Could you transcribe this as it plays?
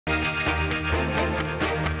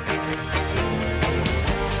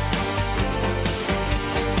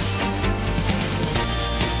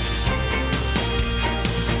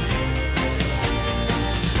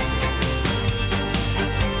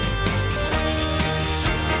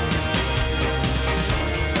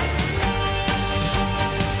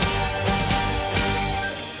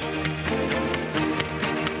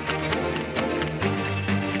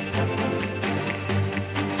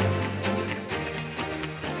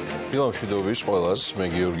დილა მშვიდობის ყველას, მე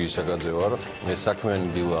გიორგი ისაკაძე ვარ. ეს საქმიანი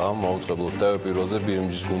დილა მოუწყებლობ და პირველზე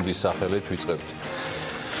BMG-ის გუნდის სახელით ვიწყებთ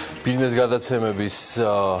ბიზნეს გადაცემების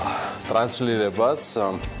ტრანსლირებას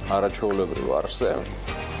არაჩვეულებრივ არხზე.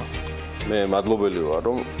 მე მადლობელი ვარ,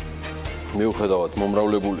 რომ მიუხედავად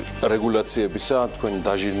მომრავლებული რეგულაციებისა, თქვენი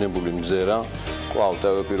დაჟირნებული მზერა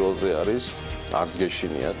კვლავ პირველზე არის. არც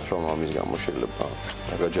გეშინიათ, რომ ამის გამო შეიძლება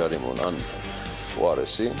დაგაჯარიმონ ან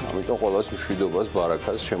უარესი, ამიტომ ყველას მშვიდობას,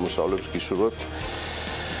 ბარაქას, შემოსავლებს გისურვებთ.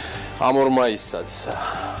 ამ ორ მაისსაც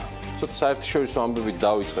ცოტა საერთაშორისო ამბებით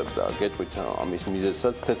დავიწყებ და გეტყვით ამის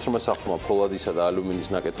მიზეზსაც თეთრმა სახლმა ფოლადისა და ალუმინის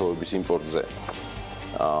ნაკეთობების იმპორტზე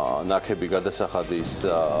ნაკები გადასახადის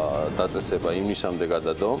დაწესება ივნისამდე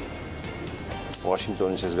გადადო.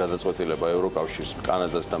 ვაშინგტონის ეს გადაწყვეტილება ევროკავშირს,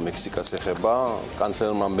 კანადას და მექსიკას ეხება.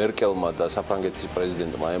 კანცლერმა მერკელმა და საფრანგეთის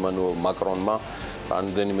პრეზიდენტმა ემანუელ მაკრონმა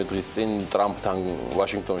რამდენიმე დღის წინ ტრამპთან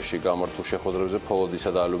ვაშინგტონში გამართულ შეხვედრებზე ფოლადისა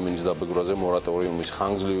და ალუმინის დაბეჭდვაზე მორატორიუმის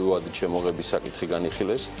ხანგრძლივი ვადით შემოღების საკითხი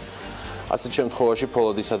განიხილეს. ასეთ შემთხვევაში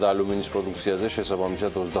ფოლადისა და ალუმინის პროდუქციაზე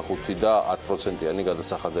შესაბამისად 25 და 10%-იანი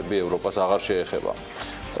გადასახადები ევროპას აღარ შეეხება.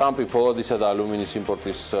 ტრამპი ფოლადისა და ალუმინის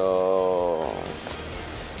იმპორტის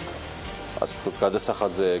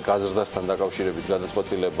გადასახადზე გაზრდასთან დაკავშირებით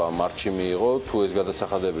გადაწყვეტილება მარტში მიიღო. თუ ეს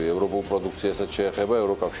გადასახადები ევროპულ პროდუქციასაც შეეხება,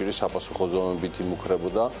 ევროკავშირი საპასუხო ზომებით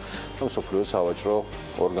იმუქრებოდა და მსოფლიო სავაჭრო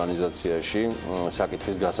ორგანიზაციაში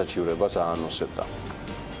საკითხის გასაჩივრებას აანონსებდა.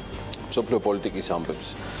 მსოფლიო პოლიტიკის ამბებს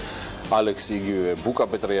ალექს იგივე ბუკა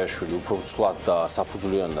პეტრიაშვილი უფრო ცვლად და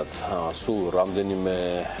საფუძვლიანად სულ რამდენიმე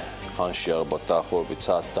ხანში, ალბათ დაახლოებით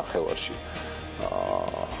საათ და ნახევარში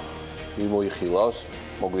მიმოიხილავს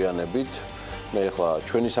მოგვიანებით. მე ახლა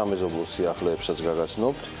ჩვენი სამეზობლო სიახლეებსაც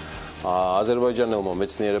გაგაცნობთ. აზერბაიჯანელმა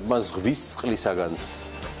მეცნიერებმა ზღვის წყლისაგან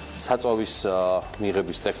საწვავის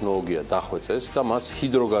მიღების ტექნოლოგია დახვეწეს და მას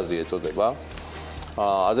ჰიდროგაზი ეწოდება.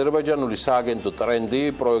 აზერბაიჯანული სააგენტო ტრენდი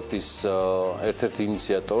პროექტის ერთ-ერთ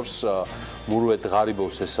ინიციატორს მურვეთ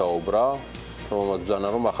ღარიბოვს ესაუბრა, რომელმაც ბრძანა,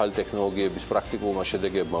 რომ ახალი ტექნოლოგიების პრაქტიკულმა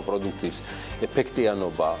შედეგებმა პროდუქტის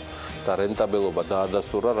ეფექტიანობა და რენტაბელობა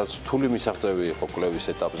დაადასტურა, რაც რთული მისაღწევი იყო კვლევის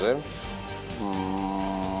ეტაპზე.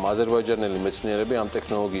 აზერბაიჯანელი მეცნიერები ამ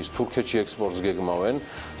ტექნოლოგიის თურქეთში ექსპორტს გეგმავენ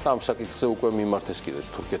და ამ საკითხზე უკვე მიმართეს კიდეც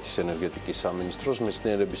თურქეთის ენერგეტიკის სამინისტროს.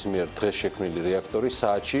 მეცნიერების მიერ დღეს შექმნილი რეაქტორი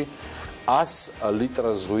საათში 100 ლიტრ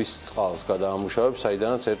ზღვის წყალს გადაამუშავებს,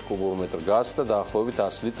 საიდანაც 1 კუბურ მეტრ გაზს და დაახლოებით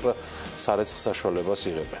 100 ლიტრ სარეცხ საშუალებას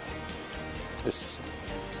იღებენ. ეს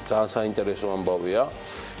ძალიან საინტერესო ამბავია.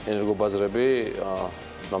 ენერგობაზრები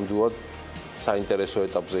ნამდვილად საინტერესო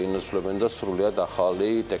ეტაპზე ინაცვლებენ და სრულიად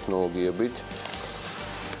ახალი ტექნოლოგიებით.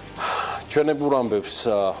 ჩვენებურ ამბებს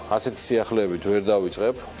ასეთი სიახლეებით ვერ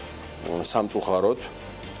დავიწყებ სამწუხაროდ.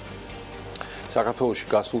 საქართველოში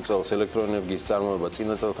გასულ წელს ელექტროენერგიის წარმოება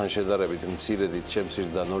წინა წელთან შედარებით მცირედით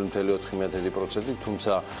შემცირდა 0.4%,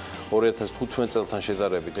 თუმცა 2015 წელთან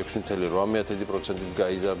შედარებით 6.8%-ით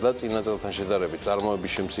გაიზარდა. წინა წელთან შედარებით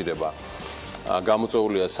წარმოების შემცირება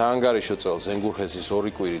გამოწვეულია საანგარიშო წელს ენგურხესის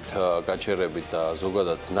 2 კვირით გაჩერებით და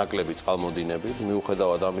ზოგადად ნაკლები წყალმოდინებით.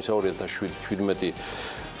 მიუხედავად ამისა 2017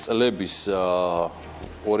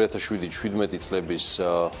 წლების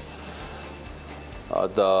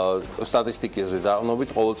და სტატისტიკაზე დაყრდნობით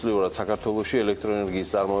ყოველწლიურად საქართველოში ელექტროენერგიის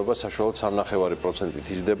წარმოება საშუალოდ 3.5%-ით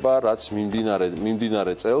იზრდება, რაც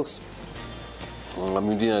მიმდინარე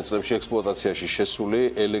წლებში ექსპლუატაციაში შესული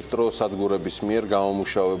ელექტროსადგურების მიერ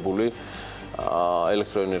გამომუშავებული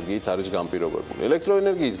ელექტროენერგიით არის განპირობებული.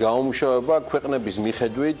 ელექტროენერგიის გამომუშავება ქვეყნების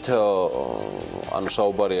მიხედვით ანუ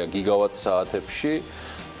საუბარია გიგავატ საათებში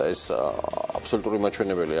და ეს აბსოლუტური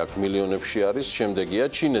მაჩვენებელი აქ მილიონებში არის. შემდეგია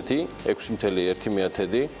ჩინეთი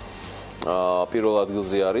 6.1 პირველ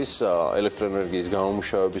ადგილზე არის ელექტროენერგიის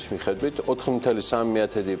გამომუშავების მიხედვით.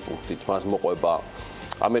 4.3 პუნქტით მას მოყვება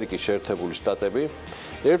ამერიკის შეერთებული შტატები.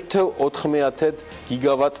 1.4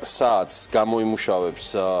 გიგავატ საათს გამოიმუშავებს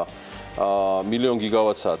მილიონ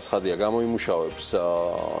გიგავატ საათს ხადია გამოიმუშავებს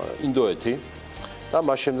ინდოეთი და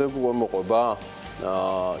მას შემდეგ უკვე მოყვება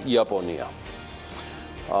იაპონია.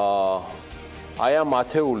 აი ამ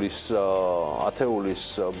ათეულის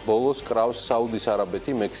ბოლოს კრავს საუდის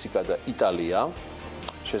არაბეთი, მექსიკა და იტალია.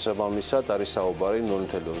 შესაბამისად არის საუბარი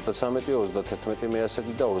 0.33,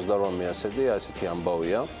 31 და 28, ასეთი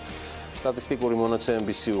ამბავია. სტატისტიკური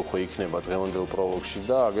მონაცემების სიუხვე იქნება დღევანდელ პროლოგში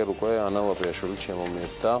და აგერ უკვე ანა ლაბრიაშვილი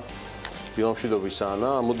შემომიერთა. დილამშვიდობის ანა,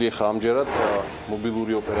 მოდი ახლა ამჯერად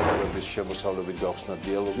მობილური ოპერატორების შემოსავლებით გავხსნათ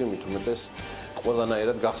დიალოგი, მით უმეტეს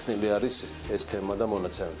ყველანაირად გახსნილი არის ეს თემა და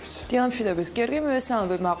მონაცემებიც. დილამშვიდობის გიორგი,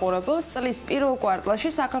 მივესალმები მაყურებელს. წლის პირველ კვარტალში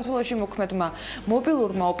საქართველოში მოქმედმა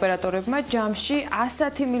მობილურმა ოპერატორებმა ჯამში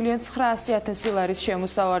 110.900.000 ლარის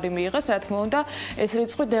შემოსავალი მიიღეს, რა თქმა უნდა, ეს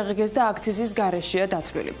რიცხვი დაღეგეს და აქციზის გარეშეა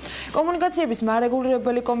დაცვლილი. კომუნიკაციების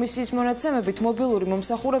მარეგულირებელი კომისიის მონაცემებით მობილური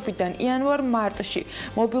მომსახურებიდან იანვარ-მარტში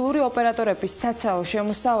მობილური ოპერატორების საცალო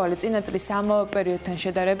შემოსავალი წინა წლის ამავე პერიოდთან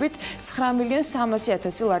შედარებით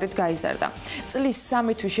 9.300.000 ლარით გაიზარდა. წლის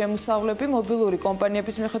სამი თვის შემოსავლები მობილური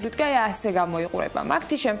კომპანიების მიხედვით კი ასე გამოიყურება.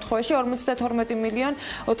 მაგთი შემთხვევაში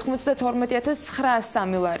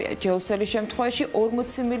 52.903 ლარია, ჯეოსელის შემთხვევაში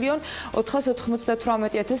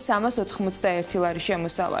 40.498.381 ლარი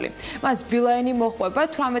შემოსავალი. მას ბილაინი მოჰყვება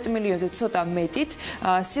 18 მილიონზე ცოტა მეტით,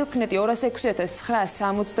 სილქნეტი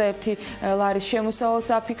 206.961 ლარის შემოსავალს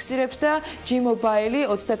აფიქსირებს და G-Mobile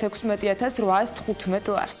 36.815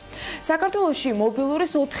 ლარს. საქართველოში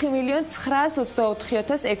მობილურის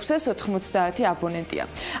 4.924.690 აბონენტია.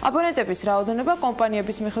 აბონენტების რაოდენობა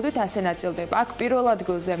კომპანიების მიხედვით ასე ნაწილდება. აქ პირველ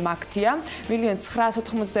ადგილზე მაგთია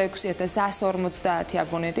 1.986.150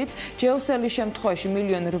 აბონენტით, ჯეოსელის შემთხვევაში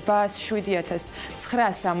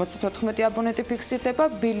 1.807.964 აბონენტი ფიქსირდება,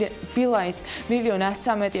 ბილაინს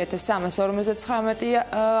 1.113.359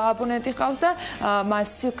 აბონენტი ყავს და მას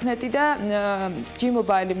სილქნეტი და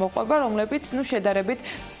G-Mobile მოყვება, რომლებიც შედარებით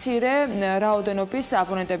მცირე რაოდენობის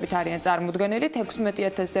აბონენტებით არიან წარმოდგენილი,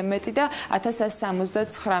 16.000-ზე მეტი და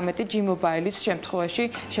 1179 G-Mobile-ის შემთხვევაში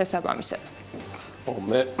შესაბამისად.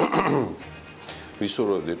 მე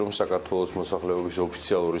ვისურვებდი, რომ საქართველოს მოსახლეობის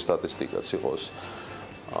ოფიციალური სტატისტიკაც იყოს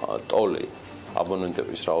ტოლი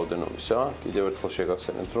აბონენტების რაოდენობისა. კიდევ ერთხელ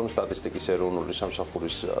შეგახსენებთ, რომ სტატისტიკის ეროვნული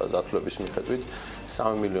სამსახურის დათვლების მიხედვით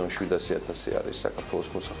 3.700.000 არის საქართველოს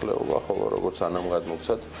მოსახლეობა, ხოლო როგორც ანამ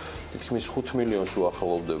გადმოგცათ, თითქმის 5 მილიონს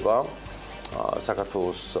უახლოვდება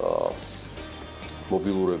საქართველოს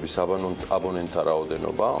მობილურების აბონენტთა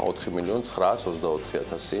რაოდენობა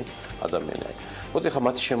 4.924.000 ადამიანი. მოდი ხა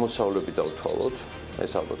მათი შემოსავლები დავთვალოთ.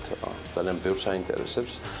 ეს ალბათ ძალიან ბევრს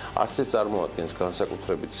აინტერესებს. არც ეს წარმოადგენს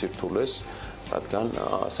განსაკუთრებით სირთულეს, რადგან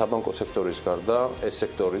საბანკო სექტორის გარდა ეს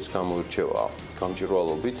სექტორიც გამოირჩევა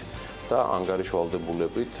გამჭვირვალობით და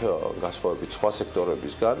ანგარიშვალდებულებით განსხვავებით სხვა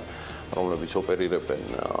სექტორებისგან, რომლებიც ოპერირებენ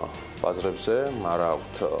ბაზრებზე, არა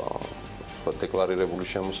აქვთ დეკლარირებული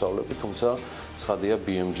შემოსავლები, თუმცა ცხადია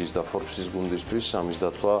BMG-ის და Forbes-ის გუნდისთვის ამის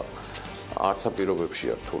დათვლა არც ამ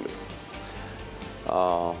პირობებშია რთული.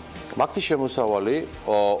 მაგთი შემოსავალი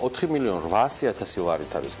 4.800.000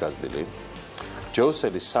 ლარით არის გაზრდილი,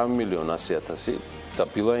 ჯეოსელის 3.100.000 და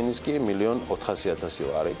ბილაინის კი 1.400.000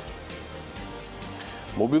 ლარით.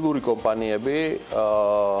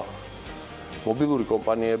 მობილური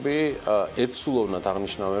კომპანიები ერთსულოვნად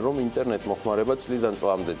აღნიშნავენ, რომ ინტერნეტ მოხმარება წლიდან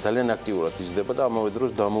წლამდე ძალიან აქტიურად იზრდება და ამავე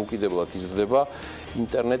დროს დამოუკიდებლად იზრდება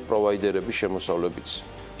ინტერნეტ პროვაიდერების შემოსავლებიც.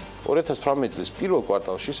 2018 წლის პირველ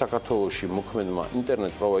კვარტალში საქართველოში მოქმედმა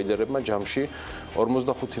ინტერნეტ პროვაიდერებმა ჯამში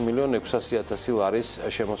 45.600.000 ლარის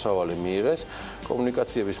შემოსავალი მიიღეს.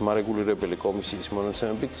 კომუნიკაციების მარეგულირებელი კომისიის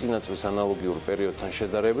მონაცემებით წინა წლის ანალოგიურ პერიოდთან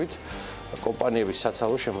შედარებით კომპანიების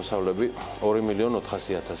საცალო შემოსავლები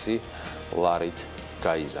 2.400.000 ლარით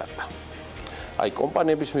გაიზარდა. აი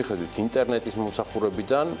კომპანიების მიხედვით ინტერნეტის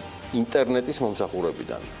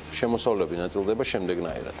მომსახურებიდან შემოსავლები ნაწილდება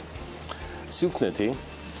შემდეგნაირად. სილქნეტი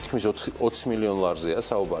 20 მილიონ ლარზეა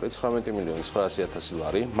საუბარი, 19.900.000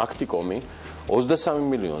 ლარი, მაგთიკომი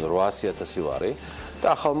 23.800.000 ლარი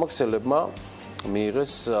და ახალმა ქსელებმა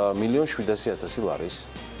მიიღეს 1.700.000 ლარის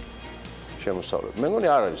შემოსავლები. მე მგონი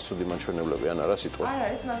არ არის ცუდი მაჩვენებლები, ან არა სიტყვა. არ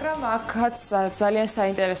არის, მაგრამ აქაც ძალიან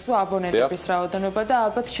საინტერესო აბონენტების რაოდენობა და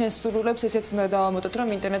ალბათ შენ სრულებს ესეც უნდა დავამოტოთ,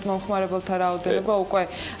 რომ ინტერნეტ მომხმარებელთა რაოდენობა უკვე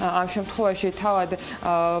ამ შემთხვევაში თავად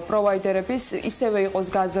პროვაიდერების ისევე იყოს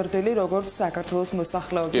გაზრდილი, როგორც საქართველოს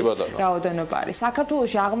მოსახლეობის რაოდენობა არის.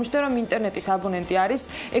 საქართველოში აღმოჩნდა, რომ ინტერნეტის აბონენტი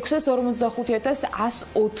არის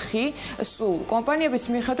 645.104 სულ. კომპანიების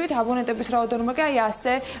მიხედვით აბონენტების რაოდენობა კი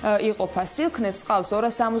ასე იყოფა. სილქნეტს ყავს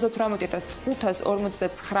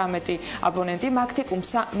 260.559 აბონენტი,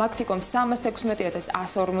 მაგთიკომს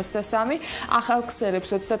 316.143, ახალ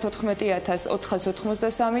ქსელებს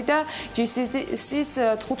 34.483 და GCC-ს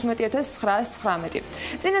 15.919.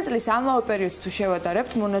 წინა წლის ამავე პერიოდს თუ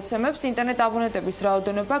შევადარებთ მონაცემებს, ინტერნეტ აბონენტების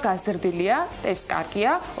რაოდენობა გაზრდილია, ეს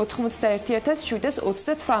კარგია,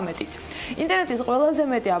 81.728-ით. ინტერნეტის ყველაზე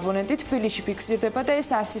მეტი აბონენტი თბილისში ფიქსირდება და ეს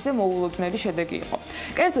არც ისე მოულოდნელი შედეგი იყო.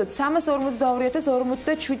 კერძოდ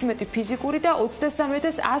 342.057 ფიზიკურ ფიზიკური და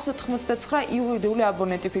 23199 იურიდიული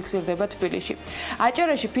აბონენტი ფიქსირდება თბილისში.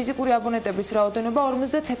 აჭარაში ფიზიკური აბონენტების რაოდენობა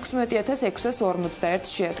 56641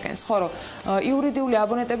 შეადგენს, ხოლო იურიდიული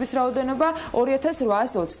აბონენტების რაოდენობა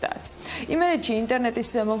 2830-ს. იმერეთში ინტერნეტის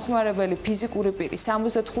მომხმარებელი ფიზიკური პირი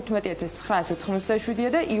 75997-ია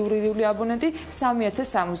და იურიდიული აბონენტი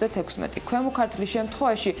 3076. ქვემო ქართლის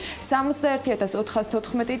შემთხვევაში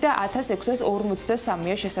 61414 და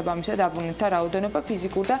 1643-ია შესაბამისად აბონენტთა რაოდენობა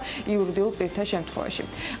ფიზიკურ და იურიდიულ პირთა შემთხვევაში.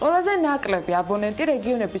 ყველაზე ნაკლები აბონენტი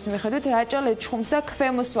რეგიონების მიხედვით რაჭა-ლეჩხუმს და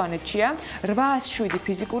ქვემო სვანეთშია 807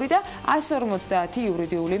 ფიზიკური და 150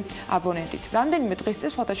 იურიდიული აბონენტით. რამდენიმე დღის წინ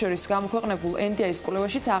სხვათა შორის გამოქვეყნებულ NDI-ის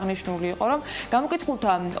კვლევაშიც აღნიშნული იყო, რომ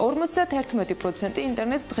გამოკითხულთა 51%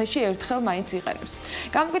 ინტერნეტს დღეში ერთხელ მაინც იყენებს.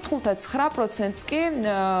 გამოკითხულთა 9%-ს კი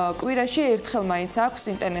კვირაში ერთხელ მაინც აქვს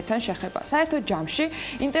ინტერნეტთან შეხება. საერთო ჯამში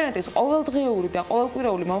ინტერნეტის ყოველდღიური და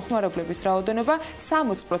ყოველკვირეული მომხმარებლების რაოდენობა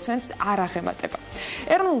 60%-ს არ აღემატება.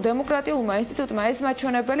 ეროვნულ დემოკრატიულმა ინსტიტუტმა ეს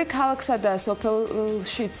მაჩვენებელი ქალაქსა და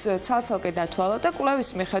სოფელშიც ცალ-ცალკე დათვალა და კვლევის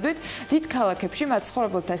მიხედვით დიდ ქალაქებში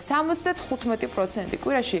მაცხოვრებელთა 75%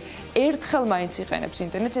 კვირაში ერთხელ მაინც იყენებს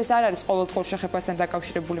ინტერნეტს. ეს არ არის ყოველდღიურ შეხებასთან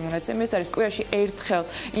დაკავშირებული მონაცემი, ეს არის კვირაში ერთხელ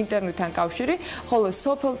ინტერნეტთან კავშირი, ხოლო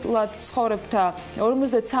სოფელად მცხოვრებთა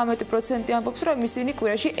 53% ამბობს, რომ ისინი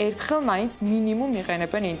კვირაში ერთხელ მაინც მინიმუმ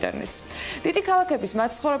იყენებენ ინტერნეტს. დიდი ქალაქების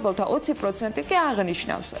მაცხოვრებელთა 20% კი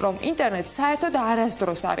აღნიშნავს, რომ ინტერნეტს საერთოდ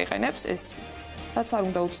არასდროს არ იყენებს, ეს რაც არ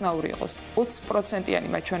უნდა უცნაური იყოს.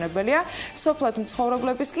 20%-იანი მაჩვენებელია. სოფლად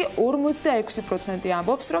მცხოვრებლების კი 46%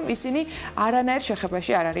 ამბობს, რომ ისინი არანაირ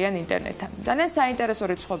შეხებაში არ არიან ინტერნეტთან. ძალიან საინტერესო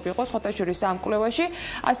რიცხვები იყო სხვათა შორის ამ კვლევაში,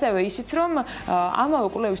 ასევე ისიც, რომ ამავე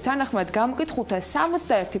კვლევის თანახმად გამოკითხულთა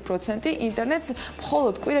 61% ინტერნეტს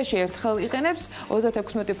მხოლოდ კვირაში ერთხელ იყენებს,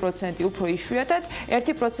 36% უფრო იშვიათად,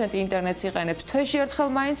 1% ინტერნეტს იყენებს თვეში ერთხელ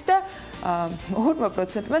მაინც და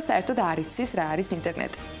 2%-მა საერთოდ არ იცის რა არის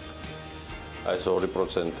ინტერნეტი. ეს 2%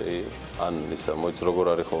 ან ისა მოიც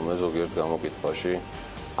როგორ არის ხოლმე ზოგიერთ გამოკითხვაში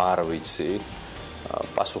არ ვიცი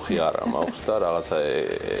პასუხი არა მაქვს და რაღაცა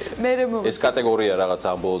ეს კატეგორია რაღაც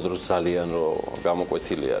ამ ბოლო დროს ძალიან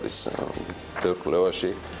გამოკვეთილი არის ბევრ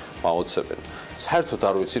კვლევაში მაოცებენ. საერთოდ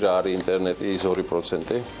არ ვიცი რა არის ინტერნეტი ის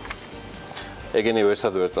 2%. ეგენი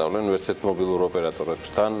ვერსად ვერ წავლენ ვერც ერთ მობილურ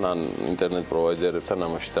ოპერატორებთან ან ინტერნეტ პროვაიდერებთან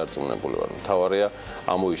ამაში დარწმუნებული ვარ. მთავარია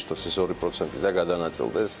ამოიშთოს ეს 2% და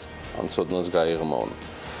გადანაწილდეს ამ ცოდნას გაიღმაონ.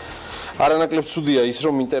 არანაკლებ ცუდია ის,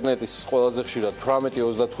 რომ ინტერნეტის ყველაზე ხშირად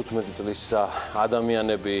 18-35 წლის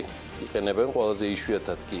ადამიანები იყენებენ, ყველაზე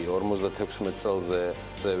იშვიათად კი 56 წელზე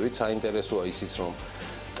ზევით. საინტერესოა ისიც, რომ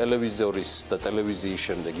ტელევიზორის და ტელევიზიის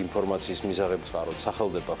შემდეგ ინფორმაციის მისაღებ წყაროდ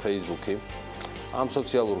სახელდება Facebook-ი. ამ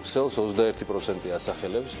სოციალურ ქსელს 21%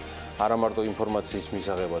 ასახელებს. არა მარტო ინფორმაციის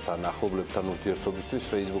მისაღებად ან ახლობლებთან ურთიერთობისთვის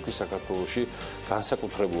Facebook-ი საქართველოში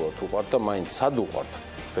განსაკუთრებულად უყვართ და მაინც სად უყვართ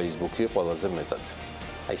Facebook-ი ყველაზე მეტად.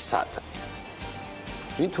 აი სად.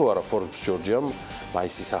 მითო არა Forbes Georgia-მ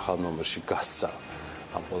მაისის ახალ ნომერში გასცა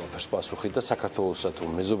ამ ყველაფერს პასუხი და საქართველოსა თუ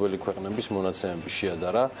მეზობელი ქვეყნების მონაცემები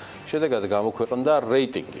შეადარა, შედეგად გამოქვეყნდა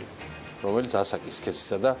რეიტინგი, რომელიც ასაკის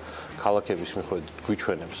სქესისა და ქალაქების მიხედვით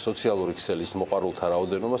გვიჩვენებს სოციალური ქსელის მოყარულთა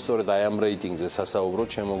რაოდენობას. სწორედ აი ამ რეიტინგზე სასაუბროდ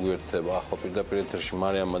შემოგვიერთდება ახლა პირდაპირ ეთერში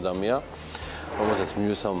მარიამ ადამია, რომელსაც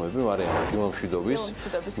მივესალმები. მარიამ, დილამშვიდობის.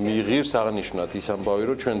 მიიღირს აღნიშნოთ ის ამბავი,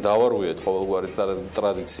 რომ ჩვენ დავარღვიეთ ყოველგვარი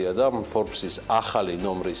ტრადიცია და Forbes-ის ახალი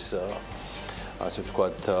ნომრის ასე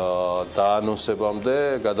ვთქვათ დაანონსებამდე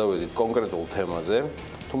გადავედით კონკრეტულ თემაზე,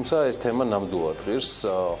 თუმცა ეს თემა ნამდვილად ღირს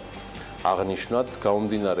აღნიშნოთ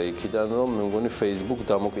გამომდინარე იქიდან, რომ მე მგონი Facebook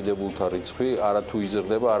დამოკიდებულთა რიცხვი არათუ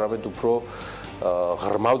იზრდება, არამედ უფრო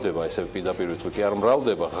ღრმავდება, ესე პირდაპირ ვიტყვი, კი არ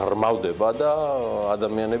მრავლდება, ღრმავდება და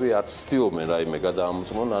ადამიანები არც ცდილობენ რაიმე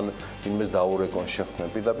გადაამოწმონ, ან ვინმეს დაურეკონ შეხვდნენ.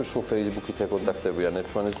 პირდაპირ სულ Facebook-ით ეკონტაქტებიან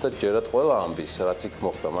ერთმანეთს და ჯერათ ყველა ამბის, რაც იქ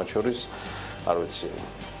მოხდა, მათ შორის, არ ვიცი,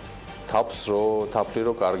 თაფლი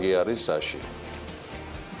რო კარგი არის რაში?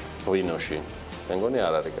 ღვინოში. მე მგონი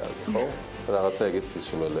არ არის კარგი, ხო? რაღაცა ეგეთ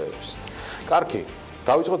სისულელეებს. კარგი,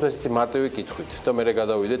 დავიწყოთ ესეთი მარტივი კითხვით და მე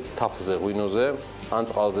გადავიდეთ თაფლზე, ღვინოზე, ან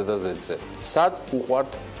წყალზე და ზეთზე. სად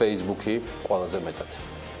უყვართ Facebook-ი ყველაზე მეტად?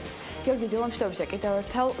 გიორგი, დილამშვიდობისა კიდევ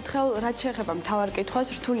ერთხელ. რაც შეეხება მთავარ კითხვას,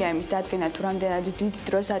 რთულია იმის დადგენა, თუ რამდენად დიდ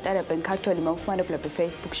დროს ატარებენ ქართველი მომხმარებლები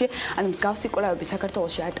Facebook-ში, ანუ მსგავსი კვლევები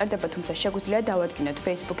საქართველოში არ ტარდება, თუმცა შეგვიძლია დავადგინოთ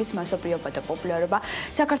Facebook-ის მასობრივობა და პოპულარობა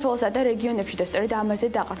საქართველოსა და რეგიონებში და სწორედ ამაზე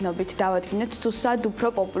დაყრდნობით დავადგინოთ, თუ სად უფრო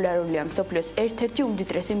პოპულარულია მსოფლიოს ერთ-ერთი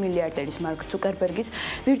უმდიდრესი მილიარდერის მარკ ზუკერბერგის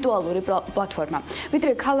ვირტუალური პლატფორმა.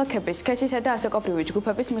 ვიდრე ქალაქების, სქესისა და ასაკობრივი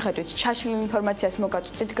ჯგუფების მიხედვით ჩაშლილ ინფორმაციას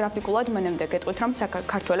მოგაწვდით გრაფიკულად, მანამდე გეტყვით, რომ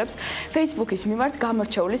საქართველოს Facebook-ის მიმართ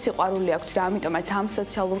გამორჩეული სიყვარული აქვს და ამიტომაც ამ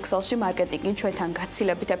სოციალურ ქსელში მარკეტინგი ჩვენთან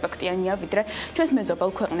გაცილებით ეფექტიანია ვიდრე ჩვენს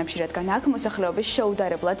მეზობელ ქვეყნებში, რადგან აქ მოსახლეობის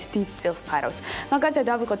შეუდარებლად დიდ წილს ფარავს. მაგალითად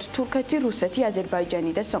ავიღოთ თურქეთი, რუსეთი,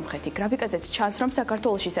 აზერბაიჯანი და სომხეთი. გრაფიკაზეც ჩანს, რომ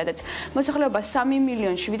საქართველოში, სადაც მოსახლეობა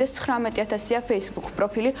 3.719.000-ია Facebook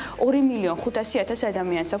პროფილი, 2.500.000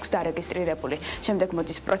 ადამიანს აქვს დარეგისტრირებული. შემდეგ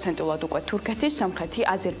მოდის პროცენტულად უკვე თურქეთი, სომხეთი,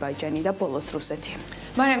 აზერბაიჯანი და ბოლოს რუსეთი.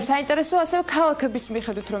 მაგრამ საინტერესო ასევე ქალაქების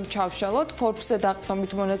მიხედვით რომ ჩავშალოთ, Forbes-ზე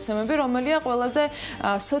დაყრდნობით მონაცემები, რომელია ყველაზე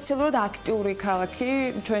სოციალურად აქტიური ქალაქი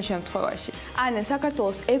ჩვენ შემთხვევაში.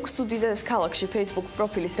 საქართველოს 6 უდიდეს ქალაქში Facebook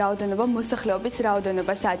პროფილის რაოდენობა მოსახლეობის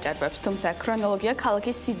რაოდენობას აჭარბებს, თუმცა ქრონოლოგია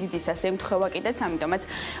ქალაქის სიდიდისას ემთხვევა კიდეც, ამიტომაც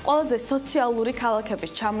ყველაზე სოციალური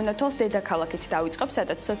ქალაქების ჩამონათვალს დედაქალაქით დავიწყებს,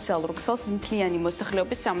 სადაც სოციალურ ქსელს მთლიანი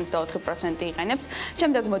მოსახლეობის 64% იყენებს.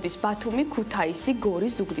 შემდეგ მოდის ბათუმი, ქუთაისი, გორი,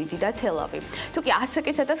 ზუგდიდი და თელავი. თუკი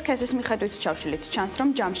ასაკისა და სქესის მიხედვით ჩავშლით, ჩანს, რომ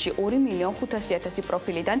ჯამში 2.500.000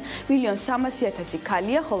 პროფილიდან 1.300.000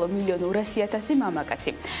 ქალია, ხოლო 1.200.000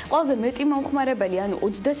 მამაკაცი. ყველაზე მეტი მომხმარებელი, ანუ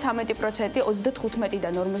 33%,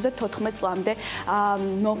 35-დან 54 წლამდე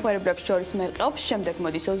მომხმარებლებს შორის მერყეობს. შემდეგ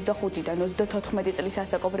მოდის 25-დან 34 წლის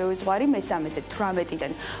ასაკობრივი ზღვარი, მესამეზე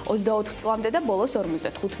 18-დან 24 წლამდე და ბოლოს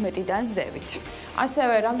 55-დან ზევით.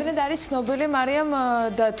 ასევე რამდენად არის ცნობილი მარიამ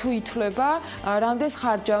და თუ ითვლება, რამდენს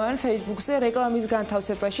ხარჯავენ Facebook-ზე რეკლამის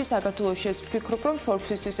განთავსებაში საქართველოში, ეს ვფიქრობ, რომ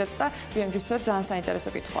Forbes-ისთვისაც და BMG-ისთვისაც ძალიან საინტერესო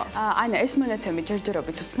კითხვაა. ეს მონაცემი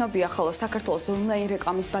ჯერჯერობით ცნობია, ხოლო საქართველოს ონლაინ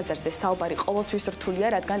რეკლამის ბაზარზე საუბარი ყოველთვის რთულია,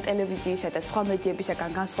 რადგან ტელევიზიისა და სხვა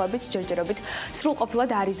მედიებისაგან განსხვავებით ჯერჯერობით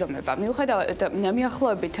სრულყოფილად არ იზომება.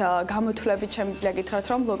 მიახლოებით გამოთვლებით შემიძლია გითხრათ,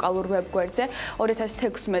 რომ ლოკალურ ვებგვერდზე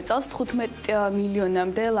 2016 წელს 15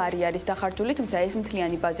 მილიონამდე ლარი არის დახარჯული, თუმცა ეს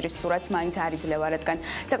მთლიანი ბაზრის სურათს მაინც არ იძლევა, რადგან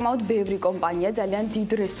საკმაოდ ბევრი კომპანია ძალიან დიდ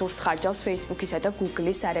რესურსს ხარჯავს Facebook-ისა და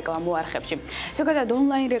Google-ის სარეკლამო არხებში. ზოგადად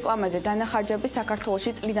ონლაინ რეკლამაზე დანახარჯები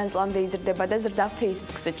საქართველოში წლიდან წლამდე იზრდება და ზრდა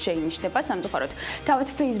Facebook-ზე შეინიშნება. სამწუხაროდ, თავად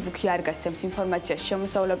Facebook-ი არ გასცემს ინფორმაციას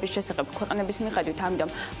შემოსავლების შესახებ ქვეყნების მიხედვით, ამიტომ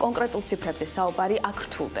კონკრეტულ ციფრებზე საუბარი აქ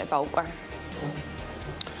რთულდება უკვე.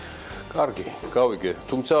 კარგი, გავიგე.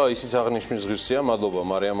 თუმცა ისიც აღნიშნვის ღირსია, მადლობა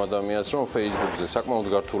მარიამ ადამიანს, რომ Facebook-ზე საკმაოდ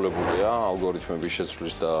გართულებულია ალგორითმების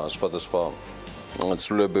შეცვლის და სხვადასხვა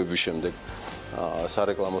ცვლილებების შემდეგ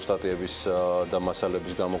სარეკლამო სტატიების და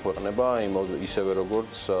მასალების გამოქვეყნება, ისევე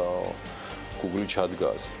როგორც Google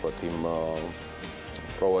ჩადგას, ვთქვათ, იმ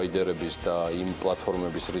პროვაიდერების და იმ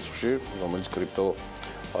პლატფორმების რიცხვში, რომელიც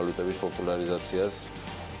კრიპტოვალუტების პოპულარიზაციას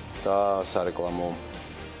და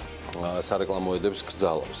სარეკლამოედებს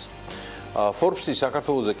გრძალავს. Forbes-ი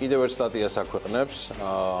საქართველოზე კიდევ ერთ სტატიას აქვეყნებს,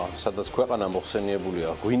 სადაც ქვეყანა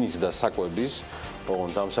მოხსენიებულია ღვინის და საკვების,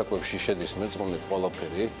 ოღონდ ამ საკვებში შედის მეწმუნეთ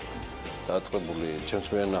ყველაფერი, დაწყებული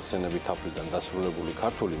ჩემსმიანი ნახსენები თაფლიდან დასრულებული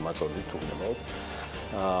ქართული მაწოდით უგნებავთ.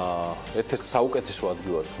 ერთ-ერთ საუკეთესო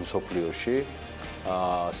ადგილად მსოფლიოში,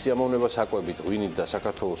 სიამოვნება საკვებით, ღვინით და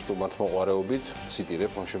საქართველოს სტუმართმოყვარეობით,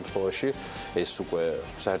 ციტირებ ამ შემთხვევაში, ეს უკვე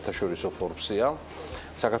საერთაშორისო Forbes-ია.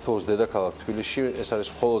 საქართველოს დედაქალაქ თბილისში ეს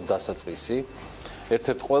არის მხოლოდ დასაწყისი.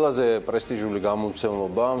 ერთ-ერთ ყველაზე პრესტიჟული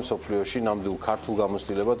გამომცემლობა მსოფლიოში ნამდვილ ქართულ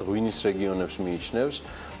გამოცდილებად ღვინის რეგიონებს მიიჩნევს,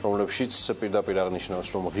 რომლებშიც პირდაპირ აღნიშნავს,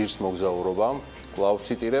 რომ ღირს მოგზაურობა, კვლავ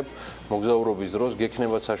ციტირებ, მოგზაურობის დროს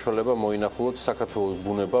გექნებათ საშუალება მოინახულოთ საქართველოს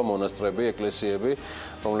ბუნება, მონასტრები, ეკლესიები,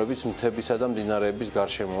 რომლებიც მთებისა და მდინარეების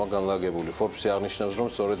გარშემოა განლაგებული. Forbes-ი აღნიშნავს, რომ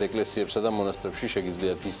სწორედ ეკლესიებსა და მონასტრებში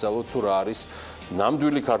შეგიძლიათ ისწავლოთ, თუ რა არის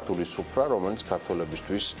ნამდვილი ქართული სუფრა, რომელიც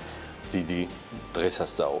ქართველებისთვის დიდი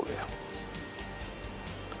დღესასწაულია.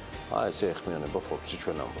 ესე ეხმიანება Forbes-ი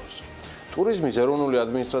ჩვენ ამბავს. ტურიზმის ეროვნული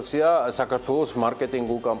ადმინისტრაცია საქართველოს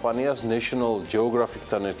მარკეტინგულ კამპანიას National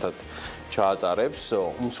Geographic-თან ერთად ჩაატარებს.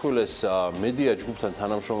 უმსხვილეს მედია ჯგუფთან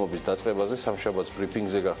თანამშრომლობის დაწყებაზე სამშაბათს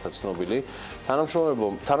ბრიფინგზე გახდა ცნობილი.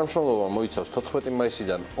 თანამშრომლობა მოიცავს 14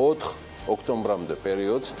 მაისიდან 4 ოქტომბრამდე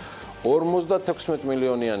პერიოდს. 56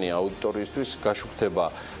 მილიონიანი აუდიტორიისთვის გაშუქდება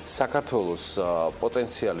საქართველოს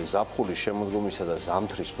პოტენციალი ზაფხულის შემოდგომისა და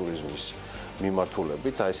ზამთრის ტურიზმის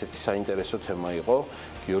მიმართულებით. ესეთი საინტერესო თემა იყო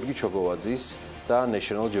გიორგი ჩოგოვაძის და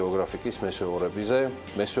National Geographic-ის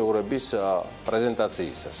მესვეურების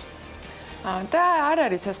პრეზენტაციისას. და არ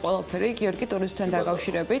არის ეს ყველაფერი გიორგი ტურიზმთან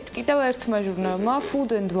დაკავშირებით. კიდევ ერთმა ჟურნალმა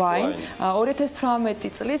Food and Wine 2018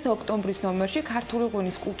 წლის ოქტომბრის ნომერში ქართული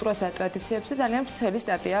ღვინის კულტურასა და ტრადიციებზე ძალიან ვრცელი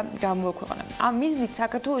სტატია გამოაქვეყნა. ამ მიზნით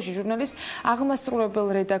საქართველოში ჟურნალის აღმასრულებელ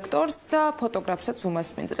რედაქტორს და ფოტოგრაფსაც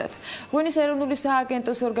უმასპინძლეთ. ღვინის ეროვნული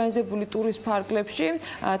სააგენტოს ორგანიზებული ტურის ფარგლებში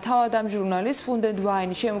თავად ამ ჟურნალის Food and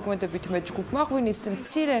Wine შემოქმედებით მე ჯგუფმა ღვინის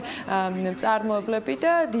მცირე წარმოებლები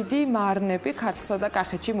და დიდი მარნები ქართლსა და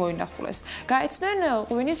კახეთში მოინახულეს. გაეცნენ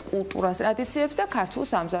ღვინის კულტურას, ტრადიციებს და ქართულ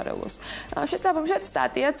სამზარეულოს. შესაბამისად,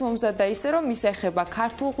 სტატიაც მომზადდა ისე, რომ ის ეხება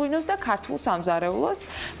ქართულ ღვინოს და ქართულ სამზარეულოს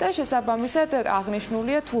და შესაბამისად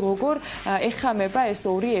აღნიშნულია თუ როგორ ეხამება ეს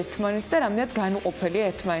ორი ერთმანეთს და რამდენად განუყოფელია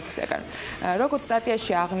ერთმანეთისგან. როგორც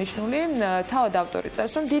სტატიაში აღნიშნული, თავად ავტორი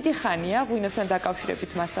წერს, რომ დიდი ხანია ღვინოსთან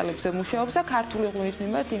დაკავშირებით მასალებზე მუშაობს და ქართული ღვინის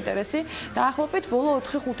მიმართ ინტერესი დაახლოებით ბოლო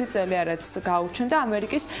 4-5 წელი არაც გაუჩნდა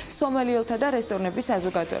ამერიკის სომელიელთა და რესტორნების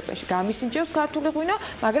საზოგადოებაში. გამისინჯებს ქართული ღვინო,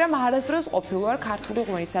 მაგრამ არასდროს ყოფილ ვარ ქართული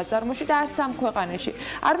ღვინის საწარმოში და არც ამ ქვეყანაში.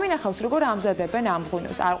 არ მინახავს როგორ ამზადებენ ამ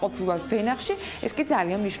ღვინოს. არ ყოფილ ვარ ბენახში, ეს კი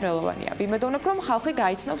ძალიან მნიშვნელოვანია. ვიმედოვნებ, რომ ხალხი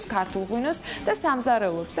გაიცნობს ქართულ ღვინოს და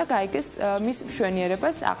სამზარეულოს და გაიგეს მის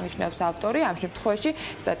მშვენიერებას, აღნიშნავს ავტორი. ამ შემთხვევაში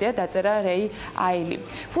სტატია დაწერა რეი აილი.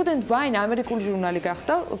 Food and Wine ამერიკული ჟურნალი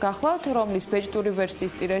გახლავთ, რომლის ბეჭდური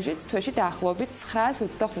ვერსიის ტირაჟიც თვეში დაახლოებით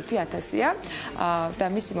 925,000-ია და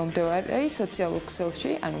მისი მომდევარი სოციალურ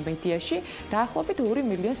ქსელში, ანუ მედიაში, დაახლოებით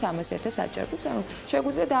 2,300,000 აჭარბებს. ანუ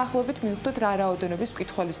შეგვიძლია დაახლოებით მივხვდეთ რა რაოდენობის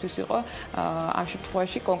მკითხველისთვის იყო ამ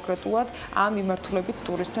შემთხვევაში კონკრეტულად ამ მიმართულებით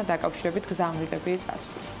ტურიზმთან დაკავშირებით გზავნილები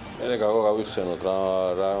წასული. მე გავიხსენოთ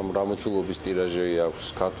რა მოცულობის ტირაჟი აქვს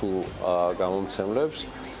ქართულ გამომცემლებს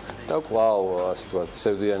და კვლავ ასე ვთქვათ,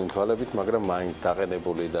 სევდიანი თვალებით, მაგრამ მაინც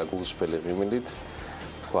დაყენებული და გულსფელი ღიმილით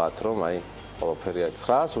ვთქვათ, რომ აი ყველაფერი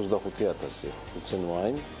 925,000 Food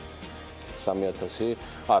Wine 3,000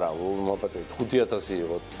 არა, მოვაკეთეთ 5,000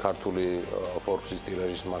 იყო ქართული Forbes-ის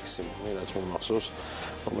ტირაჟის მაქსიმუმი, რაც მომახსოვს,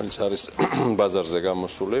 რომელიც არის ბაზარზე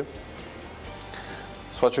გამოსული.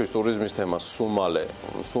 სხვაჩვეულის ტურიზმის თემა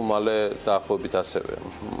სუმალე დაახლოებით ასევე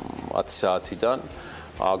 10 საათიდან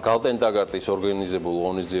გალტენტაგარტის ორგანიზებულ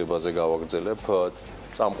ღონისძიებაზე გავაგრძელებ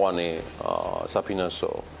წამყვანი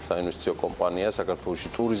საფინანსო საინვესტიციო კომპანია საქართველოში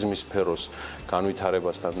ტურიზმის სფეროს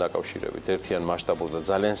განვითარებასთან დაკავშირებით ერთიან მასშტაბურ და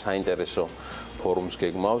ძალიან საინტერესო ფორუმს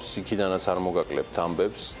გეგმავს. იქიდანაც არ მოგაკლებთ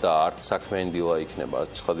ამბებს და არც საქმიანი დილა იქნება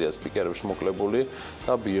ცხადია სპიკერებს მოკლებული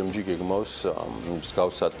და BMG გეგმავს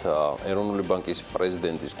მსგავსად ეროვნული ბანკის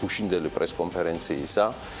პრეზიდენტის გუშინდელი პრესკონფერენციისა,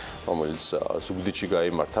 რომელიც ზუგდიდში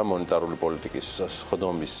გაიმართა მონეტარული პოლიტიკის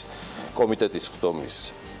სხდომის კომიტეტის სხდომის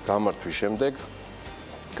გამართვის შემდეგ.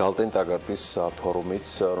 გალტენტაგარტის ფორუმიც,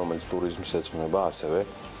 რომელიც ტურიზმს ეძღვნება, ასევე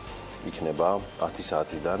იქნება 10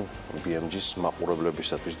 საათიდან BMG-ის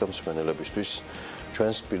მაყურებლებისათვის და მსმენელებისთვის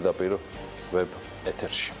ჩვენს პირდაპირ ვებ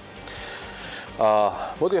ეთერში.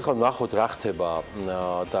 მოდი ახლა ნახოთ რა ხდება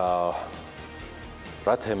და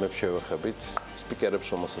რა თემებს შევეხებით სპიკერებს,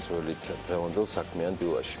 რომელსაც ველით დღევანდელ საქმიან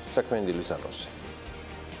დილაში. საქმიანი დილის ანონსი.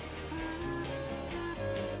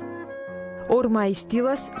 2 მაისს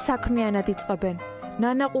დილას საქმიანად იწყებენ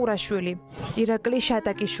ნანა ყურაშვილი, ირაკლი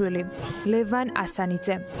შატაკიშვილი, ლევან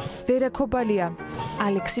ასანიძე, ვერა ქობალია,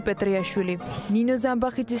 ალექსი პეტრიაშვილი, ნინო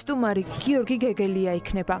ზამბახიძის სტუმარი გიორგი გეგელია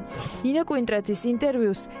იქნება. ნინა კვინტრაძის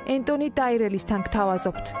ინტერვიუს ენტონი ტაირელისთან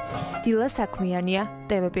გთავაზობთ. დილა საქმიანია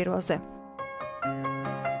TV Pirveli-ზე.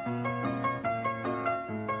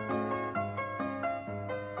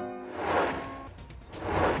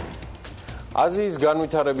 აზიის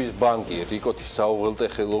განვითარების ბანკი რიკოთის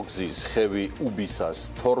საუღელტეხილო გზის ხევი უბისას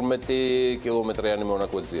 12 კილომეტრიანი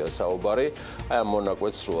მონაკვეთზეა საუბარი. აი ამ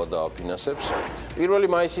მონაკვეთს სრულად დააფინანსებს. 1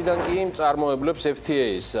 მაისიდან კი წარმოებლებს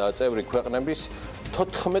FTA-ის წევრი ქვეყნების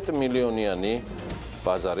 14 მილიონიანი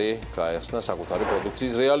ბაზარი გაეხსნა საკუთარი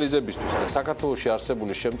პროდუქციის რეალიზებისთვის და საქართველოში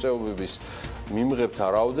არსებული შემწეობების მიმღებთა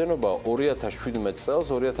რაოდენობა 2017 წელს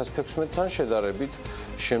 2016-თან შედარებით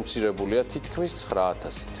შემცირებულია თითქმის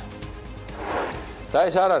 9,000-ით. და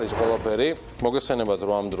ეს არ არის ყველაფერი. მოგესწრებათ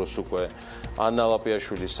რომ ამ დროს უკვე ანა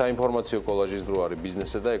ლაპიაშვილის საინფორმაციო კოლაჟის დრო არის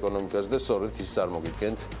ბიზნესზე და ეკონომიკაზე და სწორედ ის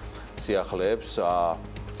წარმოგიდგენთ სიახლეებს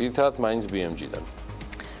ძირითადად მაინც BMG-დან.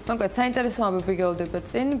 მოგეთ საინტერესო ამბები გელოდება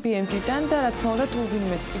წინ BMG-დან და რა თქმა უნდა თუ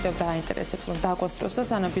ვინმეს კიდევ დაინტერესებს რომ დაგვასწროს და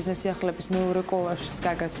სანამ ბიზნეს სიახლეების მეორე კოლაჟს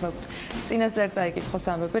გაგაცნობთ. წინასწარ წაიკითხოს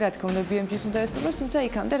ამბები, რა თქმა უნდა BMG-ს უნდა ესწროს, თუმცა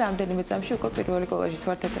იქამდე რამდენიმე წამში უკვე პირველი კოლაჟით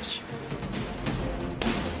ვართ ეთერში.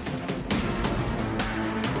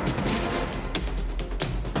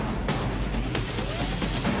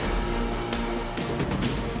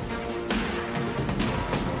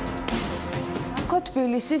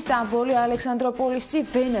 თბილისი, სტამბოლი, ალექსანდროპოლისი,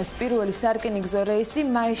 ვენას პირველი სარკინიგზო რეისი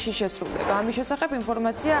მაისში შესრულდება. ამის შესახებ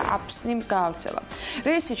ინფორმაცია აფსნიმ გაავრცელა.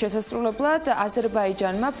 რეისის შესასრულებლად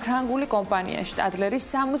აზერბაიჯანმა ფრანგული კომპანია შტადლერის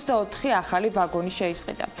 64 ახალი ვაგონი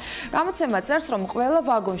შეისყიდა. გამოცემა წერს, რომ ყველა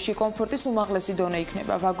ვაგონში კომფორტის უმაღლესი დონე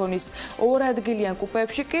იქნება. ვაგონის 2 ადგილიან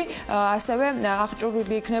კუპეებში კი ასევე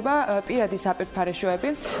აღჭურვილი იქნება პირადი საპირფარეშოები.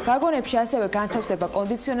 ვაგონებში ასევე განთავსდება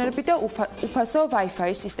კონდიციონერები და უფასო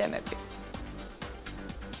Wi-Fi სისტემები.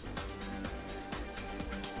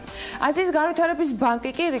 აზიის განვითარების ბანკი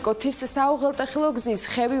კი რიკოთის საუღელტეხილო გზის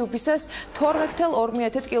ხევი უბისას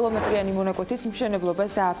 12.2 კილომეტრიანი მონაკვეთის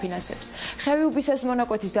მშენებლობას დააფინანსებს. ხევი უბისას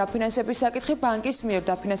მონაკვეთის დაფინანსების საკითხი ბანკის მიერ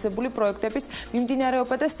დაფინანსებული პროექტების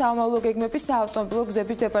მიმდინარეობა და სამომავლო გეგმების საავტომობილო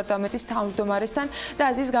გზების დეპარტამენტის თავმჯდომარესთან და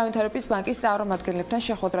აზიის განვითარების ბანკის წარმომადგენლებთან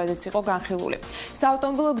შეხვედრაზეც იყო განხილული.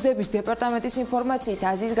 საავტომობილო გზების დეპარტამენტის ინფორმაციით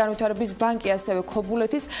აზიის განვითარების ბანკი ასევე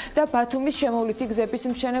ქობულეთის და ბათუმის შემოვლითი გზების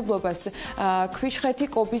მშენებლობას, ქვიშხეთი,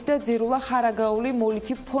 კობის და ძირულა ხარაგაული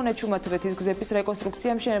მოლითი ფონა-ჩუმათრეთის გზების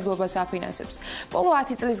რეკონსტრუქცია მშენებლობას აფინანსებს. ბოლო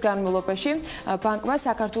 10 წლის განმავლობაში ბანკმა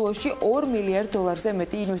საქართველოში $2 მილიარდ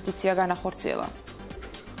მეტი ინვესტიცია განახორციელა.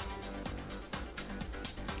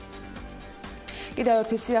 კიდევ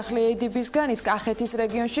ერთი სიახლე ADB-სგან ის კახეთის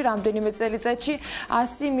რეგიონში რამდენიმე წელიწადში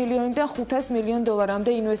 $100 მილიონიდან $500 მილიონ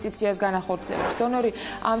ინვესტიციას განახორციელებს. დონორი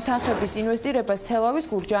ამ თანხების ინვესტირებას თელავის,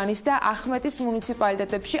 გურჯაანის და ახმეტის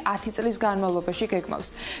მუნიციპალიტეტებში 10 წლის განმავლობაში გეგმავს.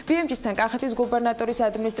 BMG-სთან კახეთის გუბერნატორის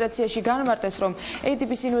ადმინისტრაციაში განმარტეს, რომ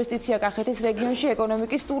ADB-ის ინვესტიცია კახეთის რეგიონში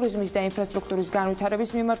ეკონომიკის, ტურიზმის და ინფრასტრუქტურის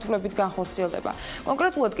განვითარების მიმართულებით განხორციელდება.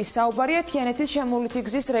 კონკრეტულად კი საუბარია თიანეთის შემოვლითი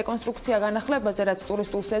გზის რეკონსტრუქცია განახლებაზე, რაც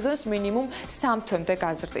ტურისტულ სეზონს მინიმუმ 3 თვემდე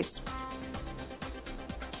გაზრდის.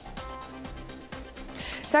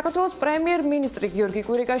 საქართველოს პრემიერ-მინისტრი გიორგი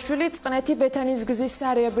კვირიკაშვილი წყნეთი ბეთანის გზის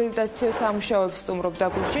სარეაბილიტაციო სამუშაოებს სტუმრობდა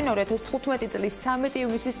გუშინ 2015 წლის 13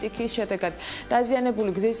 ივნისის სტიქიის შედეგად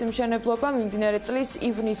დაზიანებული გზის მშენებლობა მიმდინარე წლის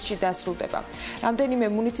ივნისში დასრულდება. რამდენიმე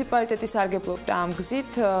მუნიციპალიტეტი სარგებლობდა ამ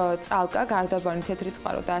გზით, წალკა, გარდაბანი, თეთრი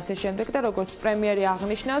წყარო და ასე შემდეგ და როგორც პრემიერი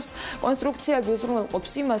აღნიშნავს, კონსტრუქციები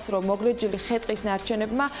უზრუნველყოფს იმას, რომ მოგრეჯილი ხე-ტყის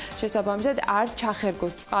ნარჩენებმა შესაბამისად არ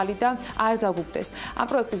ჩახერგოს წყალი და არ დაგუგდეს. ამ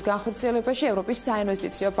პროექტის განხორციელებაში ევროპის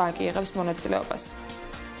საინვესტიციო ბანკი იღებს მონაწილეობას.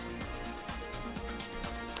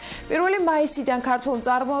 პირველი მაისიდან ქართულ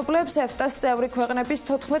მწარმოებლებს EFTA-ს წევრი ქვეყნების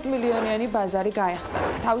 14 მილიონიანი ბაზარი გაეხსნათ.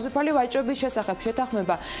 თავისუფალი ვაჭრობის შესახებ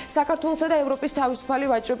შეთანხმება საქართველოსა და ევროპის თავისუფალი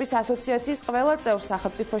ვაჭრობის ასოციაციის ყველა წევრ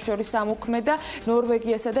სახელმწიფოს შორის ამოქმედა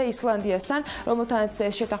ნორვეგიასა და ისლანდიასთან, რომელთანაც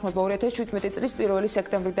ეს შეთანხმება 2017 წლის 1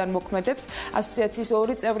 სექტემბრიდან მოქმედებს. ასოციაციის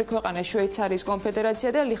ორი წევრი ქვეყანა შვეიცარიის კონფედერაცია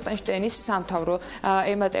და ლიხტენშტაინის სამთავრო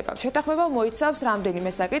ემატება. შეთანხმება მოიცავს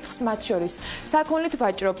რამდენიმე საკითხს, მათ შორის საქონლით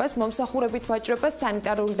ვაჭრობას, მომსახურებით ვაჭრობას,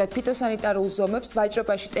 სანიტარული და ფიტოსანიტარულ ზომებს,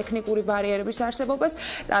 ვაჭრობაში ტექნიკური ბარიერების არსებობას,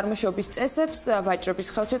 წარმოშობის წესებს,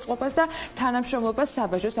 ვაჭრობის ხელშეწყობას და თანამშრომლობას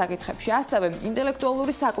საბაჟო საკითხებში. ასევე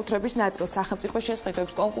ინტელექტუალური საკუთრების ნაწილს, სახელმწიფო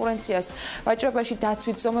შესყიდვებს, კონკურენციას, ვაჭრობაში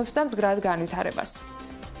დაცვით ზომებს და მდგრად განვითარებას.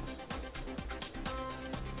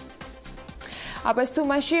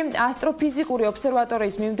 აბესთუმანში ასტროფიზიკური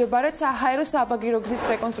ობსერვატორიის მიმდებარედ საჰაერო საბაგირო გზის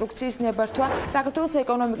რეკონსტრუქციის ნებართვა საქართველოს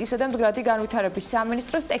ეკონომიკისა და მდგრადი განვითარების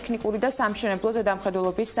სამინისტროს ტექნიკური და სამშენებლო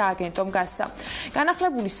ზედამხედველობის სააგენტომ გასცა.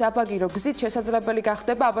 განახლებული საბაგირო გზით შესაძლებელი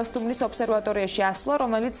გახდება აბესთუმნის ობსერვატორიაში ასვლა,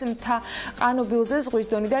 რომელიც მთა ყანობილზე ზღვის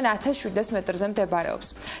დონიდან 1700 მეტრზე მდებარეობს.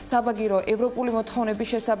 საბაგირო ევროპული მოთხოვნების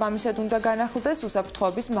შესაბამისად უნდა განახლდეს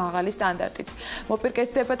უსაფრთხოების მაღალი სტანდარტით.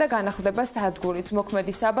 მოპირკეთდება და განახლდება სადგურიც. მოქმედი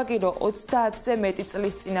საბაგირო 30 მეტი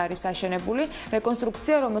წლის წინ არის აშენებული.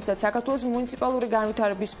 რეკონსტრუქცია, რომელსაც საქართველოს მუნიციპალური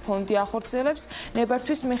განვითარების ფონდი ახორციელებს,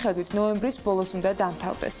 ნებართვის მიხედვით ნოემბრის ბოლოს უნდა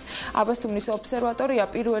დამთავრდეს. აბესთუმნის ობსერვატორია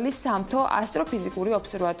პირველი სამთო ასტროფიზიკური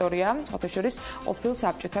ობსერვატორია საერთაშორისო ყოფილ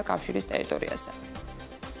საბჭოთა კავშირის ტერიტორიაზე.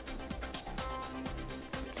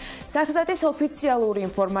 სახსათის ოფიციალური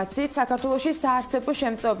ინფორმაციით საქართველოში საარსებო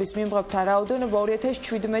შემწეობის მიმღებთა რაოდენობა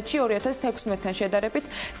 2017-ში 2016-თან შედარებით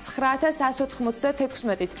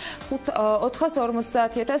 9196-ით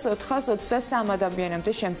 450,423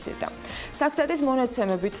 ადამიანამდე შემცირდა. სახსათის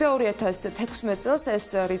მონაცემებითვე 2016 წელს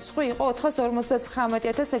ეს რიცხვი იყო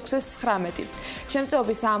 459,619.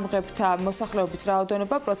 შემწეობის ამღებთა მოსახლეობის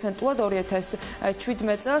რაოდენობა პროცენტულად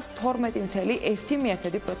 2017 წელს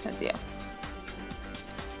 12,1%-ია.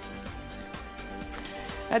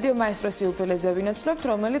 რადიო მაესტროს იუბილეზე ვინაცვლებთ,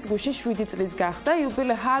 რომელიც გუშინ 7 წლის გახდა.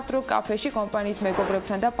 იუბილე ჰარდ როკ კაფეში კომპანიის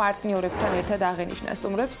მეგობრებთან და პარტნიორებთან ერთად აღინიშნა.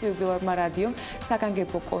 სტუმრებს იუბილეურმა რადიომ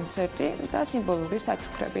საგანგებო კონცერტი და სიმბოლური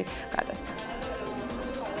საჩუქრები გადასცა.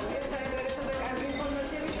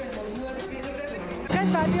 დღეს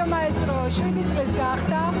რადიო მაესტრო 7 წლის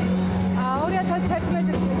გახდა.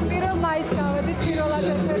 2011 წლის 1 მაისს გავედით პირველად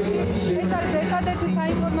ეთერში. ეს არის ერთადერთი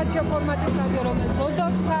საინფორმაციო ფორმატის რადიო, რომელიც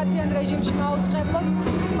 24 საათიან რეჟიმში მაუწყებლობს.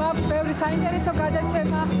 გვაქვს ბევრი საინტერესო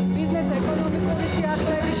გადაცემა, ბიზნეს, ეკონომიკური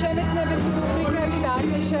სიახლეები, შემეცნებითი რუბრიკები და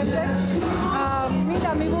ასე შემდეგ.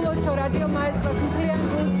 მინდა მივულოცო რადიო მაესტროს მთლიან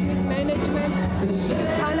გუნდს, მის მენეჯმენტს,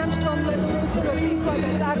 თანამშრომლებს, უსურო წისვლა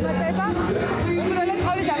და წარმატება. უპირველეს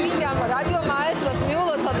ყოვლისა მინდა რადიო მაესტროს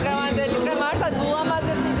მივულოცო დღევანდელი დღე მართლაც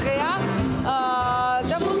ულამაზესი დღეა.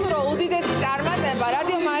 და უსურო უდიდესი წარმატება.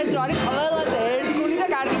 რადიო მაესტრო არის ყველაზე ერთგული და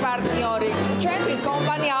კარგი პარტნიორი.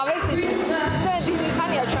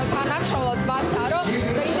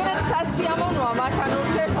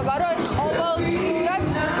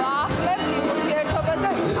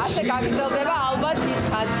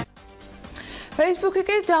 Facebook-ი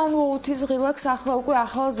კი დაუნლოუდის ღილაკს ახლა უკვე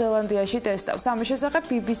ახალ ზელანდიაში ტესტავს. ამის შესახებ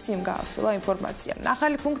BBC-მ გაავრცელა ინფორმაცია.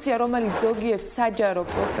 ახალი ფუნქცია, რომელიც ზოგიერთ საჯარო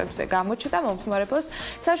პოსტებზე გამოჩნდა, მომხმარებელს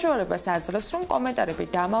საშუალებას აძლევს, რომ კომენტარები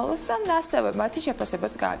დამალოს და ასევე მათი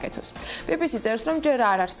შეფასებაც გააკეთოს. BBC წერს, რომ ჯერ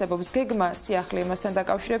არ არსებობს გეგმა სიახლე იმასთან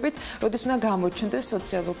დაკავშირებით, როდის უნდა გამოჩნდეს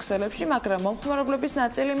სოციალურ ქსელებში, მაგრამ მომხმარებლების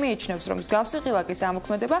ნაწილი მიიჩნევს, რომ მსგავსი ღილაკის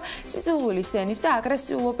ამოქმედება სიძულვილის ენის და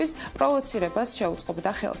აგრესიულობის პროვოცირებას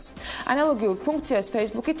შეუწყობდა ხელს. ანალოგიურ ფუნქციას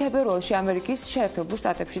Facebook-ი თებერვალში ამერიკის შეერთებულ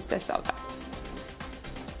შტატებშიც ტესტავდა.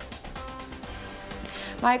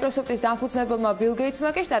 Microsoft-ის დამფუძნებელმა Bill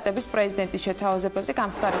Gates-მა კი შტატების პრეზიდენტის შეთავაზებაზე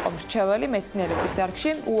გამხდარიყო მრჩეველი მეცნიერების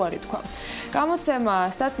დარგში უარი თქვა. გამოცემა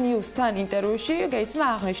Stat News-თან ინტერვიუში Gates-მა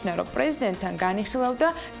აღნიშნა, რომ პრეზიდენტთან განიხილავდა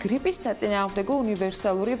გრიპის საწინააღმდეგო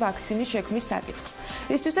უნივერსალური ვაქცინის შექმნის საკითხს,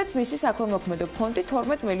 რისთვისაც მისი საქველმოქმედო ფონდი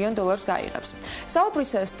 $12 მილიონ გაიღებს.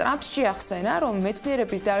 საუბრისას ტრამპს შეახსენა, რომ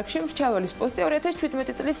მეცნიერების დარგში მრჩეველის პოსტი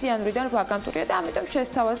 2017 წლის იანვრიდან ვაკანტურია და ამიტომ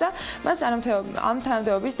შესთავაზა მას ამ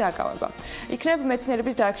თანამდებობის დაკავება. იქნებ მეცნიერების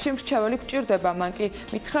დარგში მრჩეველი გჭირდება, მან კი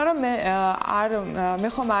მითხრა, რომ მე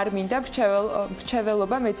ხომ არ მინდა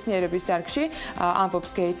მრჩეველობა მეცნიერების დარგში,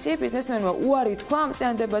 ამბობს Gates-ი. ბიზნესმენმა უარი თქვა ამ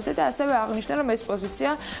წინადებაზე და ასევე აღნიშნა, რომ ეს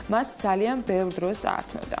პოზიცია მას ძალიან ბევრ დროს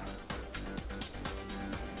წაართმევდა.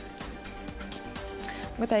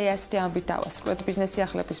 მოდი ასეთი ამბით დავასრულოთ ბიზნეს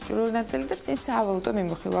სიახლეების პირველი ნაწილი და წინ სავალუტო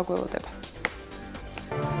მიმოხილვა გველოდება.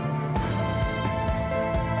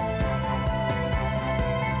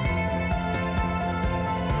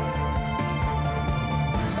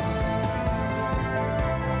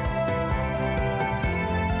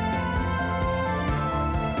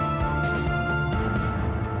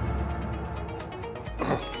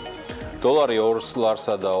 დოლარი 2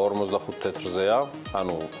 ლარსა და 45 თეთრზეა,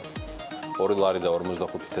 ანუ 2 ლარი და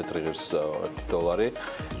 45 თეთრი ღირს $1.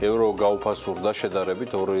 ევრო გაუფასურდა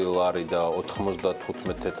შედარებით 2 ლარი და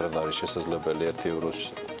 95 თეთრად არის შესაძლებელი 1 ევროს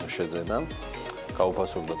შეძენა.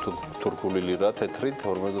 გაუფასურდა თურქული ლირა თეთრით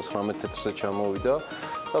 59 თეთრზე ჩამოვიდა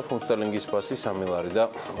და ფუნტ სტერლინგის ფასი 3 ლარი და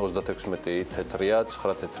 36 თეთრია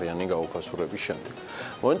 9 თეთრიანი გაუფასურების შემდეგ.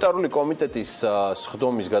 მონეტარული კომიტეტის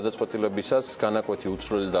სხდომის გადაწყვეტილებისას განაკვეთი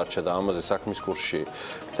უცვლელი დარჩა და ამაზე საქმის კურსში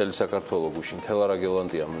მთელი საქართველოს გუშინ თელარა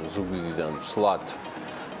გელანდიამ ზუგდიდიდან სლად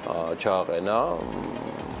ჩააყენა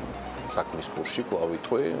საქმის კურსში კვლავ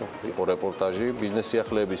იტყვი, იყო რეპორტაჟი ბიზნეს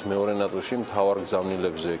სიახლეების მეორე ნაწილში მთავარ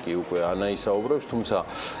გზავნილებზე კი უკვე ანა ისაუბრებს, თუმცა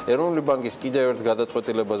ეროვნული ბანკის კიდევ ერთ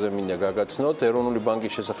გადაწყვეტილებაზე მინდა გაგაცნოთ. ეროვნული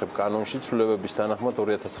ბანკის შესახებ კანონში ცვლილებების თანახმად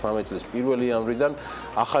 2019 წლის 1 იანვრიდან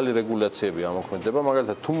ახალი რეგულაციები ამოქმედება,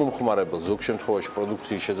 მაგალითად თუ მომხმარებელს ზოგ შემთხვევაში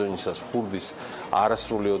პროდუქციის შეძენისას ხურდის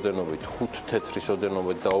არასრული ოდენობით 5 თეთრის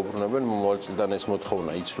ოდენობით დაუბრუნებენ, მომავალ წლიდან ეს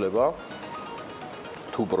მოთხოვნა იცვლება.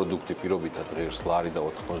 თუ პროდუქტი პირობითად ღირს ლარი და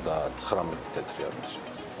 99 თეთრი არის,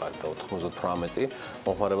 ლარი და 98,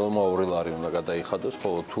 მომხმარებელმა 2 ლარი უნდა გადაიხადოს,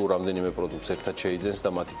 ხოლო თუ რამდენიმე პროდუქტს ერთად შეიძენს და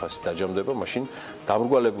მათი ფასი დაჯამდება, მაშინ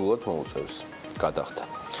დამრგვალებულად მოუწევს გადახდა.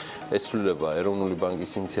 ეს ცვლილება ეროვნული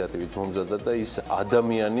ბანკის ინიციატივით მომზადდა და ის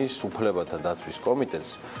ადამიანის უფლებათა დაცვის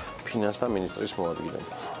კომიტეტს ფინანსთა მინისტრის მოადგილედ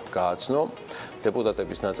გააცნო.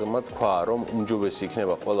 დეპუტატების ნაწილმა თქვა, რომ უმჯობესი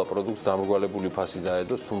იქნება ყველა პროდუქტს დამრგვალებული ფასი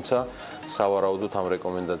დაედოს, თუმცა სავარაუდოდ ამ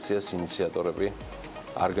რეკომენდაციას ინიციატორები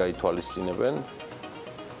არ გაითვალისწინებენ.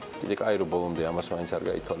 კიდე კაირო ბოლომდე ამას მაინც არ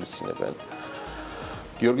გაითვალისწინებენ.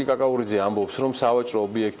 გიორგი კაკაურიძე ამბობს, რომ სავაჭრო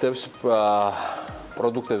ობიექტებს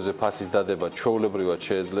პროდუქტებზე ფასის დადება ჩვეულებრივად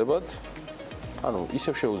შეეძლებათ. ანუ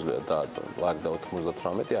ისევ შეუძლია დაადონ ლარი და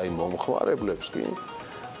 98, აი მომხმარებლებს კი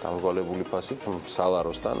დამრგვალებული ფასით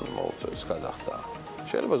სალაროსთან მოუწევს გადახდა.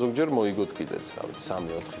 შეიძლება ზოგჯერ მოიგოთ კიდეც, რა ვიცი,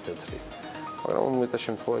 3-4 თეთრი. მაგრამ უმეტეს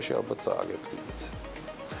შემთხვევაში ალბათ წააგებთ კიდეც.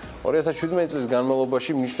 2017 წლის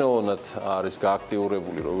განმავლობაში მნიშვნელოვნად არის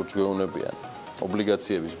გააქტიურებული, როგორც გვეუბნებიან,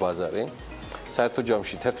 ობლიგაციების ბაზარი. საერთო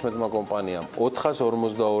ჯამში 11 კომპანიამ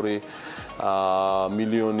 452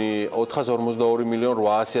 მილიონ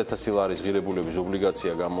 800,000 ლარის ღირებულების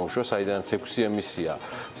ობლიგაცია გამოუშვა, საიდანაც 6 ემისია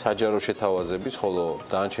საჯარო შეთავაზების, ხოლო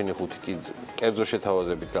დანარჩენი 5 კი კერძო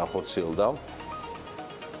შეთავაზებით განხორციელდა.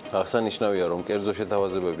 აღსანიშნავია, რომ კერძო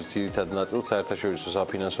შეთავაზებების ძირითად ნაწილს საერთაშორისო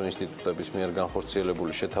საფინანსო ინსტიტუტების მიერ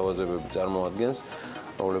განხორციელებული შეთავაზებები წარმოადგენს,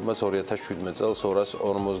 რომლებმაც 2017 წელს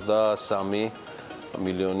 253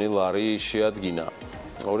 მილიონი ლარი შეადგინა.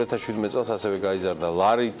 2017 წელს ასევე გაიზარდა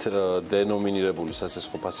ლარით დენომინირებული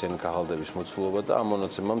სასესხოფასიანი ქაღალდების მოცულობა და ამ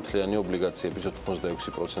მონაცემამ მთლიანი ობლიგაციების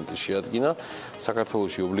 86% შეადგინა.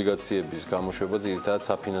 საქართველოში ობლიგაციების გამოშვება ძირითადად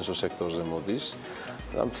საფინანსო სექტორზე მოდის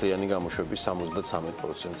და მთლიანი გამოშვების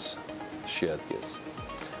 73%-ს შეადგენს.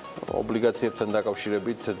 ობლიგაციებთან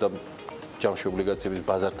დაკავშირებით და ჯამში ობლიგაციების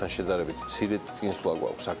ბაზართან შედარებით მცირე წინსვლა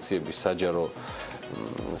გვაქვს აქციების საჯარო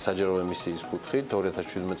საჯარო ემისიის კუთხით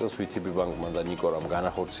 2017 წელს VTB ბანკმა და ნიკორამ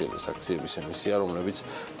განახორციელეს აქციების ემისია, რომლებიც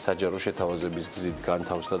საჯარო შეთავაზების გზით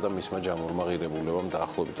განთავსდა და მისმა ჯამურმა ღირებულებამ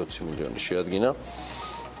დაახლოებით 20 მილიონი შეადგინა.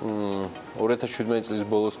 2017 წლის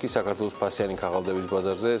ბოლოს კი საქართველოს ფასიანი ქაღალდების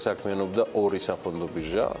ბაზარზე საქმიანობდა ორი საფონდო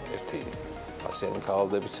ბირჟა, ერთი ფასიანი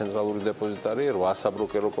ქაღალდების ცენტრალური დეპოზიტარი, 8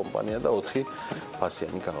 საბროკერო კომპანია და 4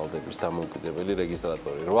 ფასიანი ქაღალდების დამოუკიდებელი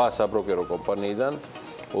რეგისტრატორი. 8 საბროკერო კომპანიიდან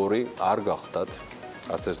 2 არ გახდათ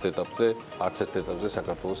არც ერთ ეტაპზე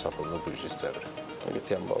საქართველოს საფონდო ბირჟის წევრი.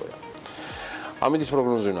 ეგეთი ამბავია. ამინდის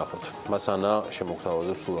პროგნოზი ვნახოთ. მას ანა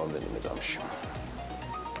შემოგთავაზებს სულ რამდენიმე წამში.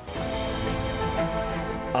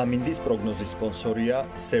 ამინდის პროგნოზის სპონსორია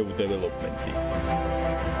SEU Development-ი.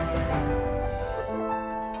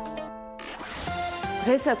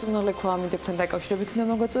 დღესაც უნალექო ამინდებთან დაკავშირებით უნდა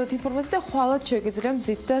მოგვაწოდოთ ინფორმაცია და ხვალად შეგიძლია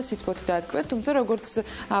მზით და სიტყვით დაადგეთ, თუმცა როგორც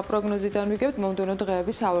პროგნოზიდან ვიგებთ, მომდევნო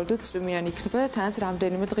დღეები სავარაუდოდ წვიმიანი იქნება და თანაც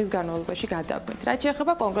რამდენიმე დღის განმავლობაში გადაგვით. რაც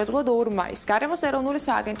შეეხება კონკრეტულად 2 მაისს, გარემოს ეროვნული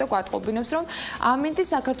სააგენტო გვატყობინებს, რომ ამინდი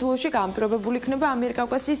საქართველოში გამპირობებული იქნება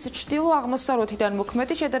ამიერკავკასიის ჩრდილო-აღმოსავლეთიდან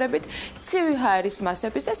მოქმედი შედარებით ცივი ჰაერის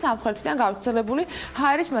მასების და სამხრეთიდან გავრცელებული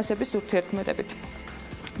ჰაერის მასების ურთიერთქმედებით.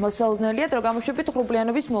 მოსალოდნელია დრო გამოშვებით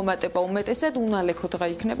ღრუბლიანობის მომატება, უმეტესად უნალექო დღე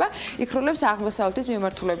იქნება, იქროლებს აღმოსავლეთის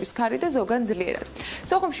მიმართულების ქარი და ზოგან ძლიერად.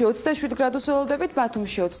 სოხუმში 27 გრადუს ველოდებით,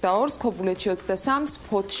 ბათუმში 22, ქობულეთში 23,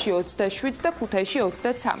 ფოთში 27 და ქუთაისში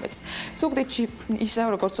 33. ზუგდიდში ისე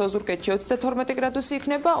როგორც ოზურგეთში 32 გრადუსი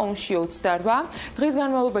იქნება, ონში 28. დღის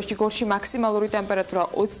განმავლობაში გორში მაქსიმალური ტემპერატურა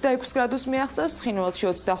 26 გრადუსს მიაღწევს, ცხინვალში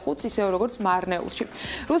 25, ისე როგორც მარნეულში.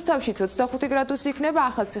 რუსთავშიც 25 გრადუსი იქნება,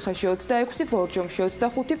 ახალციხეში 26, ბორჯომში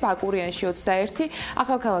 25, ბაკურიანში 21,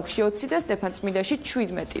 ახალქალაქში 20 და სტეფანწმინდაში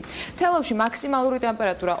 17. თელავში მაქსიმალური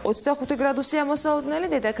ტემპერატურა 25 გრადუსია მოსალოდნელი,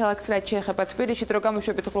 დედაქალაქს რაც შეეხება თბილისში დრო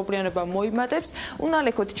გამოშვებით ღრუბლიანობა მოიმატებს,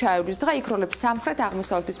 უნალექოდ ჩაივლის დღე იქროლებს სამხრეთ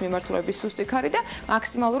აღმოსავლეთის მიმართულების სუსტი ქარი და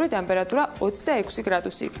მაქსიმალური ტემპერატურა 26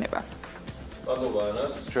 გრადუსი იქნება. მადლობა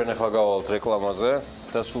ანას, ჩვენ ახლა გავალთ რეკლამაზე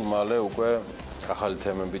და სულ მალე უკვე ახალი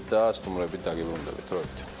თემებით და სტუმრებით დაგიბრუნდებით,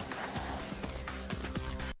 როით.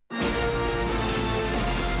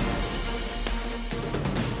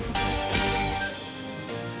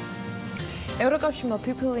 ევროკავშირმა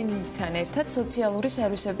Pirveli-თან ერთად სოციალური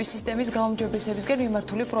სერვისების სისტემის გაუმჯობესებისკენ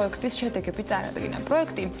მიმართული პროექტის შედეგები წარადგინა.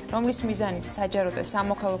 პროექტი, რომლის მიზანით საჯარო და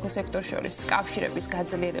სამოქალაქო სექტორ შორის კავშირების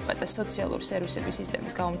გაძლიერება და სოციალური სერვისების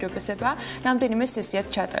სისტემის გაუმჯობესება, რამდენიმე სესიად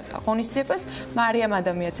ჩატარდა. ღონისძიებას მარიამ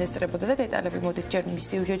ადამიანს ესწრებოდა და დეტალები მოდით ჯერ მის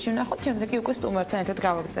სიუჟეტში ვნახოთ, შემდეგ კი უკვე სტუმართან ერთად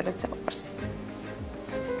გავაგრძელებთ საუბარს.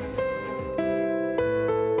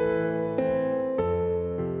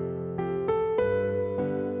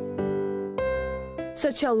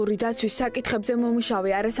 სოციალური დაცვის საკითხებზე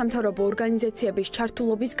მომუშავე არასამთავრობო ორგანიზაციების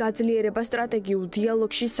ჩართულობის გაძლიერება სტრატეგიულ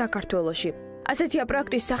დიალოგში საქართველოში. ასეთია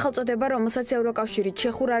პროექტის სახელწოდება, რომელსაც ევროკავშირი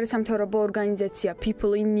ჩეხურ არასამთავრობო ორგანიზაცია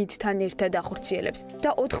Pirveli-თან ერთად ახორციელებს და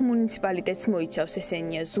 4 მუნიციპალიტეტს მოიცავს,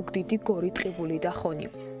 ესენია ზუგდიდი, გორი, ტყიბული და ხონი.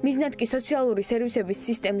 მიზნად კი სოციალური სერვისების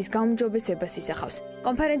სისტემის გაუმჯობესებას ისახავს.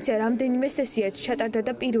 კონფერენცია რამდენიმე სესიად ჩატარდა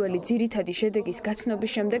და პირველი ძირითადი შედეგის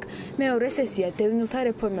გაცნობის შემდეგ მეორე სესია დევნილთა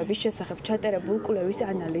რეფორმების შესახებ ჩატარებულ კვლევის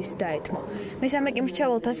ანალიზს დაეთმო. მესამე კი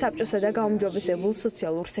მრჩეველთა საბჭოსა და გაუმჯობესებულ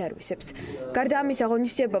სოციალურ სერვისებს. გარდა ამისა,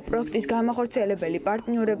 ღონისძიება პროექტის გამახორციელებელი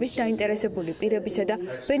პარტნიორების, დაინტერესებული პირებისა და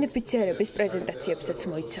ბენეფიციარების პრეზენტაციებსაც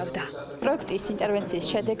მოიცავდა. პროექტის ინტერვენციის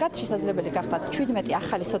შედეგად შესაძლებელი გახდათ 17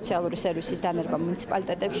 ახალი სოციალური სერვისის დანერგვა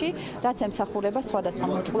მუნიციპალიტეტებში, რაც ემსახურება სხვადასხვა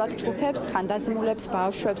მოწყვლად ჯგუფებს, ხანდაზმულებს,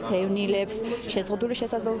 ბავშვებს, დევნილებს, შეზღუდული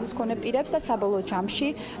შესაძლებლობის მქონე პირებს და საბოლოო ჯამში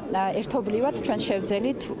ერთობლივად ჩვენ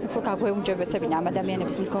შევძელით უფრო გაგვეუმჯობესებინა ამ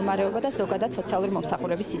ადამიანების მდგომარეობა და ზოგადად სოციალური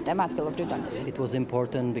მომსახურების სისტემა ადგილობრივ დონეზე.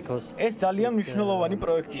 ეს ძალიან მნიშვნელოვანი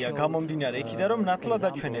პროექტია, გამომდინარე იქიდან, რომ ნათლად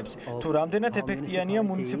აჩვენებს, თუ რამდენად ეფექტიანია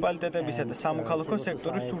მუნიციპალიტეტებისა და სამოქალაქო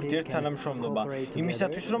სექტორის ურთიერთთანამშრომლობა,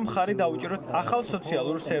 იმისათვის, რომ მხარი დაუჭიროთ ახალ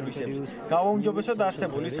სოციალურ სერვისებს, გავაუმჯობესოთ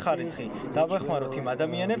არსებულის ხარისხი, დავეხმაროთ იმ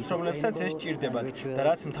ადამიანებს, რომლებსაც ეს სჭირდებათ და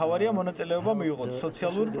რაც მთავარია მონაწილეობა მიიღოთ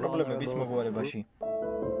სოციალური პრობლემების მოგვარებაში.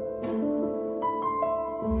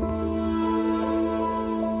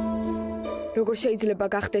 როგორ შეიძლება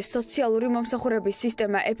გახდეს სოციალური მომსახურების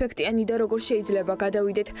სისტემა ეფექტიანი და როგორ შეიძლება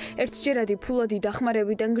გადავიდეთ ერთჯერადი ფულადი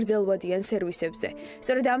დახმარებიდან გრძელვადიან სერვისებზე.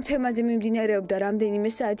 სწორედ ამ თემაზე მიმდინარეობდა რამდენიმე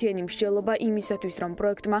საათიანი მსჯელობა იმისათვის, რომ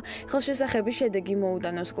პროექტმა ხელშესახების შედეგი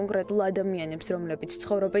მოუტანოს კონკრეტულ ადამიანებს, რომლებიც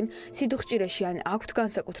ცხოვრობენ სიდუხჭირეში ან აქვთ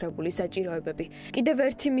განსაკუთრებული საჭიროებები. კიდევ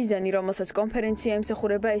ერთი მიზანი, რომელსაც კონფერენცია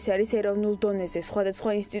ემსახურება, ეს არის ეროვნულ დონეზე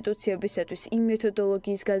სხვადასხვა ინსტიტუციებისათვის იმ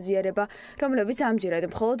მეთოდოლოგიის გაზიარება, რომლებიც ამჯერად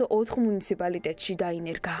მხოლოდ 4 მუნიციპალიტეტში მუნიციპალიტეტში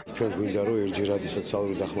დაინერგა. ჩვენ გვინდა რომ ერთჯერადი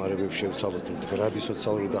სოციალური დახმარებები შევცვალოთ მდგრადი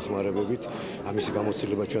სოციალური დახმარებებით. ამის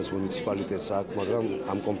გამოცდილება ჩვენს მუნიციპალიტეტს აქვს, მაგრამ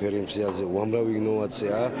ამ კონფერენციაზე უამრავი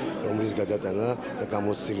ინოვაციაა, რომლის გადატანა და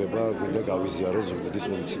გამოცდილება გვინდა გავიზიაროთ ზუგდიდის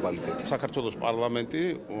მუნიციპალიტეტში. საქართველოს პარლამენტი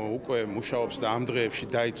უკვე მუშაობს და ამ დღეებში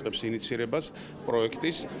დაიწყებს ინიცირებას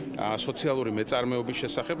პროექტის სოციალური მეწარმეობის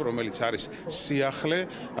შესახებ, რომელიც არის სიახლე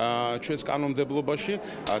ჩვენს კანონმდებლობაში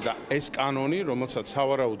და ეს კანონი, რომელსაც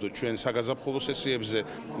სავარაუდოდ ჩვენ საგაზაფხულო სესიებზე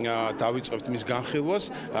დავიწყებთ მის განხილვას,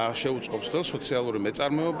 შეუწყობს ხელს სოციალური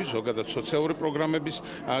მეწარმეობის, ზოგადად სოციალური პროგრამების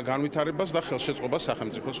განვითარებას და ხელშეწყობას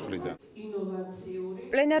სახელმწიფოს მხრიდან.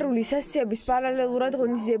 პლენარული სესიების პარალელურად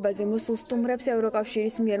ღონისძიებაზე მოსულ სტუმრებს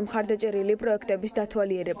ევროკავშირის მიერ მხარდაჭერილი პროექტების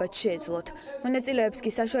დათვალიერებაც შეეძლოთ. მონაწილეებს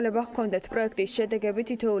კი საშუალება ჰქონდათ პროექტის შედეგები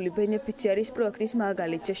თითოეული ბენეფიციარის პროექტის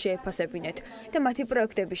მაგალითზე შეეფასებინეთ და მათი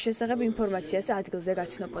პროექტების შესახებ ინფორმაციას ადგილზე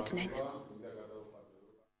გაცნობოდნენ.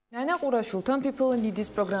 ნანა ყურაშვილთან People in Need-ის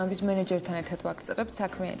პროგრამის მენეჯერთან ერთად ვაგრძელებთ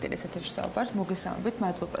საქმიანი ტელესათერში საუბარს. მოგესალმებით,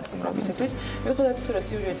 მადლობა სტუმრობისათვის. მიუხედავად იმისა, რომ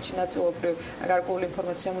სიუჟეტში ნაწილობრივ გარკვეული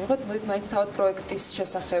ინფორმაცია მივიღოთ, მოდით მაინც თავად პროექტის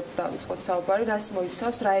შესახებ დავიწყოთ საუბარი, რას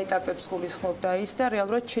მოიცავს, რა ეტაპებს გულისხმობდა ის და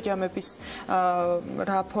რეალურად შეჯამების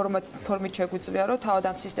რა ფორმით შეგვიძლია, რომ თავად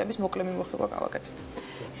ამ სისტემის მოკლე მიმოხილვა გავაკეთოთ.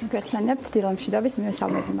 მოგეხსენებთ დილა მშვიდობის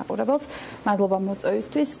მისამართი მაყურებელს. მადლობა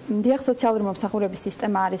მოწვევისთვის. დიახ, სოციალური მომსახურების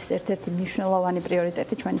სისტემა არის ერთ-ერთი მნიშვნელოვანი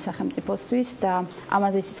პრიორიტეტი ჩვენი სახელმწიფოსთვის და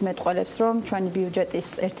ამაზე ისიც მეტყველებს, რომ ჩვენი ბიუჯეტის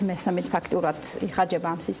 1/3 ფაქტურად იხარჯება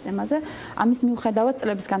ამ სისტემაზე. ამის მიუხედავად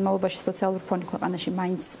წლების განმავლობაში სოციალური ფონი ქვეყანაში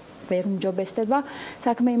მაინც ვერ უმჯობესდება.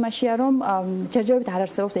 საქმე იმაშია, რომ ჯერჯერობით არ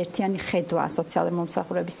არსებობს ერთიანი ხედვა სოციალური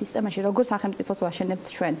მომსახურების სისტემაში, როგორ სახელმწიფოს ვაშენებთ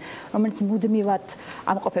ჩვენ, რომელიც მუდმივად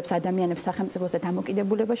ამყოფებს ადამიანებს სახელმწიფოზე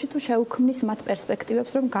დამოკიდებულებაში თუ შეუქმნის მათ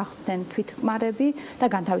პერსპექტივებს, რომ გახდნენ თვითკმარები და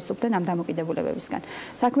განთავისუფლდნენ ამ დამოკიდებულებებისგან.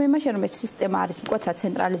 საქმე იმაშია, რომ ეს სისტემა არის მკვეთრად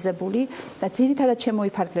ცენტრალიზებული და ძირითადად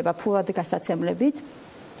შემოიფარგლება ფულად გასაცემლებით.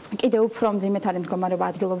 კიდევ უფრო მძიმედ არის მდგომარეობა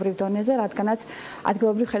ადგილობრივ დონეზე, რადგანაც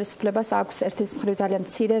ადგილობრივ ხელისუფლებას აქვს ერთის მხრივ ძალიან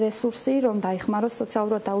მცირე რესურსი, რომ დაიხმაროს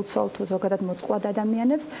სოციალურად დაუცველ თუ ზოგადად მოწყვლად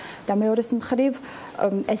ადამიანებს და მეორეს მხრივ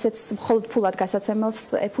ესეც მხოლოდ ფულად გასაცემელს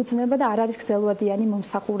ეფუძნება და არ არის გრძელვადიანი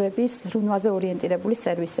მომსახურების ზრუნვაზე ორიენტირებული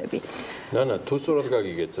სერვისები. ნანა, თუ სწორად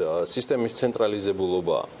გაგიგეთ, სისტემის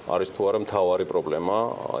ცენტრალიზებულობა არის თუ არა მთავარი პრობლემა,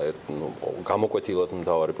 გამოკვეთილად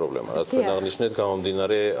მთავარი პრობლემა, რაც თქვენ აღნიშნეთ,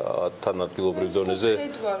 გამომდინარე თან ადგილობრივ დონეზე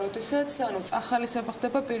როდესაც ახალისება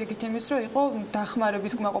ხდება პირიქით იმის, რომ იყო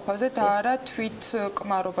დახმარების კმაყოფაზე და არა თვით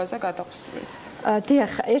კმარობაზე გადახსვრის.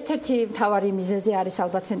 დიახ, ერთ-ერთი მთავარი მიზეზი არის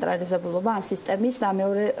ალბათ ცენტრალიზებულობა ამ სისტემის და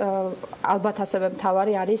მეორე ალბათ ასევე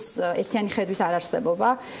მთავარი არის ერთიანი ხედვის არარსებობა,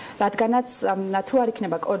 რადგანაც თუ არ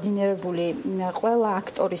იქნება კოორდინირებული ყველა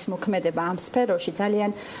აქტორის მოქმედება ამ სფეროში,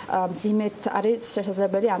 ძალიან მძიმედ არის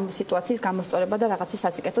შესაძლებელი ამ სიტუაციის გამოსწორება და რაღაცის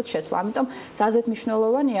სასიკეთოდ შეცვლა. ამიტომ ძალზედ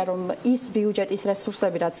მნიშვნელოვანია, რომ ის ბიუჯეტის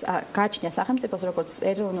რესურსები, რაც გააჩნია სახელმწიფოს, როგორც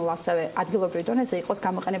ეროვნულ, ასევე ადგილობრივ დონეზე, იყოს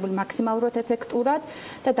გამოყენებული მაქსიმალურად ეფექტურად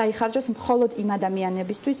და დაიხარჯოს მხოლოდ იმ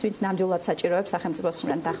ადამიანებისთვის, ვინც ნამდვილად საჭიროებს სახელმწიფოს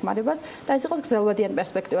მხრიდან დახმარებას და ეს იყოს გრძელვადიან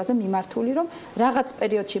პერსპექტივაზე მიმართული, რომ რაღაც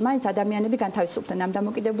პერიოდში მაინც ადამიანები განთავისუფლდნენ ამ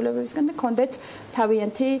დამოკიდებულებებისგან და კონდეთ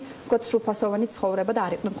თავიანთი, ვთქვათ, სრულფასოვანი ცხოვრება და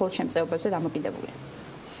არ იყვნენ მხოლოდ შემწეობებზე დამოკიდებული.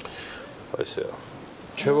 ესეა.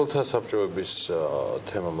 ჩვეულებრივ საბჭოების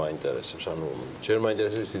თემა მაინტერესებს, ანუ ჯერ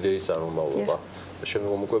მაინტერესებს იდეის წარმომავლობა,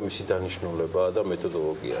 შემდგომ უკვე მისი დანიშნულება და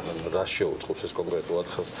მეთოდოლოგია, რა შეუწყობს ეს კონკრეტულად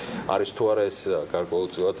ხელს. არის თუ არა ეს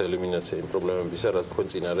გარკვეულწილად ელიმინაცია იმ პრობლემებისა, რაც თქვენ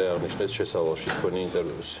წინარე აღნიშნეთ შესავალში თქვენი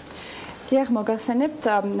ინტერვიუში. დიახ, მოგახსენებთ,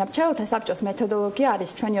 ჩვეულებრივ საბჭოს მეთოდოლოგია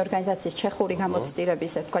არის ჩვენი ორგანიზაციის ჩეხური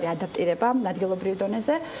გამოცდილების ერთგვარი ადაპტირება ადგილობრივ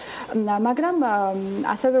დონეზე, მაგრამ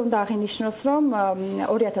ასევე უნდა აღინიშნოს, რომ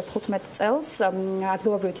 2015 წელს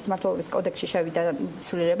ადგილობრივი თვითმმართველობის კოდექსში შევიდა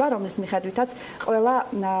ცვლილება, რომლის მიხედვითაც ყველა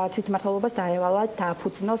თვითმმართველობას დაევალა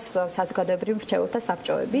დააფუძნოს საზოგადოებრივ მრჩეველთა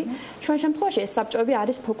საბჭოები. ჩვენ შემთხვევაში ეს საბჭოები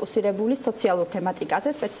არის ფოკუსირებული სოციალურ თემატიკაზე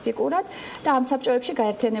სპეციფიკურად და ამ საბჭოებში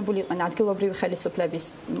გაერთიანებული იყვნენ ადგილობრივი ხელისუფლების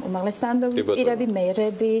უმაღლესი პირები,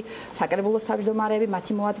 მერები, საკრებულოს თავმჯდომარეები,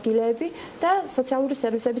 მათი მოადგილეები და სოციალური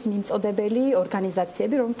სერვისების მიმწოდებელი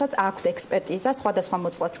ორგანიზაციები, რომელთაც აქვთ ექსპერტიზა სხვადასხვა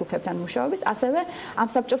მოწყვლად ჯგუფებთან მუშაობის, ასევე ამ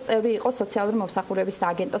საბჭოს წევრი იყო სოციალური მომსახურების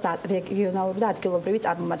სააგენტოს რეგიონალური და ადგილობრივი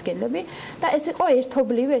წარმომადგენლები და ეს იყო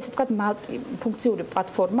ერთობლივი, ესე ვთქვათ, მალტიფუნქციური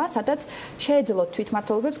პლატფორმა, სადაც შეეძლოთ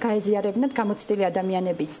თვითმმართველობებს გაეზიარებინათ გამოცდილი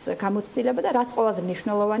ადამიანების გამოცდილება და რაც ყველაზე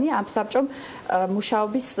მნიშვნელოვანია, ამ საბჭომ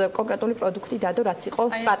მუშაობის კონკრეტული პროდუქტი დადო, რაც იყო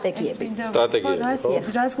სტრატეგიები.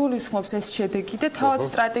 რას გულისხმობს ეს შედეგი და თავად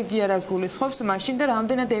სტრატეგია რას გულისხმობს მაშინ და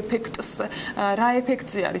რამდენად ეფექტს რა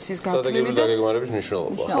ეფექტი არის ის გათვლილი და დაგეგმარების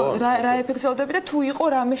მნიშვნელობა ხო რა ეფექტს ელოდები და თუ იყო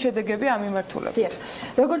რამე შედეგები ამ მიმართულებით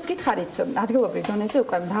როგორც გითხარით ადგილობრივ დონეზე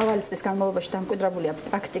უკვე მრავალი წლის განმავლობაში დამკვიდრებულია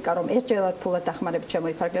პრაქტიკა რომ ერთჯერად ფულად დახმარებით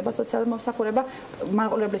შემოიფარგლება სოციალური მომსახურება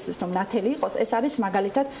მაყურებლისთვის რომ ნათელი იყოს ეს არის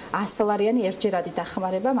მაგალითად 100 ლარიანი ერთჯერადი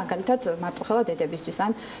დახმარება მაგალითად მარტოხელა დედებისთვის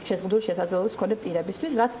ან შეზღუდული შესაძლებლობის მქონე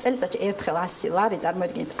პირებისთვის რაც წელიწადში ერთხელ 100 ლარი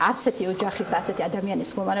წარმოიდგინეთ არც ერთი ოჯახის არც ერთი ადამიანის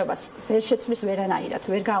მდგომარეობას ვერ შეცვლის ვერანაირად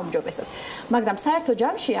ვერ გაუმჯობესებს მაგრამ საერთო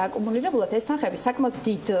ჯამში აკუმულირებულად ეს თანხები საკმაოდ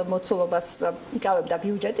დიდ მოცულობას იკავებდა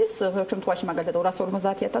ბიუჯეტის ზოგ შემთხვევაში მაგალითად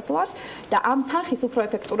 250.000 ლარს და ამ თანხის უფრო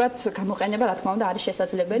ეფექტურად გამოყენება რა თქმა უნდა არის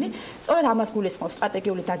შესაძლებელი სწორედ ამას გულისხმობს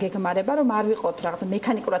სტრატეგიული დაგეგმარება რომ არ ვიყოთ რაღაც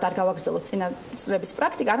მექანიკურად არ გავაგრძელოთ წინასწრების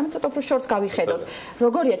პრაქტიკა არამედ ცოტა უფრო შორს გავიხედოთ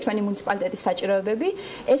როგორია ჩვენი მუნიციპალიტეტის საჭიროებები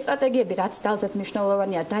ეს სტრატეგიები რაც ძალზედ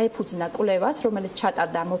მნიშვნელოვანია დაეფუძნა კვლევას რომელიც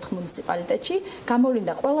ჩატარდა 4 მუნიციპალიტეტში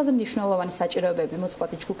გამოვლინდა ყველაზე მნიშვნელოვანი საჭიროებები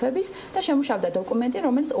მოწყვლადი ჯგუფების და შემუშავდა დოკუმენტი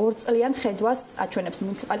რომელიც 2 წლიან ხედვას აჩვენებს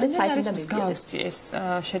მუნიციპალიტეტის საერთო მსგავსი ეს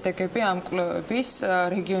შედეგები ამ კვლევების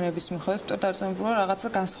რეგიონების მიხედვით დაარწმუნებულა რაღაცა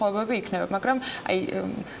განსხვავებები იქნება მაგრამ აი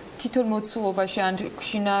თითოეულ მოცულობაში ან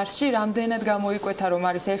შინაარსში რამდენად გამოიკვეთა რომ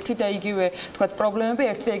არის ერთი და იგივე თქვათ პრობლემები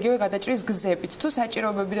ერთი და იგივე გადაჭრის გზებით თუ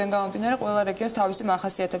საჭიროებებიდან გამომდინარე ყველა რეგიონს თავისი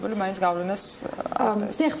მახასიათებელი მაინც გავლენას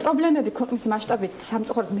ახდენს პრობლემები ქვეყნის მასშტაბით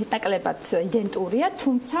სამწუხაროდ მეტნაკლებად იდენტურია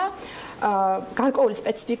თუმცა გარკვეული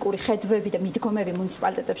სპეციფიკური ხედვები და მიდგომები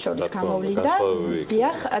მუნიციპალიტეტებს შორის გამოვლინდა.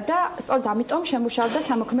 დიახ, და სწორედ ამიტომ შემუშავდა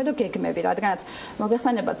სამოქმედო გეგმები, რადგანაც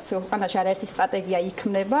მოგეხსენებათ, ქვეყანაში არაერთი სტრატეგია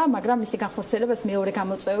იქმნება, მაგრამ მისი განხორციელებას მეორე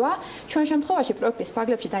გამოწვევა. ჩვენ შემთხვევაში პროექტის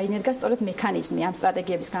ფარგლებში დაინერგა სწორედ მექანიზმი ამ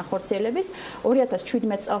სტრატეგიების განხორციელების.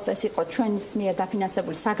 2017 წელს ეს იყო ჩვენის მიერ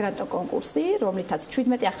დაფინანსებული საგრანტო კონკურსი, რომლითაც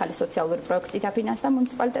 17 ახალი სოციალური პროექტი დაფინანსდა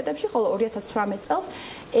მუნიციპალიტეტებში, ხოლო 2018 წელს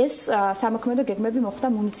ეს სამოქმედო გეგმები მოხდა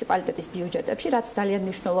მუნიციპალიტეტის ბიუჯეტებში, რაც ძალიან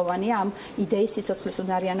მნიშვნელოვანია ამ იდეის სიცოცხლის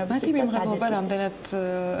უნარიანობის გადაადგილება. რამდენად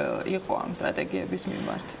იყო ამ სტრატეგიების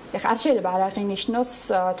მიმართ? ეხლა არ შეიძლება არ აღინიშნოს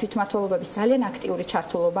თვითმმართველობების ძალიან აქტიური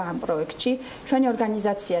ჩართულობა ამ პროექტში. ჩვენი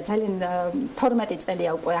ორგანიზაცია ძალიან 12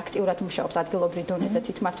 წელია უკვე აქტიურად მუშაობს ადგილობრივ დონეზე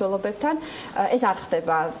თვითმმართველობებთან. ეს არ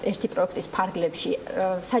ხდება ერთი პროექტის ფარგლებში.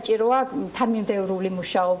 საჭიროა თანმიმდევრული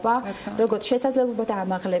მუშაობა, როგორც შესაძლებლობა და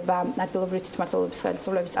ამაღლება ადგილობრივ თვითმმართველობის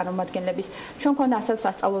ხელისუფლების წარმომადგენლების. ჩვენ მქონდა ასევე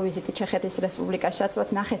სასწავლო ვიზიტი ჩეხეთის რესპუბლიკაში, რაც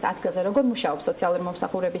ნახეს ადგილზე, როგორ მუშაობს სოციალური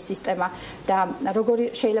მომსახურების სისტემა და როგორი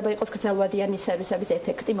შეიძლება იყოს გრძელვადიანი სერვისების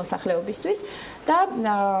ეფექტი მოსახლეობისთვის და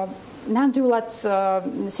ნამდვილად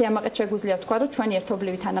სიამაყედ შეგვიძლია ვთქვა, რომ ჩვენი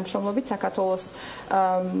ერთობლივი თანამშრომლობით საქართველოს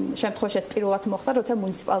შემთხვევაში ეს პირველად მოხდა, როცა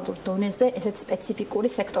მუნიციპალურ დონეზე ესეთ სპეციფიკური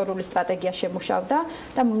სექტორული სტრატეგია შემუშავდა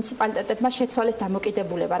და მუნიციპალიტეტებმა შეცვალეს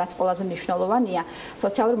დამოკიდებულება, რაც ყველაზე მნიშვნელოვანია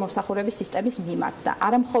სოციალური მომსახურების სისტემის მიმართ და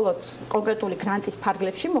არა მხოლოდ კონკრეტული გრანტის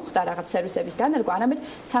ფარგლებში მოხდა რაღაც სერვისების დანერგვა, არამედ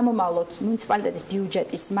სამომავლოდ მუნიციპალიტეტის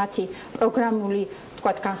ბიუჯეტის მათი პროგრამული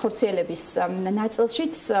თქვათ განხორციელების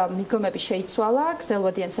ნაწილშიც მიდგომები შეიცვალა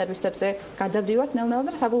გრძელვადიან სერვისებზე გადავდივართ ნელ-ნელა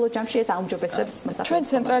და საბოლოო ჯამში ეს აუმჯობესებს მოსახლეობას. ჩვენ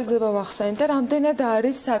ცენტრალიზება ვახსენეთ და რამდენად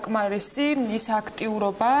არის საკმარისი ის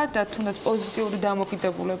აქტიურობა და თუნდაც პოზიტიური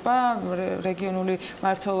დამოკიდებულება რეგიონული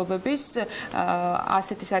მმართველობების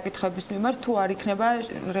ასეთი საკითხების მიმართ თუ არ იქნება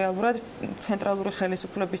რეალურად ცენტრალური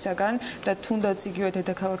ხელისუფლებისაგან და თუნდაც იგივე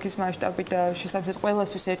დედაქალაქის მასშტაბით და შესაბამისად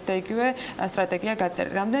ყველასთვის ერთ და იგივე სტრატეგია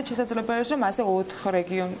გაწერილი. რამდენად შესაძლებელია რომ ასე 4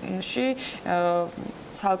 რეგიონში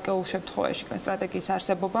ცალკეულ შემთხვევაში სტრატეგიის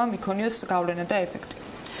არსებობა მიქონიოს გავლენა და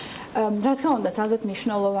ეფექტი. რა თქმა უნდა, ძალზედ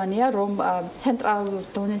მნიშვნელოვანია, რომ ცენტრალურ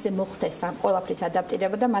დონეზე მოხდეს ამ ყველაფრის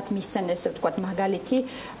ადაპტირება და მათ მისცენ, ესე ვთქვათ, მაგალითი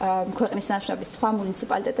ქვეყნის ნაშრომის სხვა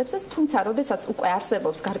მუნიციპალიტეტებსაც, თუმცა, როდესაც უკვე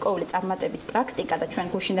არსებობს გარკვეული წარმატების პრაქტიკა და ჩვენ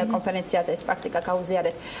გუშინ და კონფერენციაზე ეს პრაქტიკა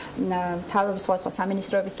გაუზიარეთ მთავრობის სხვა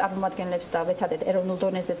სამინისტროების წარმომადგენლებს და ვეცადეთ ეროვნულ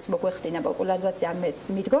დონეზეც მოგვეხდინა პოპულარიზაცია ამ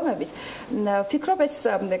მიდგომების, ვფიქრობ, ეს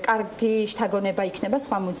კარგი შთაგონება იქნება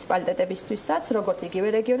სხვა მუნიციპალიტეტებისთვისაც, როგორც იგივე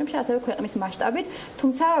რეგიონებში, ასევე ქვეყნის მასშტაბით,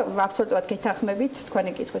 თუმცა აბსოლუტურად გეთანხმებით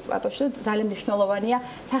თქვენი კითხვის პატოშში ძალიან მნიშვნელოვანია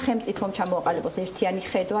სახელმწიფომ ჩამოაყალიბოს ერთიანი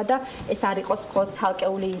ხედვა და ეს არ იყოს მხოლოდ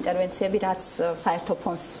ცალკეული ინტერვენციები, რაც საერთო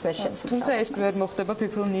ფონდს ვერ შეცვლის. თუმცა ეს ვერ მოხდება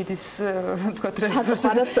people need-ის თქვათ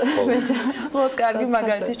რესურსებით. მხოლოდ კარგი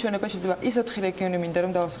მაგალითი ჩვენება შეიძლება ის 4 რეგიონი მინდა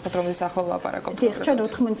რომ დავასახოთ რომლის ახლა ვლაპარაკობთ. დიახ, ჩვენ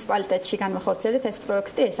 4 მუნიციპალიტეტში განმახორციელეთ ეს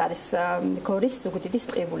პროექტი, ეს არის გორის, ზუგდიდის,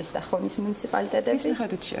 ტყიბულის და ხონის მუნიციპალიტეტები. ის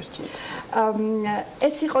მიხედვით შეარჩიეთ.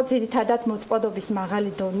 ეს იყო ძირითადად მოწყობილობის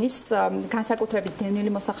მაღალი დონის არის განსაკუთრებით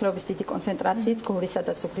დევნილი მოსახლეობის დიდი კონცენტრაციის გორისა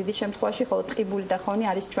და ზუგდიდის შემთხვევაში, ხოლო ტყიბული და ხონი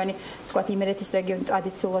არის ჩვენი, ვთქვათ, იმერეთის რეგიონი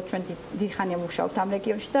ტრადიციულად ჩვენ დიდი ხანია ვმუშაობთ ამ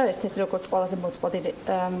რეგიონში და ერთ-ერთი როგორც ყველაზე მოწყვლადი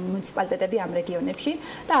მუნიციპალიტეტები ამ რეგიონებში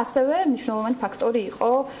და ასევე მნიშვნელოვანი ფაქტორი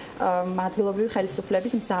იყო ადგილობრივი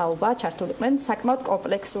ხელისუფლების მზაობა ჩართულიყვნენ საკმაოდ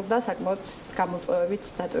კომპლექსურ და საკმაოდ გამოწვევებით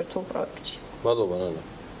დატვირთულ პროექტში. მადლობა ნანა.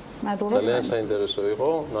 ძალიან საინტერესო იყო.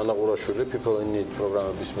 ნანა ყურაშვილი, Pirveli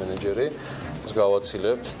პროგრამების მენეჯერი. მას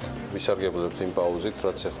გავაცილებთ, ვისარგებლებთ იმ პაუზით,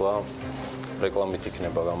 რაც ახლა რეკლამით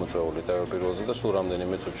იქნება გამოწვეული Pirveli-ზე და სულ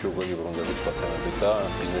რამდენიმე წუთში უკვე გიბრუნდებით სხვა თემებით და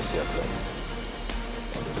ბიზნესი ახლავთ.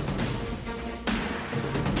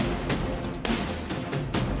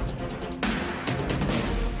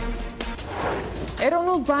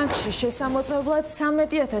 ეროვნულ ბანკში შესამოწმებლად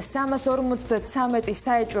 13353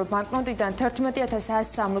 საეჭვო ბანკნოტიდან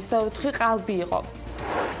 11164 ყალბი იყო.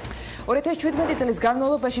 2017 წლის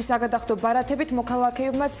განმავლობაში საგადახდო ბარათებით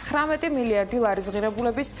მოქალაქეებმა 19 მილიარდი ლარის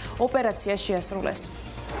ღირებულების ოპერაცია შეასრულეს.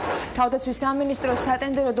 თავდაცვის სამინისტროს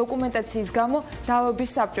სატენდერო დოკუმენტაციის გამო დავების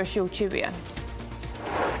საბჭოში უჩივიან.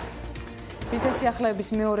 ბიზნესი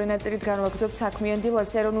ახლების მეორე ნაწილით განვაგრძობთ საქმიანი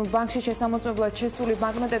დილას ეროვნულ ბანკში შესამოწმებლად შესული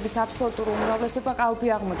ბანკნოტების აბსოლუტურ უმრავლესობა ყალბი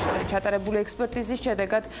აღმოჩნდა. ჩატარებული ექსპერტიზის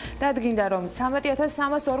შედეგად დადგინდა, რომ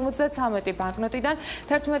 13353 ბანკნოტიდან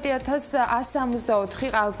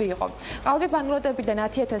 11164 ყალბი იყო. ყალბი ბანკნოტებიდან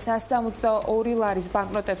 10162 ლარის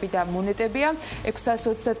ბანკნოტები და მონეტებია,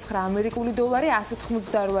 629 ამერიკული დოლარი,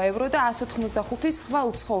 188 ევრო და 185 სხვა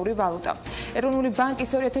უცხოური ვალუტა. ეროვნული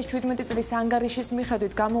ბანკის 2017 წლის ანგარიშის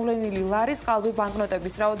მიხედვით გამოვლენილი ლარის ყალბი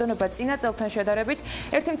ბანკნოტების რაოდენობა წინა წელთან შედარებით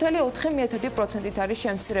 1.4% არის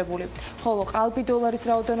შემცირებული, ხოლო ყალბი დოლარის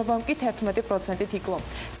რაოდენობამ კი 11%-ით იკლო.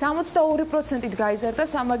 62%-ით გაიზარდა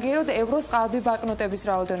სამაგიეროდ ევროს ყალბი ბანკნოტების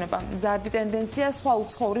რაოდენობა. მზარდი ტენდენცია სხვა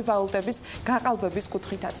უცხოური ვალუტების გაყალბების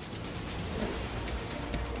კუთხითაც.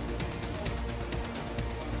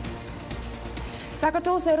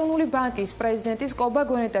 საქართველოს ეროვნული ბანკის პრეზიდენტის კობა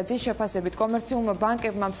გონეტაძის შეფასებით კომერციულმა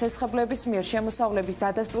ბანკებმა მსესხებლების მიერ შემოსავლების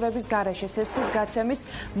დადასტურების გარეშე სესხის გაცემის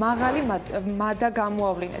მაღალი მადა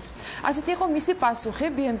გამოავლინეს. ასეთი იყო მისი პასუხი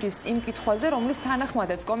BMG-ს იმ კითხვაზე, რომლის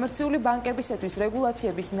თანახმადაც კომერციული ბანკებისათვის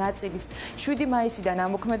რეგულაციების ნაწილის 7 მაისიდან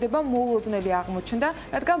ამოქმედება მოულოდნელი აღმოჩნდა,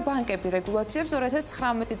 რადგან ბანკები რეგულაციებს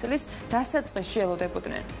 2019 წლის დასაწყისში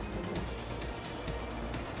ელოდებოდნენ.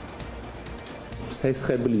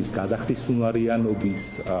 სესხებლის გადახდისუნარიანობის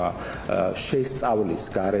შესწავლის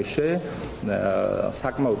გარეშე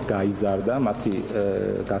საკმაოდ გაიზარდა მათი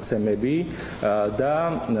გაცემები და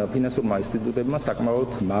ფინანსურმა ინსტიტუტებმა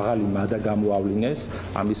საკმაოდ მაღალი მადა გამოავლინეს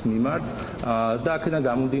ამის მიმართ და აქედან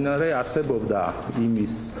გამომდინარე არსებობდა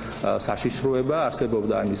იმის საშიშროება,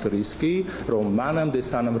 არსებობდა იმის რისკი, რომ მანამდე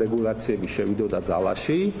სანამ რეგულაციები შევიდოდა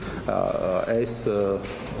ძალაში, ეს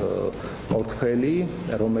პორტფელი,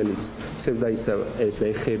 რომელიც ისევ და ისევ ეს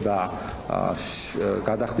ეხება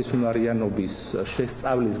გადახდისუნარიანობის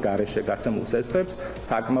შესწავლის გარეშე გაცემულ სესხებს,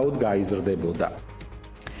 საკმაოდ გაიზრდებოდა.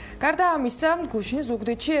 გარდა ამისა, გუშინ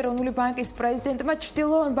ზუგდიდში ეროვნული ბანკის პრეზიდენტმა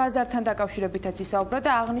ჩრდილოვან ბაზართან დაკავშირებითაც ისაუბრა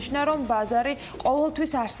და აღნიშნა, რომ ბაზარი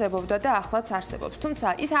ყოველთვის არსებობდა და ახლაც არსებობს. თუმცა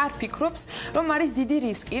ის არ ფიქრობს, რომ არის დიდი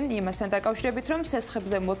რისკი იმასთან დაკავშირებით, რომ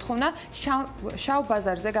სესხებზე მოთხოვნა შავ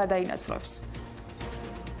ბაზარზე გადაინაცვლებს.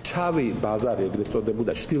 შავი ბაზარი, ეგრეთ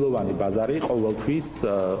წოდებოდა ჩრდილოვანი ბაზარი, ყოველთვის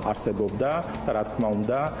არსებობდა და რა თქმა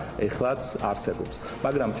უნდა, ეხლაც არსებობს.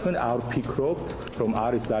 მაგრამ ჩვენ არ ვფიქრობთ, რომ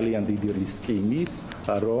არის ძალიან დიდი რისკი იმის,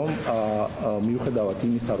 რომ მიუხედავად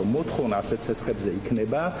იმისა, რომ მოთხოვნა ასეთ სესხებზე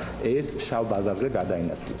იქნება, ეს შავ ბაზარზე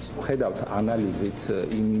გადაინაცვლებს. ვხედავთ ანალიზით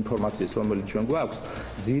იმ ინფორმაციის, რომელიც ჩვენ გვაქვს,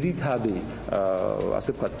 ძირითადი,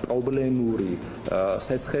 ასე ვთქვათ, პრობლემური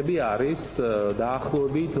სესხები არის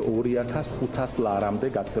დაახლოებით 2500 ლარამდე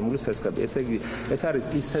გაცემული სესხები. ესე იგი, ეს არის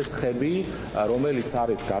ის სესხები, რომელიც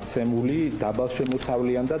არის გაცემული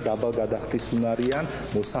დაბალშემოსავლიან და დაბალგადახდისუნარიან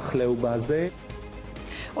მოსახლეობაზე.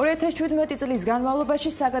 2017 წლის განმავლობაში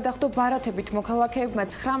საგადახდო ბარათებით მოქალაქეებმა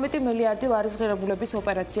 19 მილიარდი ლარის ღირებულების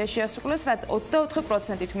ოპერაცია შეასრულეს, რაც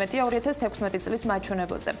 24%-ით მეტია 2016 წლის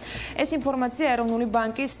მაჩვენებელზე. ეს ინფორმაცია ეროვნული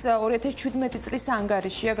ბანკის 2017 წლის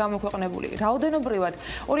ანგარიშია გამოქვეყნებული. რაოდენობრივად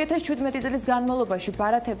 2017 წლის განმავლობაში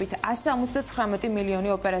ბარათებით 179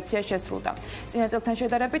 მილიონი ოპერაცია შესრულდა. წინა წელთან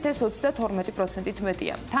შედარებით ეს 32%-ით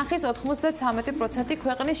მეტია. თანხის 93%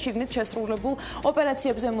 ქვეყნის შიგნით შესრულებულ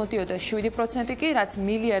ოპერაციებზე მოდიოდა, 7% კი, რაც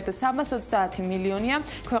მილიარდ 330 მილიონია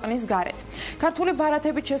ქვეყნის გარეთ. ქართული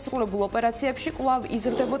ბარათებით შესრულებულ ოპერაციებში კვლავ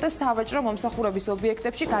იზრდებოდა სავაჭრო მომსახურების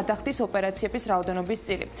ობიექტებში გადახდის ოპერაციების რაოდენობის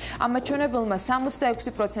წილი. ამ მაჩვენებელმა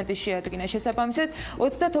 66% შეადგინა, შესაბამისად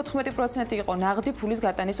 34% იყო ნაღდი ფულის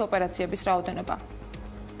გატანის ოპერაციების რაოდენობა.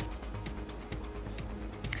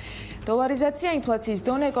 დოლარიზაცია, ინფლაციის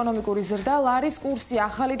დონე, ეკონომიკური ზრდა, ლარის კურსი,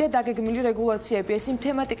 ახალი და დაგეგმილი რეგულაციები. ეს იმ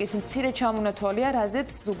თემატიკის მცირე ჩამონათვალია, რაზეც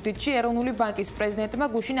ზუგდიდში ეროვნული ბანკის პრეზიდენტმა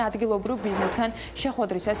გუშინ ადგილობრივ ბიზნესთან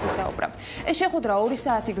შეხვედრისას ისაუბრა. ეს შეხვედრა 2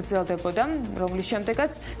 საათი გრძელდებოდა, რომლის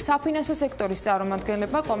შემდეგაც საფინანსო სექტორის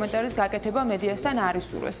წარმომადგენლებმა კომენტარის გაკეთება მედიასთან არ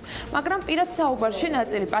ისურვეს. მაგრამ პირად საუბარში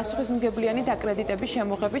ნაწილი პასუხისმგებლიანი დაკრედიტების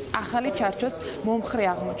შემოღების ახალი ჩარჩოს მომხრე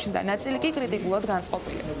აღმოჩნდა, ნაწილი კი კრიტიკულად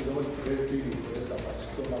განწყობილი.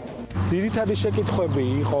 ძირითადი შეკითხვები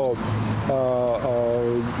იყო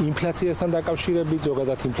ინფლაციასთან დაკავშირებით,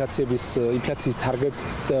 ზოგადად ინფლაციის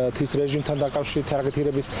თარგეტის რეჟიმთან დაკავშირებით,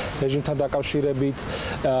 თარგეტირების რეჟიმთან დაკავშირებით,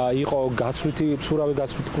 იყო ცურავი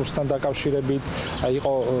გაცვლითი კურსთან დაკავშირებით,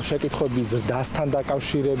 იყო შეკითხვები ზრდასთან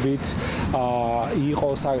დაკავშირებით, იყო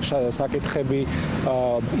საკითხები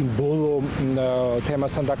იმ ბოლო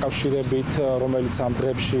თემასთან დაკავშირებით, რომელიც ამ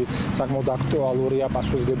დღეებში საკმაოდ აქტუალურია,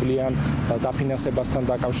 პასუხისმგებლიან დაფინანსებასთან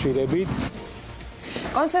დაკავშირებით.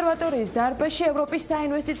 კონსერვატორიის დარბაზში ევროპის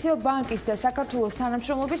საინვესტიციო ბანკის და საქართველოს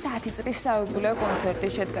თანამშრომლობის 10 წლის საიუბილეო კონცერტი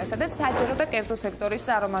შედგა, სადაც საჯარო და კერძო სექტორის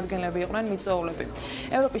წარმომადგენლები იყვნენ მიწვეულები.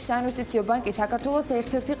 ევროპის საინვესტიციო ბანკი საქართველოს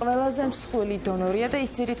ერთ-ერთი ყველაზე მსხვილი დონორია და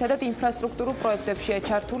ის ძირითადად ინფრასტრუქტურულ პროექტებშია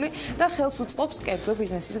ჩართული და ხელს უწყობს კერძო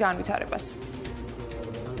ბიზნესის განვითარებას.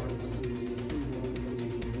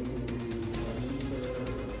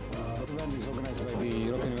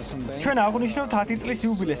 ჩვენ აღვნიშნოთ 10 წლის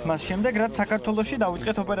იუბილეს მას შემდეგ, რაც საქართველოში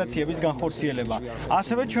დაიწყეთ ოპერაციების განხორციელება.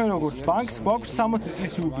 ასევე ჩვენ როგორც ბანკს გვაქვს 60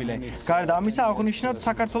 წლის იუბილე. გარდა ამისა აღვნიშნოთ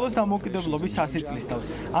საქართველოს დამოუკიდებლობის 100 წლისდღეს.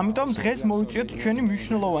 ამიტომ დღეს მოვიწვიოთ ჩვენი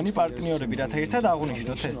მნიშვნელოვანი პარტნიორები, რათა ერთად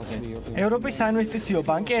აღვნიშნოთ ეს დღე. ევროპის საინვესტიციო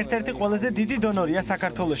ბანკი ერთ-ერთი ყველაზე დიდი დონორია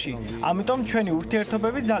საქართველოში. ამიტომ ჩვენი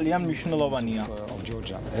ურთიერთობები ძალიან მნიშვნელოვანია.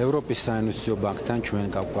 ევროპის საინვესტიციო ბანკთან ჩვენ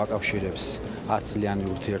გვაკავშირებს 10 წლიანი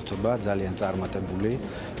ურთიერთობა, ძალიან წარმატებული.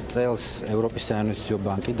 წელს ევროპის საინვესტიციო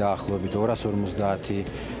ბანკი დაახლოებით 250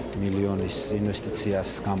 მილიონის ინვესტიციას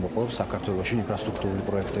გამოყოფს საქართველოში ინფრასტრუქტურული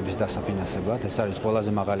პროექტების დასაფინანსებლად. ეს არის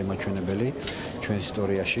ყველაზე მაღალი მაჩვენებელი ჩვენ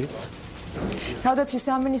ისტორიაში. თავდაცვის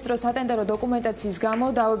სამინისტროს ატენდერო დოკუმენტაციის გამო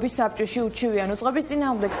დავების საბჭოში უჩივიან უწყების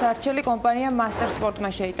წინააღმდეგ საარჩელი კომპანია მასტერსპორტმა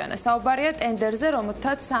შეიტანა. საუბარია ტენდერზე,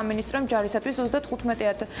 რომელთაც სამინისტრომ ჯარისათვის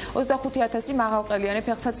 25,000 მაღალყელიანი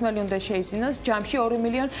ფეხსაცმელი უნდა შეიძინოს, ჯამში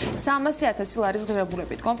 2,300,000 ლარის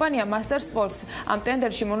ღირებულებით. კომპანია მასტერსპორტს ამ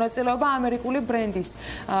ტენდერში მონაწილეობა ამერიკული ბრენდის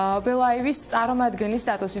ბელაივის წარმომადგენლის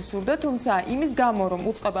სტატუსი სურდა, თუმცა იმის გამო, რომ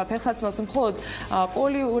უწყება ფეხსაცმელს მხოლოდ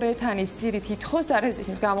პოლიურეთანის ძირით ითხოვს და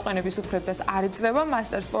რეზინის გამოყენების უფლება არ იძლევა,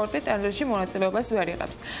 მასტერსპორტი ტენდერში მონაწილეობას ვერ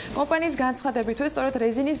იღებს. კომპანიის განცხადებით, სწორედ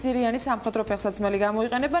რეზინის ძირიანი სამხედრო ფეხსაცმელი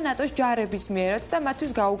გამოიყენება ნატოს ჯარების მიერაც და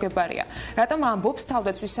მათთვის გაუგებარია. რატომ ამბობს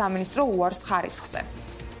თავდაცვის სამინისტრო უარს ხარისხზე?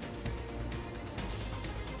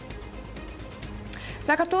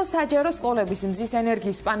 საქართველოს საჯარო სკოლების მზის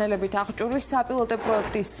ენერგიის პანელებით აღჭურვის საპილოტო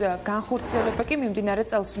პროექტის განხორციელება კი მიმდინარე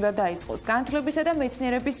წელს უნდა დაიწყოს. განათლებისა და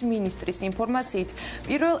მეცნიერების მინისტრის ინფორმაციით,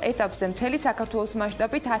 პირველ ეტაპზე მთელი საქართველოს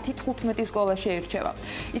მასშტაბით 10-15 სკოლა შეირჩევა.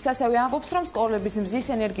 ის ასევე ამბობს, რომ სკოლების მზის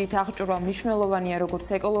ენერგიით აღჭურვა მნიშვნელოვანია როგორც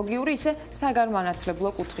ეკოლოგიური, ისე საგანმანათლებლო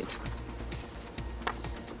კუთხით.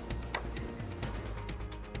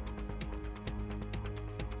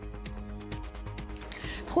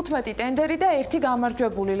 15 ტენდერი და 1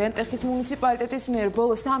 გამარჯვებული ლენტეხის მუნიციპალიტეტის მიერ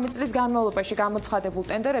ბოლო 3 წლის განმავლობაში გამოცხადებულ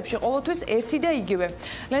ტენდერებში ყოველთვის ერთი და იგივე.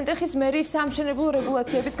 ლენტეხის მერიის სამშენებლო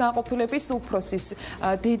რეგულაციების განყოფილების უფროსის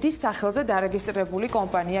დედის სახელზე დარეგისტრირებული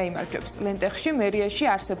კომპანია იმარჯვებს. ლენტეხში მერიაში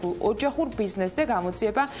არსებულ ოჯახურ ბიზნესზე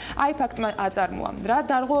გამოძიება აი ფაქტმა აწარმოა. რა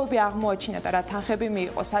დარღვევები აღმოაჩინა და რა თანხები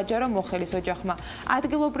მიიღო საჯარო მოხელის ოჯახმა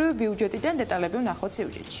ადგილობრივი ბიუჯეტიდან დეტალები ვნახოთ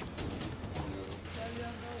სიუჟეტში.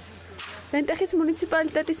 ლენტეხის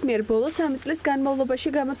მუნიციპალიტეტის მიერ ბოლო 3 წლის განმავლობაში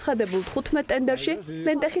გამოცხადებულ 15 ტენდერში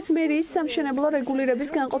ლენტეხის მერიის სამშენებლო რეგულირების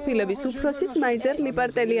განყოფილების უფროსის მაიზერ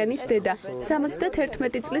ლიპარტელიანის დედა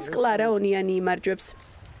 71 წლის კლარა ონიანი იმარჯვებს.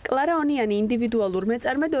 კლარა ონიანი ინდივიდუალურ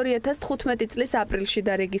მეწარმედ 2015 წლის აპრილში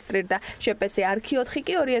დარეგისტრირდა. შეპესე არქი-4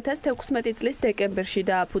 კი 2016 წლის დეკემბერში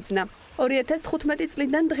დააფუძნა. 2015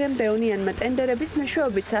 წლიდან დღემდე ონიანმა ტენდერების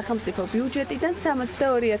მეშვეობით სახელმწიფო ბიუჯეტიდან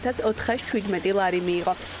 62,417 ლარი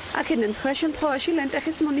მიიღო. აქედან 9 შემთხვევაში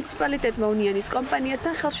ლენტეხის მუნიციპალიტეტმა ონიანის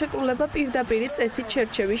კომპანიასთან ხელშეკრულება პირდაპირ წესით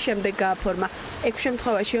შერჩევის შემდეგ გააფორმა. 6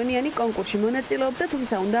 შემთხვევაში ონიანი კონკურსში მონაწილეობდა,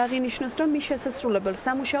 თუმცა უნდა აღინიშნოს, რომ მის შესასრულებელ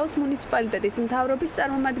სამუშაოს მუნიციპალიტეტის მთავრობის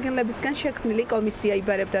წარმომადგენლებისგან შექმნილი კომისია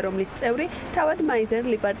იბარებდა, რომლის წევრი თავად მაიზერ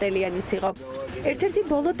ლიპარტელიანიც იყო. ერთ-ერთი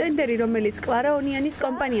ბოლო ტენდერი, რომელიც კლარა ონიანის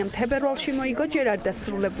კომპანიამ თებერვალში მოიგო, ჯერ არ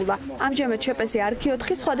დასრულებულა. ამჟამად შეპესე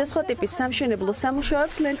არქი-4 სხვადასხვა ტიპის სამშენებლო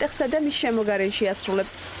სამუშაოებს ლენტეხსა და მის შემოგარენში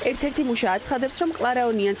ასრულებს. ერთ-ერთი მუშა აცხადებს, რომ კლარა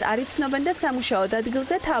ონიანს არ იცნობენ და სამუშაოდ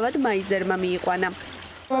ადგილზე თავად მაიზერმა მიიყვანა.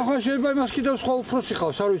 ახლა შეიძლება იმას კიდევ სხვა უფროსი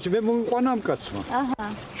ხავს, არ ვიცი, მე მომიყვანა ამ კაცმა. აჰა.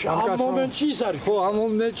 ამ მომენტში ის არის. ხო, ამ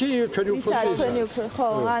მომენტში ჩვენი უფროსი. ჩვენი უფროსი, ხო,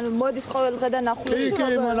 ანუ მოდის ყოველ დღე და ნახულობთ.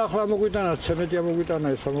 კი, მან ახლა მოგვიტანა, ცემენტია მოგვიტანა,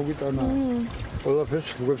 ესა მოგვიტანა. ყველაფერს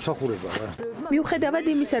გვემსახურება რა. მიუხედავად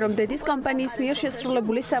იმისა, რომ დედის კომპანიის მიერ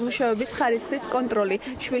შესრულებული სამუშაოების ხარისხის კონტროლი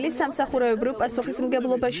შვილის სამსახურეობრივ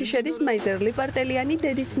პასუხისმგებლობაში შედის, მაიზერ ლიპარტელიანი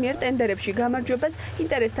დედის მიერ ტენდერებში გამარჯვებას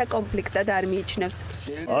ინტერესთა კონფლიქტად არ მიიჩნევს.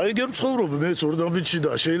 აი გერ ცხოვრობ მე ორდაბიტში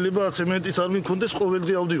და შეიძლება ცემენტიც არ მიქონდეს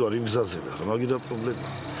ყოველდღე ავდივარ იმ გზაზე და მაგიდა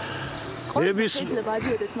პრობლემაა. შეიძლება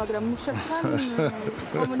ადიოდეთ, მაგრამ მუშებთან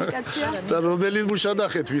კომუნიკაცია და რომელი მუშა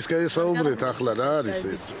ნახეთ, ვისკენ საუბრეთ ახლა რა არის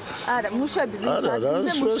ეს? არა, მუშები ვინც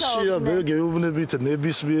არის მუშაია, მე გეუბნებით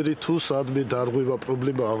ნებისმიერი თუ სადმე დარღვევა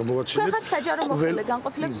პრობლემა აღმოაჩინეთ. ხახად საჯარო მოხელე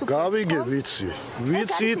განყოფილებს უკვე გავიგე,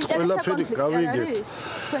 ვიცით ყველაფერი გავიგე.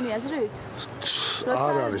 თქვენი აზრით?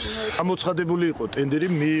 არ არის. ამოცხადებული იყო ტენდერი,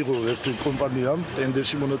 მიიღო ერთი კომპანიამ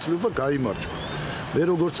ტენდერში მონაწილეობა, გაიმარჯვა. მე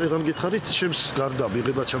როგორც წეგან გითხარით, ჩემს გარდა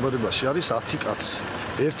მიღება ჩაბარებაში არის 10 კაცი.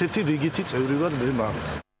 ერთ-ერთი რიგითი წევრი ვარ მე მაგ.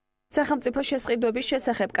 სახელმწიფო შესყიდვების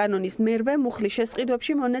შესახებ კანონის მერვე მუხლის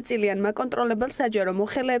შესყიდვებში მონაწილეან მაკონტროლებელ საჯარო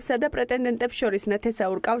მოხელეებსა და პრეტენდენტებს შორის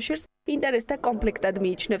ნათესაურ კავშირს ინტერესთა კონფლიქტად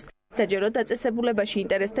მიიჩნევს. საჯარო დაწესებულებაში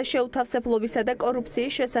ინტერესთა შეუთავსებლობისა და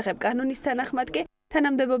კორუფციის შესახებ კანონის თანახმად კი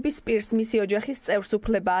თანამდებობის პირს მისი ოჯახის წევრს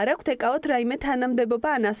უფლება არ აქვთ ეკავათ რაიმე თანამდებობა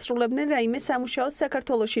ან ასრულებდნენ რაიმე სამუშაოს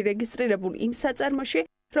საქართველოში რეგისტრირებულ იმ საწარმოში,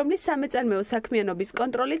 რომლის სამეწარმეო საქმიანობის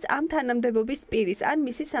კონტროლიც ამ თანამდებობის პირის ან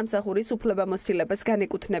მისი სამსახურის უფლებამოსილებას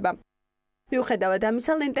განეკუთვნება. მიუხედავად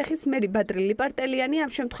ამისა, ლენტეხის მერი ბადრი ლიპარტელიანი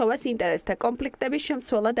ამ შემთხვევას ინტერესთა კონფლიქტების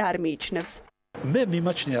შემცველად არ მიიჩნევს. მე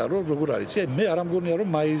მიმაჩნია რომ როგორ არის მე არ ამგონია რომ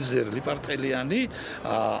მაიზერ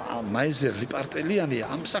ლიპარტელიანი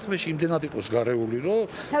ამ საქმეში იმდენად იყოს გარეული რომ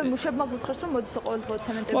თავი მუშებმა გითხრას რომ მოდის ყოველდღე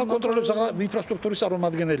ცემენტები კონტროლებს ახლა ინფრასტრუქტურის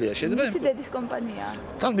წარმომადგენელია შეიძლება მისი დედის კომპანია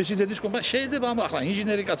თან მისი დედის კომპანია შეიძლება ახლა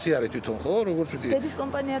ინჟინერი კაცი არის თვითონ ხო როგორც ვთქვი დედის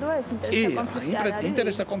კომპანია როა ეს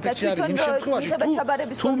ინტერესთა კონფლიქტი არის იმ შემთხვევაში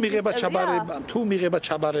თუ მიღება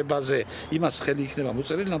ჩაბარებაზე იმას ხელი იქნება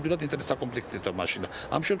მოწერილი ნამდვილად ინტერესთა კონფლიქტია მაშინ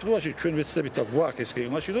ამ შემთხვევაში ჩვენ ვეცდებით გვაქვს ეს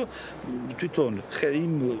იმაში რომ თვითონ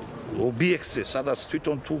იმ ობიექტზე სადაც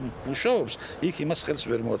თვითონ თუ მუშაობს იქ იმას ხელს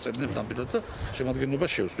ვერ მოაწერდნენ ნამდვილად და შემადგენლობა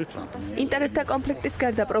შევსვით მან. ინტერესთა კონფლიქტის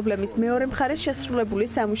გარდა პრობლემის მეორე მხარეს შესრულებული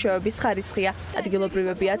სამუშაოების ხარისხია.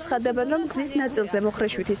 ადგილობრივები აცხადებენ, რომ გზის ნაწილზე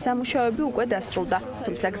მოხრეშვითი სამუშაოები უკვე დასრულდა,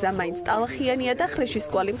 თუმცა გზა მაინც ტალახიანია და ხრეშის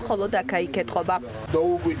კვალი მხოლოდ აქა-იქ ეთყობა.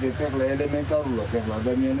 დაუკვირდეთ ახლა ელემენტარულად ახლა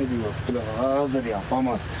ადამიანები ვთქვი აზრია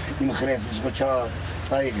ამას იმ ხრესის მოჩა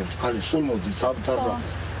წაიღებს ხალი სულ მოდის სამთარზე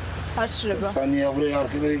არ შეიძლება სანიაღვრე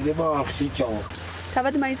არქივება ახსიჩაო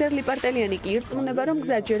თავად მაიზერ ლიპარტელიანი კი ირწმუნება, რომ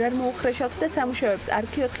გზა ჯერ არ მოუხრეშავთ და სამუშაოებს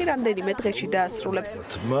არქიოთხი რამდენიმე დღეში დაასრულებს.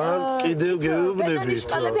 მან კიდევ გეუბნებით.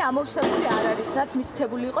 შტალები ამოვსებული არ არის, რაც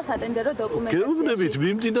მითითებული იყო სატენდერო დოკუმენტაციაში. გეუბნებით,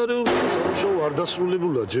 მიმდინარეობს სამუშაო არ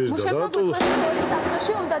დასრულებულა ჯერ და რატო?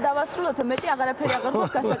 საქმეში უნდა დავასრულოთ, მეტი აღარაფერი აღარ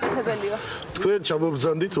გვაქვს გასაკეთებელიო. თქვენ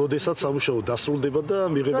ჩამობრძანდით, ოდესაც სამუშაო დასრულდება და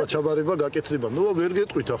მიღება ჩაბარება გაკეთდება. ნუ ვერ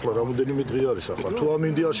გეტყვით ახლა რამოდენიმე დღე არის ახლა. თუ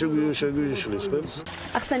ამინდი არ შეგვიშლის ხელს.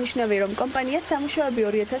 აღსანიშნავია, რომ კომპანია სამუშაოები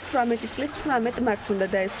 2018 წლის 18 მარტს უნდა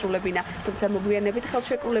დაესრულებინა, თუმცა მოგვიანებით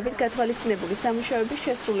ხელშეკრულებით გათვალისწინებული სამუშაოების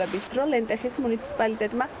შესრულების დრო ლენტეხის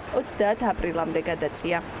მუნიციპალიტეტმა 30 აპრილამდე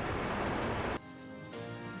გადაწია.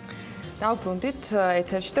 დავბრუნდით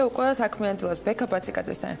ეთერში და უკვე საქმიანი დილას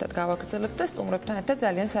ბექაპაციკაძესთან ერთად გავაგრძელებთ და სტუმრებთან ერთად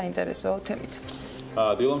ძალიან საინტერესო თემით.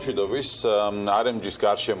 დილა მშვიდობის RMG-ის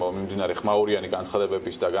გარშემო მიმდინარე ხმაურიანი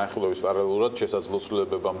განცხადებების და განხილვების პარალელურად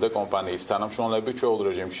შესაძლებლობებამდე კომპანიის თანამშრომლები ჩვეულ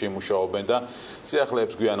რეჟიმში მუშაობენ და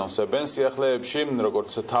სიახლეებს გვიანონსებენ. სიახლეებში,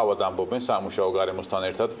 როგორც თავად ამბობენ, სამუშაო გარემოსთან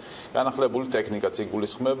ერთად განახლებული ტექნიკაც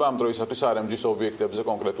იგულისხმება. ამ დროისათვის RMG-ის ობიექტებზე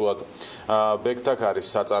კონკრეტულად ბექთაქარის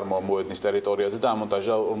საწარმოო მოედნის ტერიტორიაზე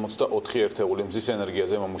დამონტაჟა 44 ერთეული მზის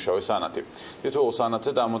ენერგიაზე მომუშავე სანათი. თითოეულ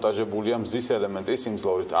სანათზე დამონტაჟებულია მზის ელემენტი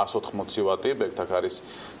სიმძლავრით 180 ვატი. ბექთაქარის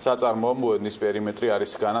საწარმოო მოედნის პერიმეტრი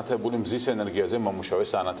არის განათებული მზის ენერგიაზე მომუშავე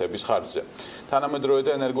სანათების ხარჯზე. თანამედროვე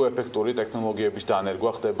და ენერგოეფექტური ტექნოლოგიების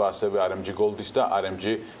დანერგვა ხდება ასევე RMG Gold-ის და RMG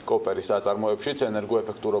Copper-ის საწარმოებშიც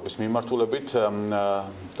ენერგოეფექტურობის მიმართულებით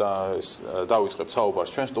დავიწყებთ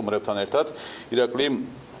საუბარს ჩვენ სტუმრებთან ერთად. ირაკლი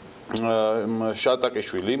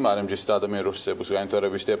შატაკიშვილი, RMG-ის ადამიანური რესურსების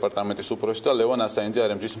განვითარების დეპარტამენტის უფროსი და ლევან ასაინძე,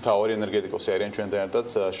 RMG-ის მთავარი ენერგეტიკოსი არიან ჩვენთან ერთად.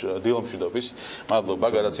 დილა მშვიდობის. მადლობა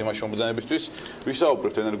გადაცემაში მომბრძანებისთვის.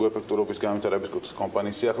 ვისაუბრებთ ენერგოეფექტურობის განვითარების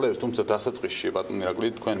კომპანიის სიახლეებს, თუმცა დასაწყისში ბატონ ირაკლი,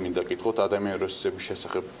 თქვენ მინდა გითხოთ ადამიანური რესურსების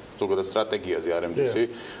შესახებ ზოგადად სტრატეგიაზე RMG-ში,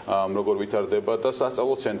 როგორ ვითარდება და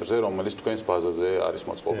სასწავლო ცენტრზე, რომელიც თქვენს ბაზაზე არის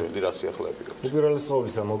მოწყობილი, რა სიახლეები აქვს. უპირველეს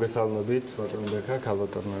ყოვლისა მოგესალმებით, ბატონ ბექა,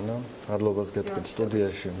 ქალბატონ ნანა, მადლობას გეტყვით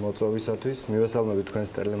სტუდიაში. მოწვევისათვის მივესალმებით თქვენს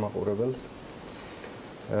ტელემაყურებელს.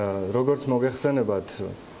 როგორც მოგეხსენებათ,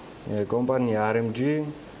 კომპანია RMG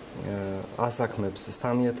ასაქმებს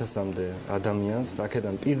 3000-მდე ადამიანს,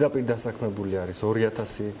 აქედან პირდაპირ დასაქმებული არის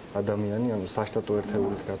 2000 ადამიანი, ანუ საშტატო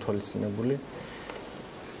ერთეულით გათვალისწინებული.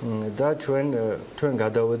 და ჩვენ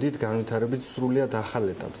გადავედით განვითარებით სრულიად ახალ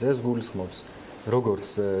ეტაპზე. ეს გულისხმობს როგორც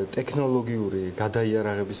ტექნოლოგიური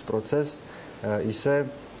გადაიარაღების პროცესს, ისე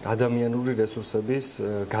ადამიანური რესურსების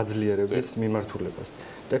გაძლიერების მიმართულებას.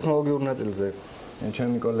 ტექნოლოგიურ ნაწილზე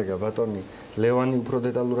ჩემი კოლეგა ბატონი ლევანი უფრო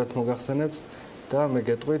დეტალურად მოგახსენებს და მე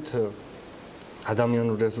გეტყვით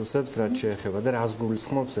ადამიანურ რესურსებს რაც შეეხება და რას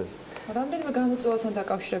გულისხმობს ეს. რამდენიმე გამოწვევასთან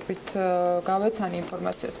დაკავშირებით გავეცანი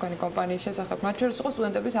ინფორმაციას თქვენი კომპანიის შესახებ. მათ შორის იყო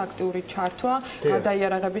სტუდენტების აქტიური ჩართვა,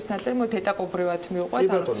 გადაიარაღების ნაწილი, მოით ეტაპობრივად მივყვეთ.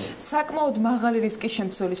 საკმაოდ მაღალი რისკის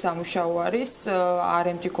შემცველი სამუშაო არის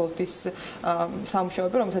RMG Gold-ის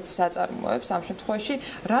სამუშაოები, რომელსაც ის აწარმოებს. ამ შემთხვევაში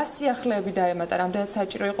რა სიახლეები დაემატა, რამდენად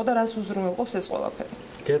საჭირო იყო და რას უზრუნველყოფს ეს ყველაფერი?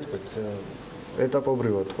 გეტყვით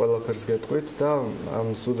ეტაპობრივად ყველაფერს გეტყვით და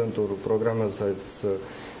ამ სტუდენტურ პროგრამასაც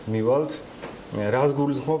მივალთ. რას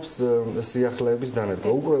გულისხმობს სიახლეების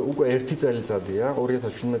დანერგვა? უკვე 1 წელიწადია,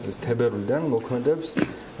 2017 წლის თებერვლიდან მოქმედებს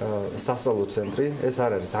სასწავლო ცენტრი. ეს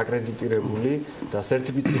არ არის აკრედიტირებული და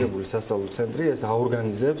სერტიფიცირებული სასწავლო ცენტრი, ეს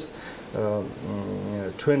აორგანიზებს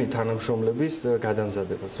ჩვენი თანამშრომლების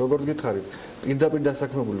გადამზადებას. როგორც გითხარით, პირდაპირ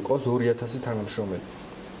დასაქმებული ყავს 2000 თანამშრომელი.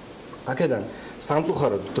 აქედან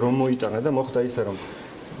სამწუხაროდ დრო მოიტანა და მოხდა ისე, რომ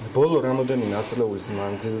ბოლო რამოდენიმე ათწლეულის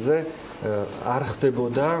მანძილზე არ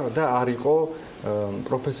ხდებოდა და არ იყო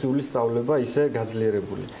პროფესიული სწავლება ისე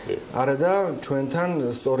გაძლიერებული. არადა ჩვენთან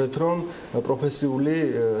სწორედ რომ პროფესიული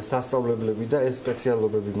სასწავლებლები და ეს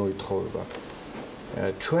სპეციალობები მოითხოვება.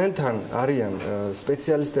 ჩვენთან არიან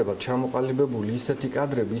სპეციალისტებად ჩამოყალიბებული ისეთი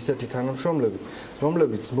კადრები, ისეთი თანამშრომლები,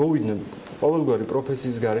 რომლებიც მოვიდნენ ყოველგვარი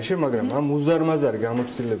პროფესიის გარეშე, მაგრამ ამ უზარმაზარი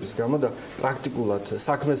გამოცდილების გამო და პრაქტიკულად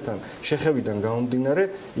საქმესთან შეხებიდან გამომდინარე,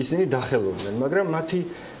 ისინი დახელობდნენ, მაგრამ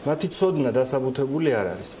მათი ცოდნა დასაბუთებული არ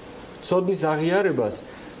არის. ცოდნის აღიარებას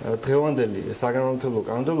დღევანდელი საგანმანათლებლო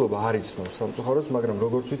კანონმდებლობა არ იცნობს სამწუხაროდ, მაგრამ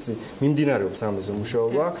როგორც ვიცი, მიმდინარეობს ამაზე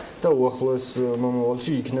მუშაობა და უახლოეს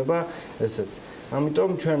მომავალში იქნება ესეც.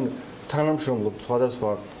 ამიტომ ჩვენ თანამშრომლობთ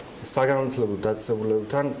სხვადასხვა საგანმანათლებლო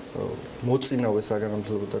დაწესებულებებთან, მოწინავე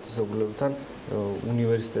საგანმანათლებლო დაწესებულებებთან,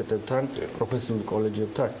 უნივერსიტეტებთან, პროფესიული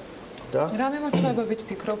კოლეჯებთან. რა მიმართულებებით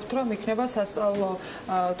ფიქრობთ, რომ იქნება სასწავლო,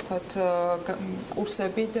 თქვათ,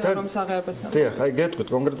 კურსები, რომლის აღიარებაც ნაკლები? დიახ, აი გეტყვით,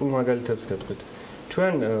 კონკრეტულ მაგალითებს გეტყვით.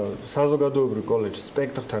 ჩვენ საზოგადოებრივ კოლეჯ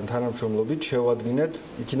სპექტრთან თანამშრომლობით შევადგინეთ,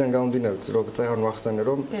 იქიდან გამომდინარე, რომ წეგან ვახსენე,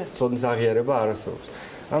 რომ ცოდნის აღიარება არ არსებობს.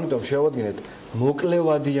 ამიტომ შევადგინეთ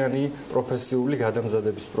მოკლევადიანი პროფესიული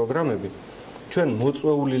გადამზადების პროგრამები. ჩვენ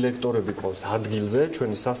მოწვეული ლექტორები ყავს ადგილზე,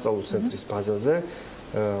 ჩვენი სასწავლო ცენტრის ბაზაზე.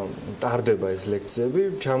 ტარდება ეს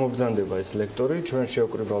ლექციები, ჩამობრძანდება ეს ლექტორი, ჩვენ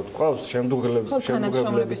შევკრიბავთ ყავს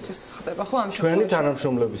შემდგომლებისთვის ხდება ხო ამ შემთხვევაში? ჩვენი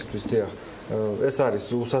თანამშრომლებისთვის, დიახ. ეს არის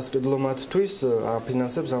უსასყიდლო მათთვის,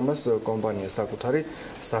 აფინანსებს ამას კომპანია საკუთარი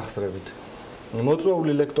სახსრებით.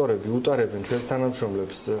 მოწვეული ლექტორები უტარებენ ჩვენს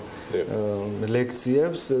თანამშრომლებს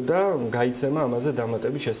ლექციებს და გაიცემა ამაზე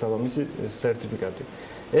დამატების შესაბამისი სერტიფიკატი.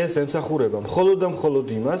 ეს ემსახურება მხოლოდ და მხოლოდ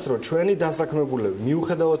იმას, რომ ჩვენი დასაქმებულები,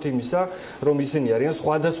 მიუხედავად იმისა, რომ ისინი არიან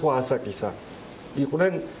სხვადასხვა ასაკისა,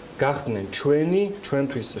 იყვნენ გახდნენ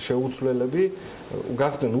ჩვენთვის შეუცვლელები,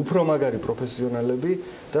 გახდნენ უფრო მაგარი პროფესიონალები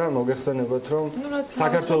და მოგეხსენებათ, რომ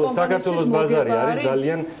საქართველოს ბაზარი არის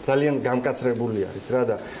ძალიან გამკაცრებული არის რა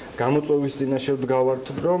და გამოწვევის წინაშე ვდგავართ,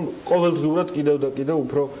 რომ ყოველდღიურად კიდევ და კიდევ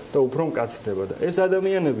უფრო მკაცრდება და ეს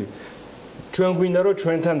ადამიანები ჩვენ გვინდა რომ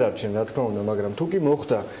ჩვენთან დარჩენ, რა თქმა უნდა, მაგრამ თუ კი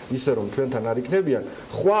მოხდა ისე რომ ჩვენთან არ იქნებიან,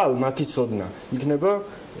 ხვალ მათი ცოდნა იქნება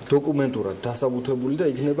დოკუმენტურად დასაბუთებული და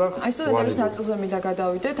იქნება აი სტუდენტების ნაწილზე მინდა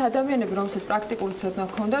გადავიდეთ. ადამიანები, რომელსაც პრაქტიკული ცოდნა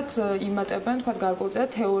ჰქონდათ, იმატებენ, თქვა გარკვეულწილად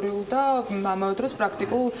თეორიულ და ამავე დროს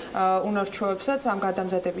პრაქტიკულ უნარჩვევებსაც ამ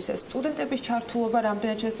გადამზადებისას. სტუდენტების ჩართულობა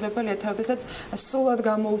რამდენად შესაძლებელია, როდესაც სრულად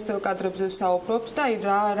გამოუცდელ კადრებზე ვსაუბრობთ და აი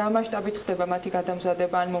რა მასშტაბით ხდება მათი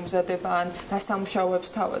გადამზადება, ან მომზადება, ან რა სამუშაოებს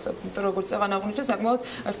თავაზობთ. როგორც წეგან აღნიშნეთ, საკმაოდ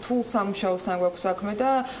რთულ სამუშაოსთან გვაქვს საქმე და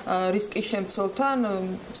რისკის შემცველთან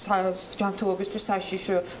ჯანმრთელობისთვის საშიშ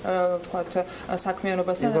თქვათ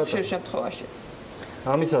საქმიანობასთან ხშირ შემთხვევაში.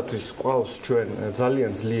 ამისათვის ყავს ჩვენ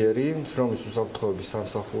ძალიან ძლიერი შრომის უსაფრთხოების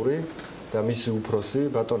სამსახური და მისი უფროსი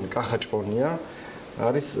ბატონი კახაჭყონია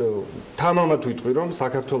არის თამამად ვიტყვი რომ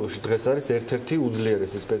საქართველოში დღეს არის ერთ-ერთი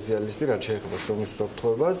უძლიერესი სპეციალისტი რაც შეეხება შრომის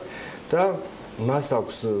უსაფრთხოებას და მას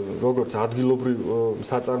აქვს როგორც ადგილობრივ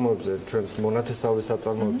საწარმოებზე ჩვენს მონათესავე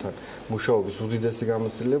საწარმოებთან მუშაობის უდიდესი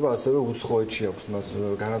გამოცდილება, ასევე უცხოეთში აქვს მას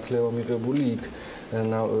განათლება მიღებული, იქ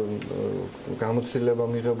გამოცდილება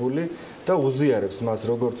მიღებული და უზიარებს მას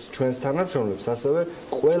როგორც ჩვენს თანამშრომლებს, ასევე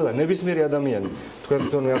ყველა ნებისმიერი ადამიანი. თქვენ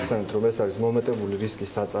თვითონ ახსენეთ, რომ ეს არის მომეტებული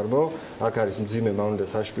რისკის საწარმო, აქ არის მძიმე მავნე და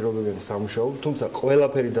საშპირობებიანი სამუშაო, თუმცა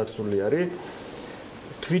ყველაფერი დაცული არის.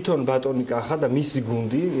 თვითონ ბატონი კახა და მისი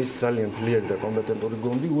გუნდი, ის ძალიან ძლიერი და კომპეტენტური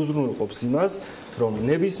გუნდი უზრუნველყოფს იმას, რომ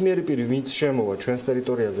ნებისმიერი პირი, ვინც შემოვა ჩვენს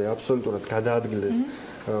ტერიტორიაზე, აბსოლუტურად გადაადგილდეს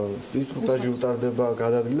ინსტრუქტაჟი უტარდება,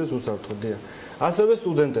 გადაადგილდეს უსაფრთხოდია. ასევე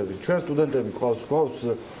სტუდენტები, ჩვენ სტუდენტები გვაქვს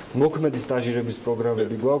მოქმედი სტაჟირების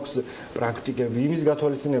პროგრამები, გვაქვს პრაქტიკები, იმის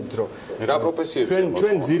გათვალისწინებით, რომ რა პროფესიებია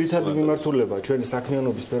ჩვენ ძირითადი მიმართულება, ჩვენი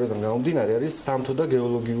საქმიანობის სფეროდან გამომდინარე არის სამთო და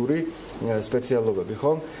გეოლოგიური სპეციალობები,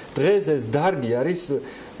 ხო? დღეს ეს დარგი არის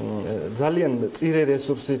ძალიან მწირე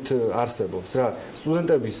რესურსით არსებობს რა.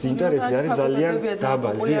 სტუდენტების ინტერესი არის ძალიან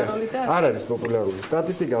დაბალი. არ არის პოპულარული.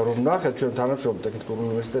 სტატისტიკა რომ ნახეთ ჩვენ თანამშრომლობ ტექნიკურ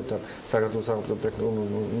უნივერსიტეტთან, საქართველოს სახელმწიფო ტექნიკური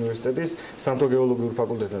უნივერსიტეტის სამთო გეოლოგიურ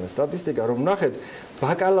ფაკულტეტთან. სტატისტიკა რომ ნახეთ,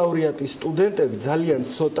 ბაკალავრიატის სტუდენტები ძალიან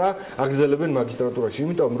ცოტა აგრძელებენ მაგისტრატურაში,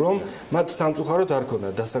 იმიტომ რომ მათ სამწუხაროდ არ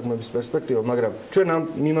ქონდათ დასაქმების პერსპექტივა, მაგრამ ჩვენ ამ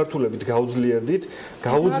მიმართულებით გაუძლიერდით,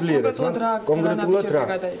 კონკრეტულად რა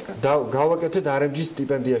და გავაკეთეთ RMG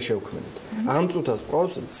სტიპენდია შევქმნით. ამ წუთას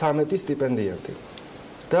ყავს 13 სტიპენდიანტი.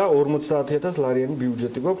 და 50,000 ლარიანი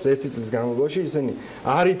ბიუჯეტი გვაქვს ერთი წლის განმავლობაში, ისინი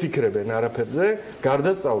არ იფიქრებენ არაფერზე,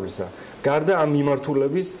 გარდა სწავლისა, გარდა ამ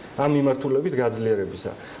მიმართულებით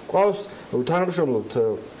გაძლიერებისა. ყავს თანამშრომლობთ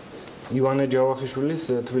ივანე ჯავახიშვილის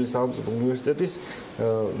თბილისის სახელმწიფო უნივერსიტეტის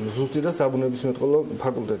ზუსტი და საბუნებისმეტყველო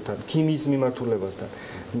ფაკულტეტთან, ქიმიის მიმართულებასთან.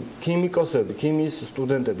 ქიმიკოსები, ქიმიის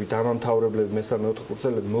სტუდენტები, დამამთავრებლები, მესამე-4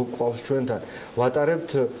 კურსელები მოყვავს ჩვენთან.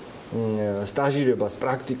 ვატარებთ სტაჟირებას,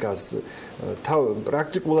 პრაქტიკას,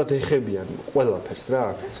 პრაქტიკულად ეხებიან ყველაფერს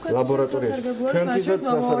რა, ლაბორატორიაში. ჩვენთვისაც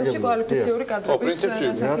სასარგებლოა. კვალიფიციური კადრების პრინციპში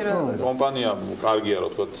კომპანია კარგია, რა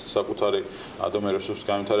თქვა, საკუთარი ადამიანური რესურსის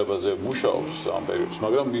განვითარებაზე მუშაობს ამ პერიოდში,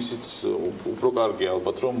 მაგრამ ისიც უფრო კარგია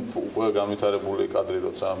ალბათ, რომ უკვე განვითარებული კადრი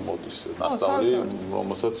როცა მოდის ნასწავლი,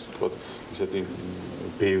 რომელსაც თქვა ისეთი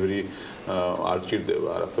ბევრი არ ჭირდება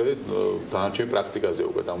არაფერი, დანარჩენი პრაქტიკაზე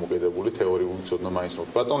უკვე დამოკიდებული თეორიული ცოდნა მაინც რომ.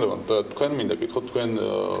 ბატონ ლევან, თქვენ მინდა გითხოთ, თქვენ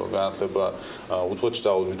განათლება უცხოეთში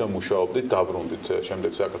სწავლობდით და მუშაობდით, დაბრუნდით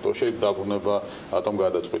შემდეგ საქართველოში, დაბრუნება რატომ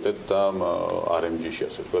გადაწყვიტეთ და RMG-ში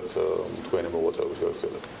ასე ვთქვათ, თქვენი მოღვაწეობის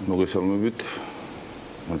გაგრძელეთ. მოგესალმებით.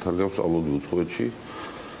 მართალია ვსწავლობდი უცხოეთში,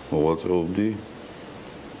 მოღვაწეობდი,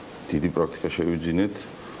 დიდი პრაქტიკა შევიძინეთ.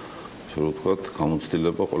 ასე რომ ვთქვათ,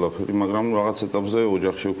 გამოცდილება ყველაფერი, მაგრამ რაღაც ეტაპზე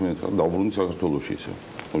ოჯახში ვქნით, დაბრუნდი საქართველოში ისე.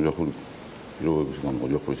 ოჯახური პირობების გამო,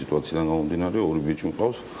 ოჯახური სიტუაციიდან გამომდინარე, ორი ბიჭი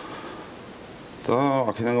მყავს. და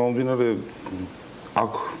აქედან გამომდინარე,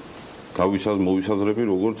 აქ მოვისაზრები,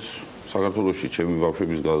 როგორც საქართველოში ჩემი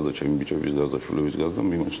ბავშვების გაზრდა, ჩემი ბიჭების გაზრდა, შვილების გაზრდა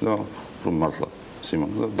მიმოჩნდა, რომ მართლა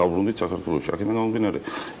სიმართლე დაბრუნდით საქართველოში. აქედან გამომდინარე,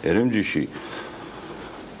 RMG-ში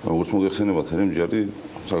როგორც მოგეხსენებათ, RMG არის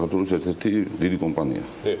საქართველოს ერთ-ერთი დიდი კომპანია,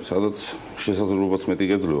 სადაც შესაძლებლობაც მეტი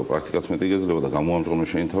გეძლება, პრაქტიკაც მეტი გეძლება და გამოამჟღავნოს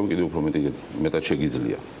შენი თავი კიდევ უფრო მეტად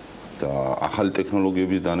შეგიძლია. და ახალი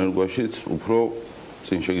ტექნოლოგიების დანერგვაშიც უფრო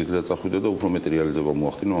წინ შეგიძლია წახვიდე და უფრო მეტი რეალიზება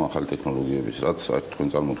მოახდინო ახალი ტექნოლოგიების, რაც აქ თქვენ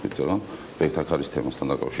წარმოთქვით ზეგან ბექთაქარის თემასთან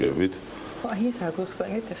დაკავშირებით. აი ეს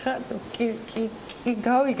აგვიხსენეთ ხა კი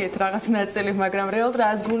გავიგეთ რაღაც ნაწილი, მაგრამ რეალურად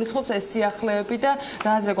რას გულისხმობს ეს სიახლეები და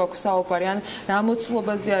რაზე გვაქვს საუბარი, ან რა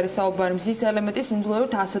მოცულობაზე არის საუბარი, მზის ელემენტის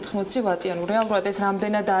სიმძლავრით 180 ვატი, ანუ რეალურად ეს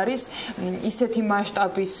რამდენად არის ისეთი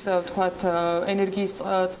მასშტაბის, ვთქვათ, ენერგიის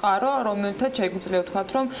წყარო, რომელთაც შეგვიძლია ვთქვათ,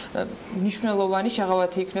 რომ მნიშვნელოვანი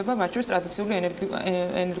შეღავათი იქნება მათ შორის ტრადიციული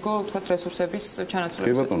ენერგო, ვთქვათ, რესურსების ჩანაცვლების.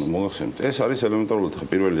 კი ბატონო, მოგახსენებთ, ეს არის ელემენტარულად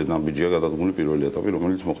პირველი ნაბიჯია გადადგმული პირველი ეტაპი,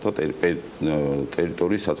 რომელიც მოხდა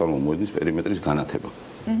ტერიტორიის საწარმო მოედნის პერიმეტრის განათება.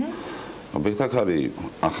 ბექთაქარი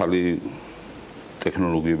ახალი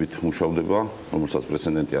ტექნოლოგიებით მუშავდება, რომელსაც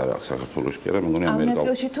პრეცედენტი არ აქვს საქართველოში, კი არა, მეგონი ამერიკა. ამ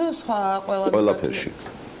ნაწილში თუ სხვა ყველაფერში.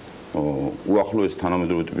 უახლოეს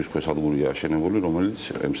თანამედროვე ტიპის ქვესადგურია აშენებული, რომელიც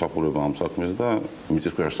ემსახურება ამ საქმეს და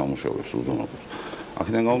მიწისქვეშა სამუშაოებს უზრუნველყოფს.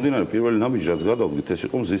 აქედან გამომდინარე, პირველი ნაბიჯი, რაც გადავდგით, ეს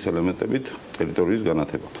იყო მზის ელემენტებით ტერიტორიის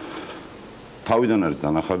განათება. თავიდან არის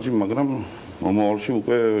დანახარჯი, მაგრამ მომავალში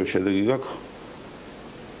უკვე შედეგი გაქვს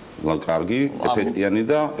კარგი, ეფექტიანი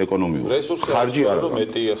და ეკონომიური. ხარჯი არ არის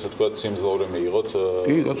მეტი, ასე ვთქვათ, სიმძლავრე მიიღოთ.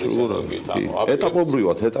 კი, რაც როგორ არის.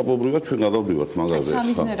 ეტაპობრივად ჩვენ გადავდივართ მაგაზე.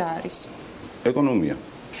 სამიზნე რა არის? ეკონომია.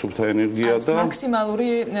 სუფთა ენერგია და მაქსიმალური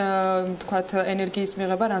თქვათ ენერგიის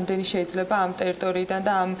მიღება რამდენი შეიძლება ამ ტერიტორიიდან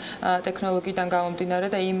და ამ ტექნოლოგიიდან გამომდინარე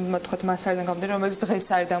და იმ თქვათ მასალიდან გამომდინარე, რომელიც დღეს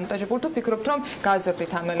არის დამონტაჟებული, თუ ფიქრობთ, რომ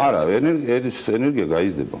გაზრდით ამ ელემენტს? არა, ენერგია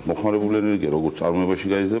გაიზრდება. მოხმარებული ენერგია როგორც წარმოებაში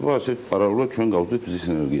გაიზრდება, ასე პარალელურად ჩვენ გავზრდით მზის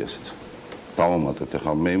ენერგიასაც. დავამატებთ.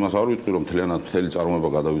 ახლა მე იმას არ ვიტყვი, რომ მთელი წარმოება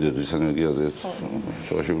გადავიდეთ მზის ენერგიაზე, ეს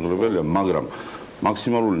შეუძლებელია, მაგრამ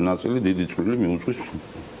მაქსიმალური ნაწილი დიდი წვლილი მიუძღვის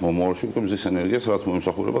მომავალში უკვე მზის ენერგიას, რაც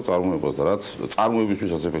მოიმსახურება წარმოებას და რაც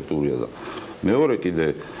წარმოებისთვისაც ეფექტურია და მეორე კიდე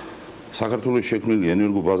საქართველოს შექმნილი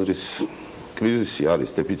ენერგობაზრის კრიზისი არის,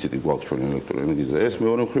 დეფიციტი გვაქვს ჩვენ ელექტროენერგიის და ეს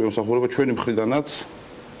მეორე მხრივ ემსახურება ჩვენი მხრიდანაც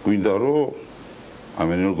გვინდა რომ ამ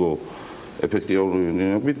ენერგო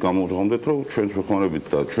ეფექტიურობით გამოვჟღავნდეთ, რომ ჩვენც ვეხმარებით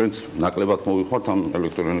და ჩვენც ნაკლებად მოვიხმართ ამ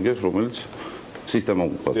ელექტროენერგიას, რომელიც სისტემა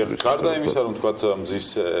გვაქვს. გარდა იმისა, რომ თქვათ მზის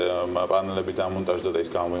პანელები დამონტაჟდა და ის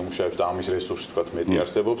გამოიმუშავებს და ამის რესურსი თქვათ მეტი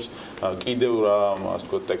არსებობს, კიდევ რა ასე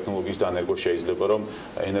ვთქვათ ტექნოლოგიის დანერგვა შეიძლება, რომ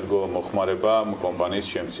ენერგომოხმარება კომპანიის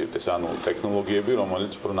შემცირდეს, ანუ ტექნოლოგიები,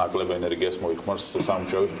 რომელიც უფრო ნაკლებ ენერგიას მოიხმარს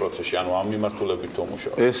სამუშაოს პროცესში, ანუ ამ მიმართულებით თუ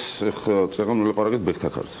მუშაობ. ეს წეგან ვილაპარაკეთ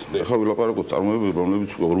ბექთაქარზე. ახლა ვილაპარაკოთ წარმოებები,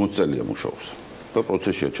 რომლებიც 40 წელია მუშაობს და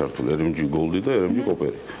პროცესშია ჩართული RMG Gold და RMG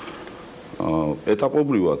Copper.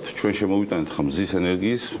 ეტაპობრივად ჩვენ შემოვიტანეთ ხა მზის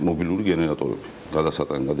ენერგიის მობილური გენერატორები.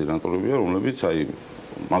 გადასატანი გენერატორებია, რომლებიც აი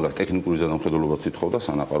მაგას ტექნიკური ზედამხედველობაც ითხოვდა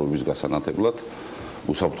სანაყაროების გასანათებლად,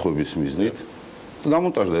 უსაფრთხოების მიზნით.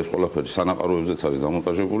 დამონტაჟდა ეს ყველაფერი სანაყაროებზეც არის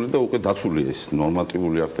დამონტაჟებული და უკვე დაცულია ეს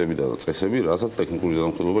ნორმატიული აქტები და წესები, რასაც ტექნიკური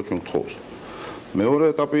ზედამხედველობა ჩვენ გთხოვს. მეორე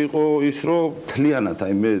ეტაპი იყო ის, რომ მთლიანად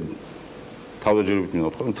აი მე თავდაჯერებით მინდა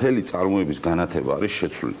ვთქვა, რომ მთელი წარმოების განათება არის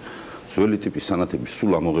შეცვლილი. ძველი ტიპის სანათები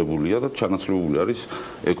სულ ამოღებულია და ჩანაცვლებული არის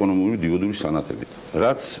ეკონომიური დიოდური სანათებით.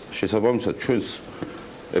 რაც შესაბამისად ჩვენს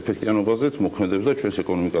ეფექტიანობაზეც მოქმედებს და ჩვენს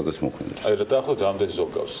ეკონომიკაზეც მოქმედებს. აი რა დაახლოებით რამდენი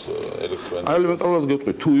ზოგავს ელექტროენერგია? აი ელემენტარულად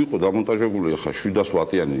გეტყვი, თუ იყო დამონტაჟებული ახლა 700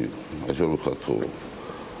 ვატიანი, ესე ვთქვათ,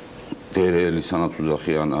 დერელი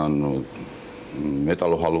სანაცვლოძახიან ან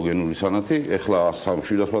მეტალოჰალოგენური სანათი, ახლა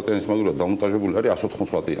 700 ვატიანის მაგალითად დამონტაჟებული არის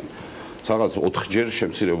 180 ვატიანი. სადაც 4-ჯერ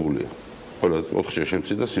შემცირებულია. ყველა 4-ჯერ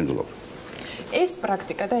შემცირდა სიმძლავრე. ეს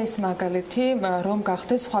პრაქტიკა და ეს მაგალითი რომ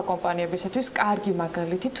გახდეს სხვა კომპანიებისათვის კარგი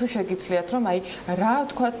მაგალითი თუ შეგიძლიათ რომ აი რა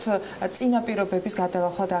ვთქვათ წინაპირობების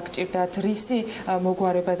გადალახვა დაგჭირდათ, რისი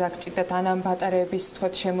მოგვარება დაგჭირდათ ან ამ ბატარეების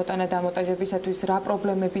ვთქვათ შემოტანა დამონტაჟებისათვის რა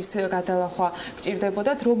პრობლემების გადალახვა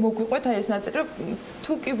გჭირდებოდათ, რომ მოგვიყვეთ აი ეს ნაწილი, რომ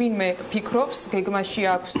თუ კი ვინმე ფიქრობს, გეგმაში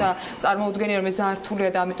აქვს და წარმოუდგენია რომ ეს ძალიან რთულია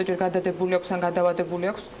და ამიტომ ჯერ გადადებული აქვს ან გადავადებული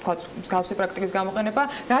აქვს, ვთქვათ მსგავსი პრაქტიკის გამოყენება,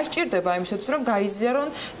 რა სჭირდება იმისათვის რომ გაიზიარონ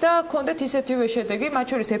და გქონდეთ ისეთი შედეგი, მათ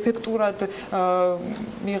შორის ეფექტურად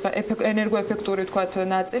ენერგოეფექტური თქვათ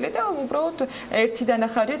ნაწილი და უბრალოდ ერთი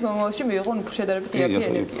დანახარჯით მომავალში მიიღონ უფრო შედარებით იაფი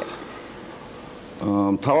ენერგია.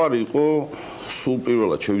 მთავარი იყო სულ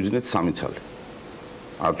პირველად შევიძინეთ 3 ცალი.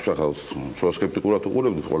 არც ახლა ცოტა სკეპტიკურად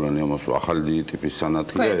უყურებდით ყველანი ამას, რომ ახალი ტიპის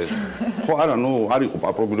სანათია ეს. ხო, არა, ნუ არ იყო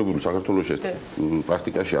აპრობირებული საქართველოში ეს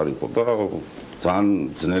პრაქტიკაში არ იყო და ძალიან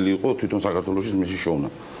ძნელი იყო თვითონ საქართველოში მისი შოვნა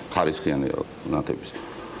ხარისხიანი ნათების.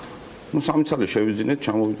 ну 3 წელი შევიძინეთ,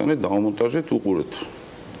 ჩამოვიტანეთ, დავამონტაჟეთ, უყურეთ.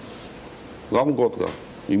 გამოგოდგა,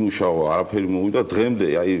 იმუშავა, არაფერი მოვიდა დღემდე,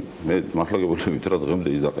 აი მე მართლა გეუბნებით რა დღემდე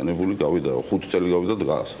ის დაყენებული გავიდა, 5 წელი გავიდა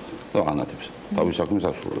დგას და ანათებს. თავის საქმეს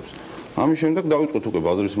ასრულებს. ამის შემდეგ დავიწყოთ უკვე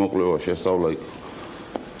ბაზრის მოკვლევა, შესწავლა იქ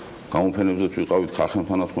გამოფენებზეც ვიყავით,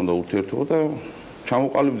 ხარხემთანაც ჰქონდა ურთიერთობა და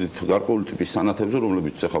ჩამოყალიბდით გარკვეული ტიპის სანათებზე,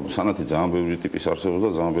 რომლებიც ახლა სანათი ძალიან ბევრი ტიპის არსებობს და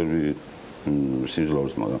ძალიან ბევრი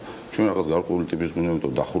სიმძლავრის, მაგრამ ჩვენ რაღაც გარკვეული ტიპის გვინდა,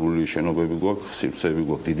 იმიტომ დახურული შენობები გვაქვს, სივრცეები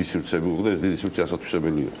გვაქვს, დიდი სივრცეები გვაქვს და ეს დიდი სივრცე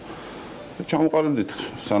ასათვისებელია. ჩამოყალიბდით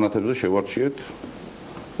სანათებზე, შევარჩიეთ,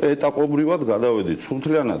 ეტაპობრივად გადავედით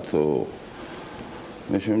სულთლიანად.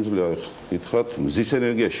 მე შემიძლია გითხრათ, მზის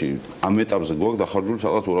ენერგიაში ამ ეტაპზე გვაქვს დახარჯული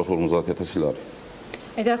სადღაც 250,000 ლარი.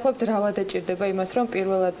 დაახლოებით რა ვადაჭირდება იმას, რომ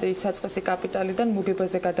პირველად ის საწყისი კაპიტალიდან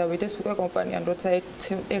მოგებაზე გადავიდეს უკვე კომპანია, ან როცა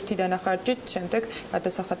ერთი დანახარჯით, შემდეგ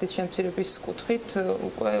გადასახადის შემცირების კუთხით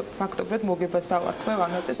უკვე ფაქტობრივად მოგებას დავარქვევ,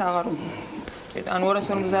 ამ ნაწილს აღარ ანუ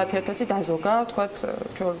 250,000 დაზოგა, ვთქვათ,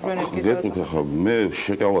 ჩვეულებრივი ენერგიის დაზოგა. ხო, მე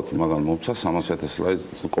შეკავათი მაგალ მომცა 300,000 ლარი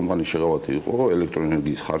კომპანიის შეკავათი იყო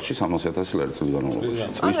ელექტროენერგიის ხარჯი 300,000 ლარი წლის განმავლობაში.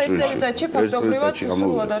 ანუ ერთ წელიწადში ფაქტობრივად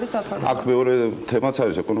სრულად არის დაფარული. აქ მეორე თემაც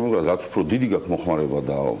არის ეკონომიკურად, რაც უფრო დიდი გაქვს მოხმარება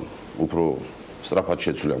და უფრო სწრაფად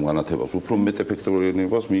შეცვლია განათებას, უფრო მეტ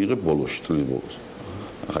ეფექტურობას მიიღებ ბოლოში, წლის ბოლოს.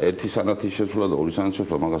 ახლა ერთი სანათის შეცვლა და ორი სანათის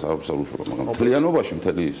შეცვლა მაგას არაფერს არ უშუალო, მაგრამ მთლიანობაში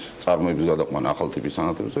მთელი წარმოების გადაყვანა ახალ ტიპის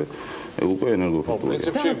სანათებზე უკვე ენერგოეფექტურია.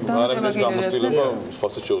 პრინციპში არემდის გამოცდილება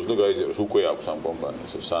სხვასაც შეუძლია გაიზიაროს, უკვე აქვს ამ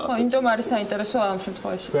კომპანიას ეს სანათი. ხო, იმიტომ არის საინტერესო ამ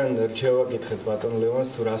შემთხვევაში. თქვენ რჩევა გითხეთ ბატონ ლევანს,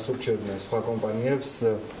 თუ რას ურჩევდნენ სხვა კომპანიებს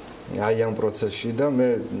აი ამ პროცესში და მე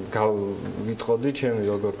ვიტყოდი ჩემი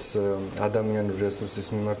როგორც ადამიანური რესურსის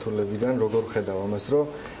მიმართულებიდან როგორ ხედავ ამას რომ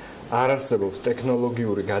არ არსებობს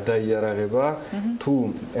ტექნოლოგიური გადაიარაღება თუ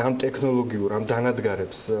ამ ტექნოლოგიურ ამ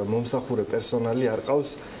დანადგარებს მომსახურე პერსონალი არ ყავს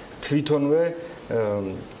თვითონვე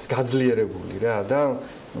გაძლიერებული რა და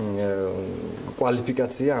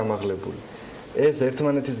კვალიფიკაცია ამაღლებული ეს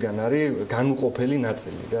ერთმანეთისგან არის განუყოფელი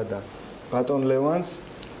ნაწილი რა და ბატონ ლევანს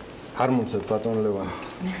არ მომწევ ბატონ ლევან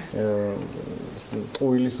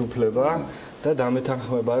ტყუილის უფლება და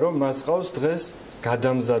დამეთანხმება რომ მას ყავს დღეს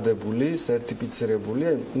გადამზადებული,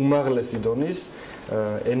 სერტიფიცირებული უმაღლესი დონის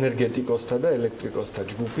ენერგეტიკოსთა და ელექტრიკოსთა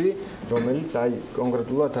ჯგუფი, რომელიც აი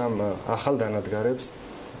კონკრეტულად ამ ახალ დანადგარებს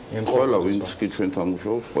ემსახურება. ყველა ვინც კი ჩვენთან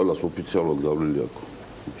მუშაობს, ყველას ოფიციალურად გავლილი აქვს.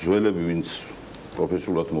 ძველები ვინც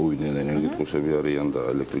პროფესიულად მოვიდნენ ენერგეტიკოსები არიან და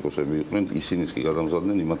ელექტრიკოსები იყვნენ, ისინიც კი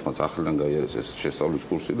გადამზადდნენ, იმათმაც ახლიდან გაიარეს ეს შესწავლის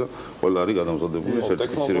კურსი და ყველა არის გადამზადებული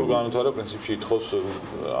სერტიფიცირებული. ტექნოლოგიური განვითარება პრინციპში ითხოვს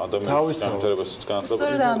ადამიანის განვითარებასაც განათლებას.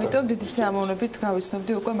 სწორედ ამიტომ დიდი სიამოვნებით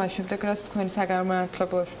გავიცნობდი უკვე მას შემდეგ, რაც თქვენი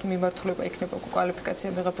საგანმანათლებლო მიმართულება იქნება კვალიფიკაცია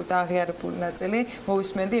მიღებული და აღიარებული ნაწილი.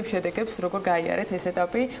 მოვისმენდი იმ შედეგებს, როგორ გაიარეთ ეს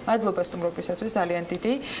ეტაპი. მადლობა სტუმრობისათვის, ძალიან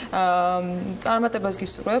დიდი. წარმატებას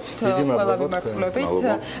გისურვებთ ყველა მიმართულებით.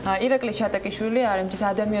 ირაკლი შატაკიშვილი არემჯის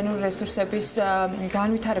ადამიანური რესურსების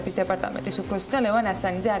განვითარების დეპარტამენტის უფროსი და ლევან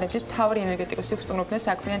ასანიძე არემჯის მთავარი ენერგეტიკოსი სტუმრობდნენ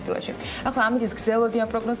საქმიან დილაში. ახლა ამის გრძელვადიან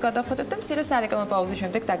პროგნოზს გადავხედოთ და მცირე სარეკლამო პაუზის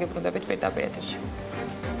შემდეგ დაგიბრუნდებით პირდაპირ ეთერში.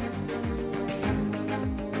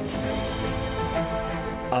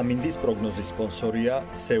 ამინდის პროგნოზის სპონსორია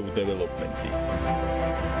SEU დეველოპმენტი.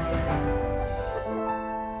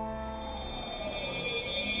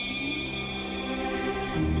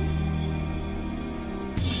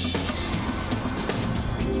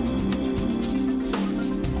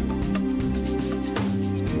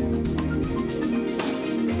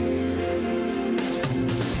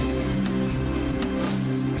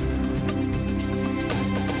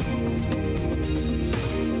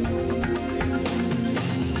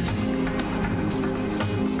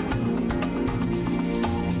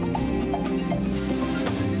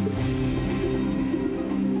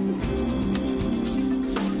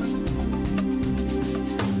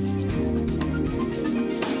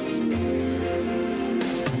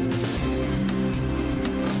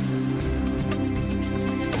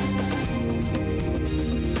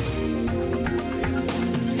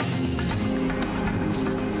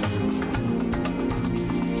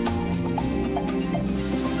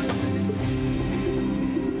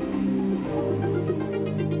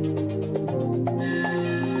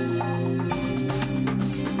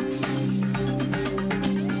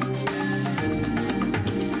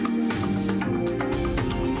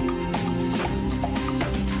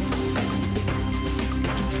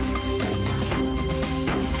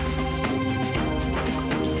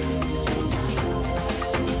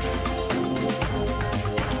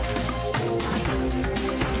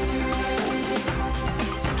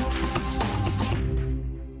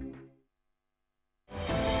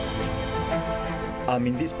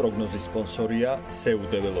 ამინდის პროგნოზის სპონსორია SEU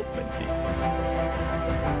დეველოპმენტი.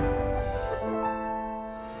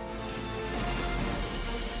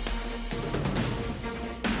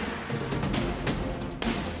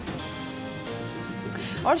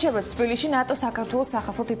 ორშაბათს თბილისში ნატო საქართველოს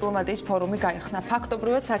სახალხო დიპლომატიის ფორუმი გაიხსნა.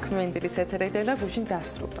 ფაქტობრივად საქმიანი დილის ეთერიდან და გუშინ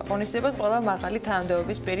დასრულდა. ღონისძიებას ყველა მაღალი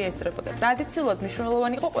თანამდებობის პირი ესწრებოდა. ტრადიციულად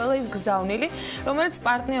მნიშვნელოვანი იყო ყველა ის გზავნილი, რომელიც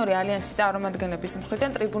პარტნიორი ალიანსის წარმომადგენლების მხრიდან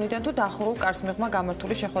ტრიბუნიდან თუ დახურულ კარს მიღმა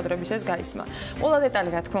გამართული შეხვედრებისას გაისმა. ყველა დეტალი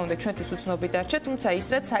რა თქმა უნდა ჩვენთვის უცნობი დარჩა, თუმცა ის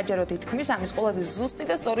რაც საჯაროდ ითქმის, ამის ყველაზე ზუსტი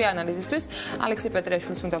და სწორი ანალიზისთვის ალექსი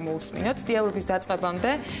პეტრიაშვილს უნდა მოусმინოთ. დიალოგის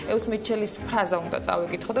დაწყებამდე ეუს მიჩელის ფრაზა უნდა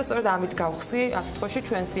წავიკითხო და სწორედ ამით გავხსნი ამ შემთხვევაში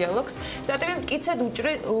ჩვენს დიალოგს. შტატები მკიცედ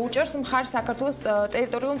უჭერს მხარს საქართველოს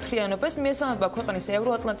ტერიტორიულ მთლიანობას, მიესალმება ქვეყნის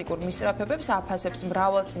ევროატლანტიკურ მისწრაფებებს, აფასებს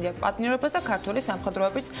მრავალწლიან პარტნიორობას და ქართული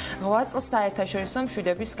სამხედროების ღვაწლს საერთაშორისო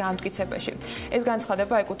მშვიდობის განმტკიცებაში. ეს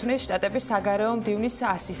განცხადება ეკუთვნის შტატების საგარეო მდივნის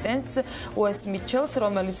ასისტენტს უეს მიჩელს,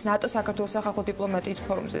 რომელიც ნატო საქართველოს სახალხო დიპლომატიის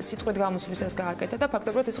ფორუმზე სიტყვით გამოსვლისას გააკეთა და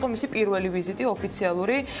ფაქტობრივად ეს იყო მისი პირველი ვიზიტი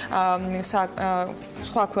ოფიციალური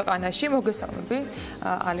სხვა ქვეყანაში. მოგესალმები,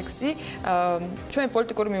 ალექსი. ჩვენ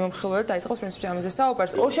პოლიტიკური მიმომხილველი დაიწყოს პრინციპში ამაზე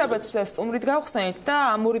საუბარს. ორშაბათს სტუმრით გავხსენით და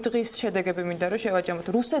ამ ორი დღის შედეგები მინდა რომ შევაჯამოთ.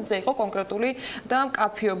 რუსეთზე იყო კონკრეტული და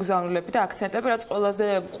მკაფიო გზავნილები და აქცენტები, რაც ყველაზე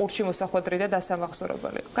ყურში მოსახვედრი და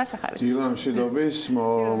დასამახსოვრებელი. გასახარეთ. დილა მშვიდობის,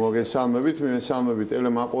 მოგესალმებით, მივესალმებით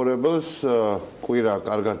ტელემაყურებელს. კვირა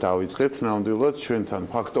კარგად დავიწყეთ, ნამდვილად ჩვენთან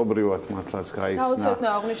ფაქტობრივად მართლაც გაიხსნა. დავუცეთ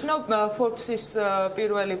აღნიშნო Forbes-ის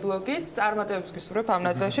პირველი ბლოგიც, წარმატებებს გისურვებ ამ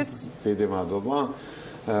ნაწილშიც. დიდი მადლობა.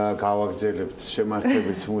 გავაგრძელებთ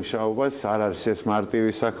შემართებით მუშაობას. არ არის ეს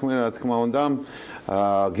მარტივი საქმე, რა თქმა უნდა.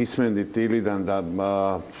 გისმენდით დილიდან და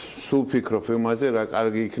სულ ფიქრობ იმაზე, რა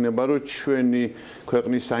კარგი იქნება, რომ ჩვენი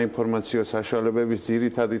ქვეყნის საინფორმაციო საშუალებების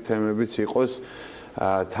ძირითადი თემებიც იყოს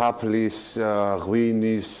თაფლის,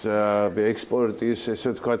 ღვინის, ექსპორტის,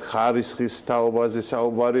 ესე ვთქვათ, ხარისხის თაობაზე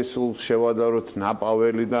საუბარი, სულ შევადაროთ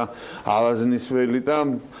ნაპაველი და ალაზნისველი და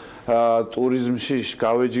ტურიზმში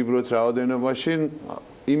გავეჯიბროთ რაოდენობაში.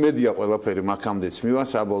 იმედია ყველაფერი მაქამდეც მივა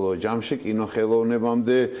საბოლოო ჯამში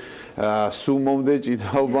კინოხელოვნებამდე, სუმომდე,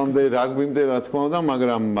 ჭიდაობამდე, რაგბიმდე, რა თქმა უნდა,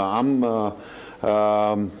 მაგრამ ამ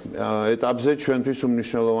ეტაპზე ჩვენთვის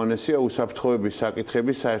უმნიშვნელოვანესია უსაფრთხოების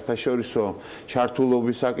საკითხები, საერთაშორისო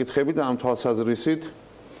ჩართულობის საკითხები და ამ თვალსაზრისით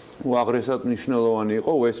უაღრესად მნიშვნელოვანი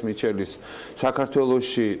იყო უეს მიჩელის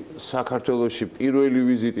საქართველოში პირველი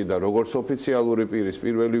ვიზიტი და როგორც ოფიციალური პირის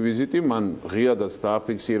პირველი ვიზიტი, მან ღიადაც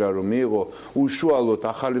დააფიქსირა, რომ მიიღო უშუალოდ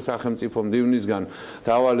ახალი სახელმწიფო მდივნისგან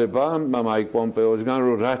დავალება მაიკ პომპეოსგან,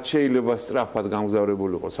 რომ რაც შეიძლება სწრაფად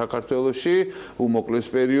გამგზავრებულიყო საქართველოში უმოკლეს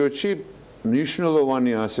პერიოდში.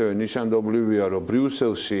 მნიშვნელოვანია ასევე ნიშანდობლივია, რომ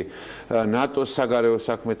ბრიუსელში ნატოს საგარეო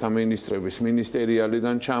საქმეთა მინისტრების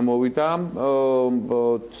მინისტერიალიდან ჩამოვიდა,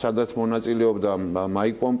 სადაც მონაწილეობდა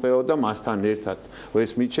მაიკ პომპეო და მასთან ერთად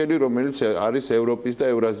უეს მიჩელი, რომელიც არის ევროპის და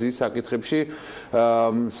ევრაზიის საკითხებში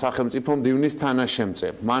სახელმწიფო მდივნის თანაშემწე.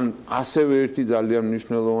 მან ასევე ერთი ძალიან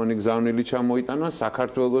მნიშვნელოვანი გზავნილი ჩამოიტანა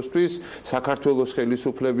საქართველოსთვის, საქართველოს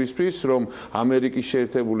ხელისუფლებისთვის, რომ ამერიკის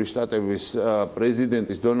შეერთებული შტატების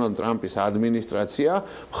პრეზიდენტის დონალდ ტრამპის ადმინისტრაცია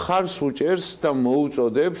მხარს უჭერს და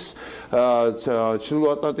მოუწოდებს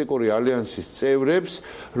ჩრდილოატლანტიკური ალიანსის წევრებს,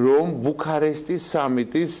 რომ ბუქარესტის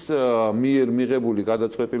სამიტის მიერ მიღებული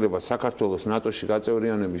გადაწყვეტილება საქართველოს ნატოში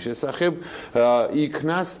გაწევრიანების შესახებ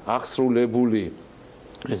იქნას აღსრულებული.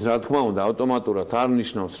 ეს რა თქმა უნდა ავტომატურად არ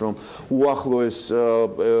ნიშნავს, რომ უახლოეს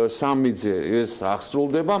სამიტზე ეს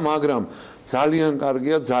აღსრულდება, მაგრამ ძალიან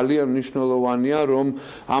კარგია, ძალიან მნიშვნელოვანია, რომ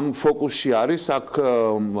ამ ფოკუსში არის, აქ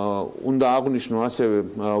უნდა აღვნიშნო ასევე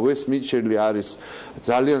უეს მიჩელი არის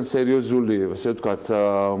ძალიან სერიოზული, ესე ვთქვათ,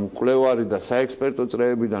 მკვლევარი და საექსპერტო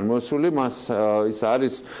წრეებიდან მოსული, მას ის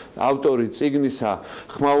არის ავტორი წიგნისა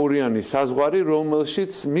ხმაურიანი საზღვარი,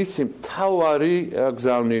 რომელშიც მისი მთავარი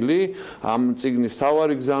გზავნილი, ამ წიგნის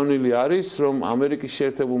მთავარი გზავნილი არის, რომ ამერიკის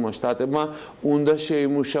შეერთებულმა შტატებმა უნდა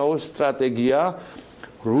შეიმუშაოს სტრატეგია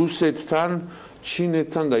რუსეთთან,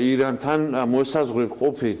 ჩინეთთან და ირანთან მოსაზღვრე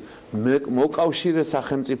ყოფი მოკავშირე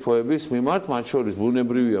სახელმწიფოების მიმართ, მათ შორის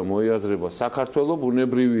ბუნებრივია მოიაზრება საქართველო,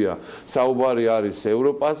 ბუნებრივია საუბარი არის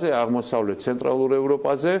ევროპაზე, აღმოსავლეთ ცენტრალურ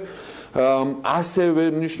ევროპაზე. ასევე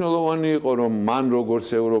მნიშვნელოვანი იყო, რომ მან როგორც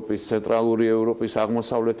ევროპის, ცენტრალური ევროპის,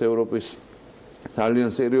 აღმოსავლეთ ევროპის ძალიან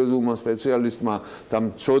სერიოზულმა სპეციალისტმა და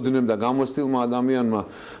მწოდნემ და გამოცდილმა ადამიანმა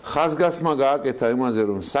ხაზგასმა გააკეთა იმაზე,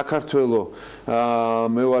 რომ საქართველო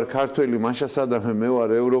მე ვარ ქართველი, მაშა სადამე მე ვარ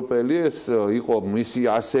ევროპელი, ეს იყო მისი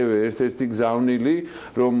ასევე ერთ-ერთი გზავნილი,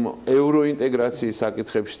 რომ ევროინტეგრაციის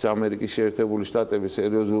საკითხებში ამერიკის შეერთებული შტატები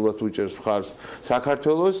სერიოზულად უჭერს მხარს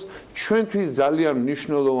საქართველოს. ჩვენთვის ძალიან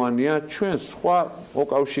მნიშვნელოვანია ჩვენ სხვა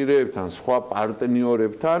მოკავშირეებთან, სხვა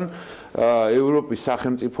პარტნიორებთან ევროპის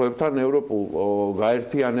სახელმწიფოებთან, ევროპულ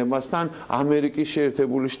გაერთიანებასთან ამერიკის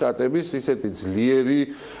შეერთებული შტატების ისეთი ძლიერი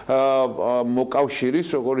მოკავშირის,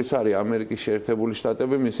 როგორც არის ამერიკის შეერთებული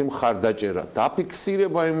შტატები, მისი მხარდაჭერა.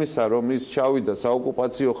 დაფიქსირება იმისა, რომ ის ჩავიდა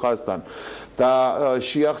საოკუპაციო ხაზთან და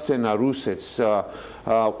შეახსენა რუსეთს,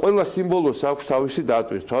 ყველა სიმბოლოს აქვს თავისი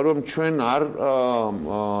დატვირთვა, რომ ჩვენ არ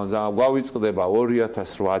გვავიწყდება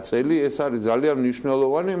 2008 წელი, ეს არის ძალიან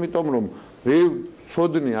მნიშვნელოვანი, იმიტომ რომ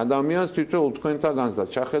ცოდნი ადამიანს თითოეულ თქვენთაგანს და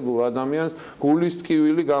ჩახედულ ადამიანს გულის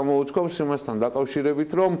ტკივილი გამოუთქვამს იმასთან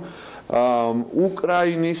დაკავშირებით, რომ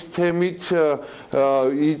უკრაინის თემით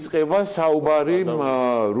იწყება საუბარი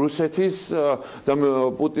რუსეთის და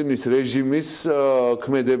პუტინის რეჟიმის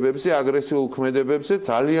ქმედებებზე, აგრესიულ ქმედებებზე.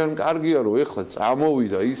 ძალიან კარგია, რომ ეხლა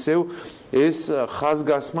წამოვიდა ისევ ეს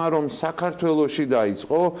ხაზგასმა, რომ საქართველოში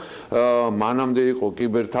დაიწყო, მანამდე იყო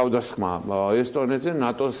კიბერთავდასხმა ესტონეთზე,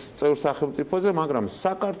 ნატოს წევრ სახელმწიფოზე, მაგრამ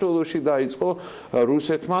საქართველოში დაიწყო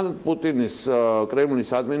რუსეთმა, პუტინის კრემლის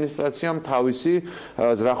ადმინისტრაციამ თავისი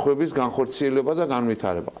ზრახვების განხორციელება და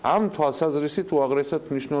განვითარება. ამ თვალსაზრისით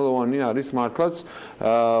უაღრესად მნიშვნელოვანი არის მართლაც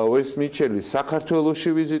უეს მიჩელის საქართველოში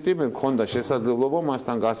ვიზიტი, მე მქონდა შესაძლებლობა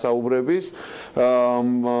მასთან გასაუბრების,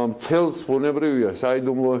 მთელს ბუნებრივია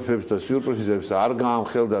საიდუმლოებებს და სიურპრიზებს არ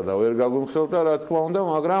გაამხელდა და ვერ გაგვიმხელდა, რა თქმა უნდა,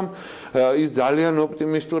 მაგრამ ის ძალიან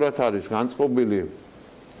ოპტიმისტურად არის განწყობილი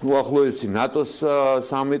უახლოესი ნატოს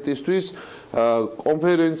სამიტისთვის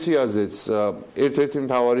კონფერენციაზეც ერთ-ერთი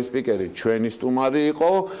მთავარი სპიკერი ჩვენი სტუმარი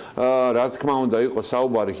იყო, რა თქმა უნდა, იყო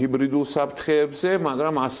საუბარი ჰიბრიდულ საფრთხეებზე,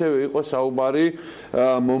 მაგრამ ასევე იყო საუბარი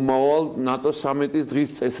მომავალ ნატოს სამიტის დღის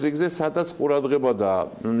წესრიგზე, სადაც ყურადღება და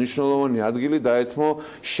მნიშვნელოვანი ადგილი დაეთმო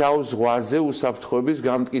შავ ზღვაზე უსაფრთხოების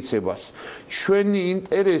გამტკიცებას. ჩვენი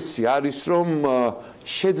ინტერესი არის, რომ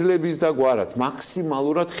შეძლების და გვარად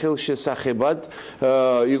მაქსიმალურად ხელშესახებად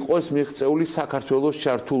იყოს მიღწეული საქართველოს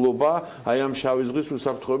ჩართულობა აი ამ შავი ზღვის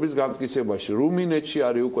უსაფრთხოების გამტკიცებაში. რუმინეთში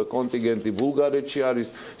არის უკვე კონტინგენტი, ბულგარეთში არის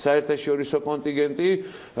საერთაშორისო კონტინგენტი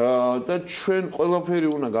და ჩვენ ყველაფერი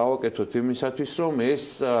უნდა გავაკეთოთ იმისათვის, რომ ეს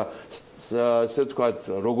ასე ვთქვათ,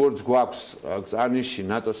 როგორც გვაქვს წანიში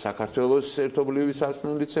ნატოს საქართველოს ერთობლივი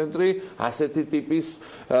საწნული ცენტრი, ასეთი ტიპის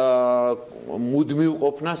მუდმივ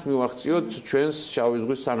ყოფნას მივახციოთ ჩვენს შავი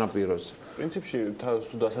ზღვის სანაპიროზე. პრინციპში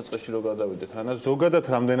დასაწყისში რო გადავიდეთ, ანა ზოგადად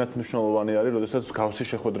რამდენად მნიშვნელოვანი არის, როდესაც გავსი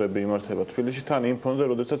შეხვედრები იმართება თბილისში, თან იმ ფონზე,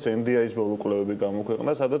 როდესაც NDI-ის ბოლო კვლევები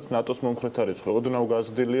გამოქვეყნდა, სადაც ნატოს მომხრეთ რიცხვი ოდნავ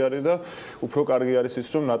გაზრდილი არის და უფრო კარგი არის ის,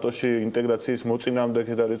 რომ ნატოში ინტეგრაციის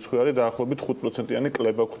მოწინააღმდეგე რიცხვი არის დაახლოებით 5%-იანი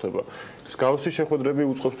კლება გვხდება. ეს გავსი შეხვედრები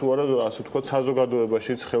უწყობს თუ არა, ასე ვთქვათ,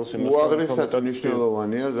 საზოგადოებაშიც ხელს იმას, უაღრესად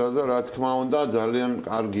მნიშვნელოვანია, ზაზა, რა თქმა უნდა, ძალიან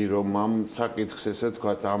კარგი, რომ ამ საკითხს, ესე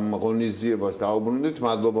ვთქვათ, ამ ღონისძიებას დაუბრუნდით.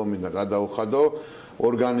 მადლობა მინდა გადავხადო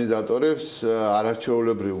ორგანიზატორებს,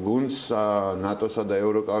 არაჩვეულებრივ გუნდს, ნატოსა და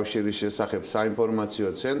ევროკავშირის შესახებ საინფორმაციო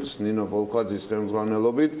ცენტრს, ნინო პოლქვაძის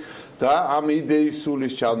ხელმძღვანელობით და ამ იდეის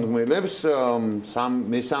სულის ჩამდგმელებს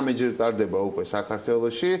მესამეჯერ ტარდება უკვე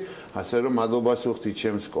საქართველოში, ასე რომ მადლობას ვუხდით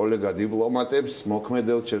ჩემს კოლეგა დიპლომატებს,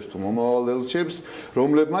 მოქმეdelჩებს თუ მომავალელჩებს,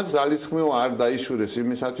 რომლებმაც ძალისხმევა არ დაიშურეს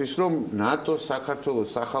იმისათვის, რომ ნატოს საქართველოს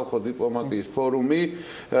სახალხო დიპლომატიის ფორუმი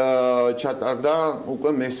ჩატარდა უკვე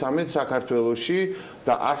მესამედ საქართველოში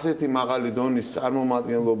და ასეთი მაღალი დონის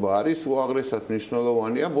წარმომადგენლობა არის უაღრესად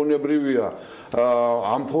მნიშვნელოვანია. ბუნებრივია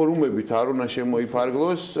ამ ფორუმებით არ უნდა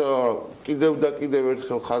შემოიფარგლოს. კიდევ და კიდევ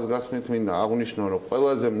ერთხელ ხაზგასმით მინდა აღვნიშნო, რომ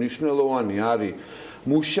ყველაზე მნიშვნელოვანი არის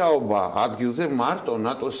მუშაობა ადგილზე, მარტო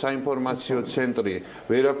ნატოს საინფორმაციო ცენტრი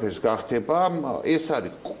ვერაფერს გახდება. ეს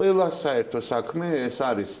არის ყველა საერთო საქმე, ეს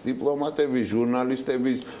არის დიპლომატების,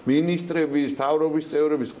 ჟურნალისტების, მინისტრების, მთავრობის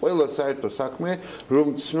წევრების ყველა საერთო საქმე, რომ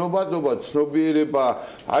ცნობადობა, ცნობიერება,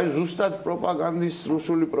 აი ზუსტად პროპაგანდის,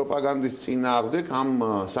 რუსული პროპაგანდის წინააღმდეგ ამ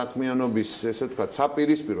საქმიანობის, ესე ვთქვათ,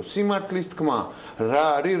 საპირისპირო სიმართლის თქმა, რა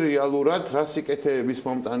არის რეალურად, რა სიკეთეების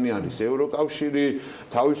მომტანი არის ევროკავშირი,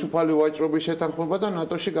 თავისუფალი ვაჭრობის შეთანხმება და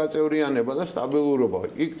ნატოში გაწევრიანება და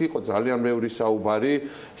სტაბილურობა. იქ იყო ძალიან ბევრი საუბარი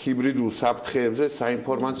ჰიბრიდულ საფრთხეებზე,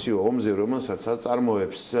 საინფორმაციო ომზე, რომელსაც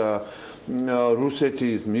აწარმოებს რუსეთი,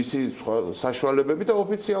 მისი საშუალებები და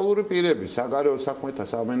ოფიციალური პირები, საგარეო საქმეთა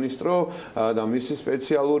სამინისტრო და მისი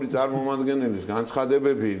სპეციალური წარმომადგენლის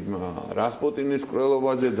განცხადებები რასპუტინის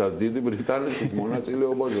მკვლელობაზე და დიდი ბრიტანეთის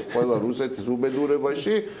მონაწილეობაზე ყველა რუსეთის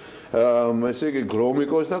უბედურებაში ესე იგი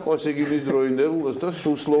გრომიკოს და კოსიგინის დროინდელ და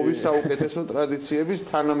სუსლოვის საუკეთესო ტრადიციების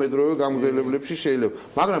თანამედროვე გამგზელებლებში შეიძლება.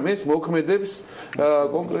 მაგრამ ეს მოქმედებს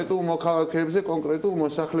კონკრეტულ მოქალაქეებზე, კონკრეტულ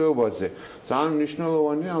მოსახლეობაზე. ძალიან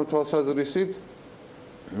მნიშვნელოვანია ამ თვალსაზრისით,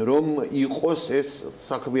 რომ იყოს ეს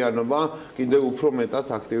საქმიანობა კიდევ უფრო მეტად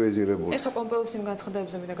აქტივიზირებული. ეხლა პომპეოს იმ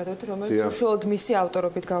განცხადებებზე მინდა გადავიდეთ, რომელიც უშუალოდ მისი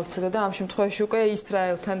ავტორობით გავრცელდა და ამ შემთხვევაში უკვე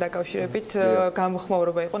ისრაელთან დაკავშირებით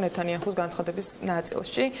გამოხმაურება იყო ნეთანიაჰუს განცხადების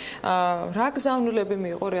ნაწილში. რა გზავნილები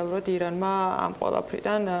მიიღო რეალურად ირანმა ამ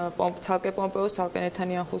ყველაფრიდან ცალკე პომპეოს, ცალკე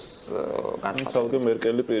ნეთანიაჰუს განცხადება? ცალკე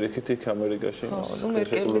მერკელი პირიქით იქ ამერიკაში.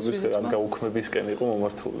 მერკელისთვის ამ გაუქმებისკენ იყო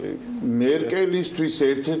მომართული. მერკელისთვის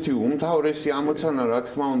ერთ-ერთი უმთავრესი ამოცანა რა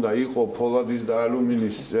თქმა უნდა იყო ფოლადის და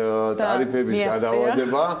ალუმინის ტარიფების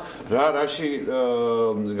გადავადება, რაში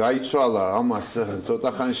გაიცვალა ამას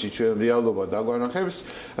ცოტა ხანში ჩვენ რეალობა დაგვანახებს.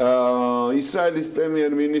 ისრაელის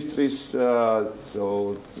პრემიერ-მინისტრის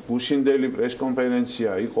გუშინდელი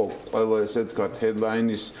პრესკონფერენცია იყო ყველა ესე ვთქვათ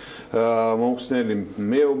ჰედლაინის მომხსნელი.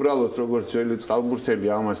 მე უბრალოდ როგორც ძველი წყალბურთელი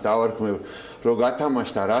ამას დავარქმევ, რომ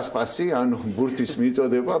გათამაშდა რასპასი, ანუ ბურთის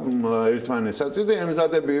მიწოდება ერთმანეთსათვის და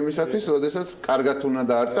ემზადები იმისათვის, როდესაც კარგად უნდა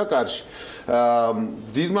დაარტყა კარში.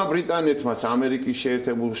 დიდმა ბრიტანეთმაც ამერიკის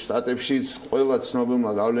შეერთებულ შტატებშიც ყველა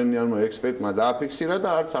ცნობილმა გავლენიანმა ექსპერტმა დააფიქსირა და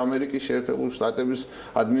არც ამერიკის შეერთებულ შტატების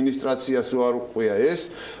ადმინისტრაციას უარ უყვია ეს,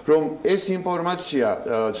 რომ ეს ინფორმაცია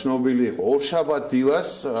ცნობილი იყო ორშაბათ დილას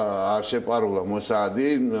არ შეპარულა მოსაადი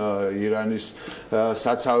ირანის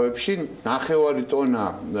საცავებში, 9 ტონა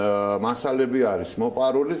მასალები არის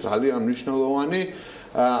მოპარული, ძალიან მნიშვნელოვანი.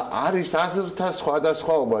 არის აზრთა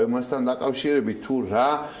სხვადასხვაობა იმასთან დაკავშირებით თუ რა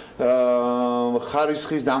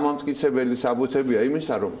ხარისხის დამამტკიცებელი საბუთებია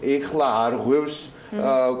იმისა, რომ ეხლა არ ღვევს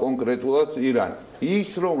კონკრეტულად ირანი.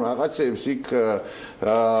 ის რომ რაღაცებს იქ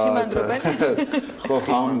ხო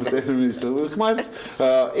ამ ტერმინს ხმართ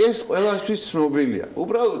ეს ყველასთვის ცნობილია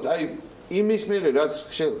უბრალოდ აი იმის მერე რაც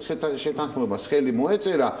შეთანხმებას ხელი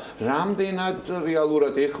მოეწერა რამდენად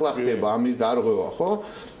რეალურად ეხლა ხდება ამის დარღვევა ხო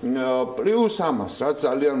პლუს ამას რაც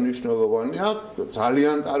ძალიან მნიშვნელოვანია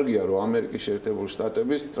ძალიან კარგია რომ ამერიკის შეერთებული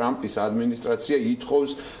შტატების ტრამპის ადმინისტრაცია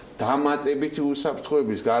ითხოვს დამატებითი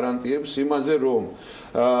უსაფრთხოების გარანტიებს იმაზე რომ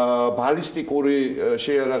ბალისტიკური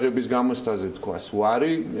შეიარაღების გამოსთაზე თქვას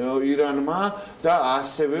უარი ირანმა და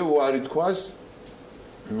ასევე უარი თქვას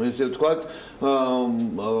ესე ვთქვათ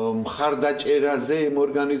მხარდაჭერაზე იმ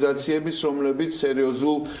ორგანიზაციების რომლებიც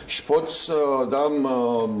სერიოზულ შფოთს და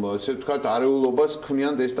ესე ვთქვათ არეულობას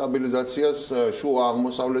ქმნიან დესტაბილიზაციას შუა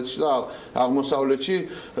აღმოსავლეთში და აღმოსავლეთში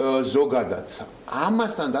ზოგადად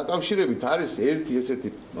ამასთან დაკავშირებით არის ერთი ესეთი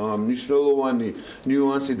მნიშვნელოვანი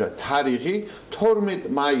ნიუანსი და თარიღი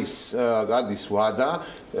 12 მაისს გადის ვადა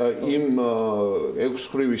იმ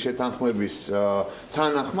 6-ხრივი შეთანხმების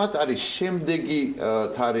თანახმად არის შემდეგი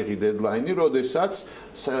თარიღი დედლაინი, როდესაც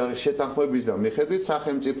შეთანხმების და მიხედვით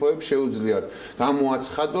სახელმწიფოებს შეუძლიათ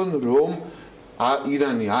გამოაცხადონ, რომ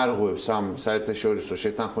ირანი არღვევს ამ საერთაშორისო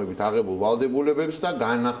შეთანხმებით აღებულ ვალდებულებებს და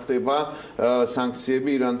განახდება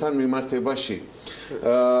სანქციები ირანთან მიმართებაში.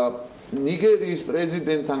 ნიგერიის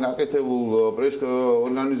პრეზიდენტთან გაკეთებულ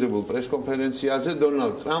ორგანიზებულ პრესკონფერენციაზე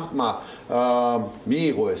დონალდ ტრამპმა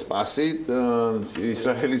მიიღო ეს პასი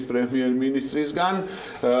ისრაელის პრემიერ-მინისტრისგან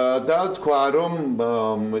და თქვა რომ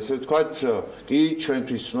ესე ვთქვათ კი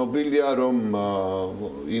ჩვენთვის ცნობილია რომ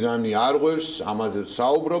ირანი არღვევს ამაზე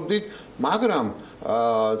საუბრობდით მაგრამ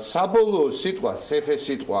საბოლოო სიტყვა ცეფე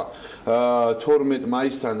სიტყვა 12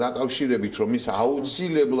 მაისთან დაკავშირებით რომ ის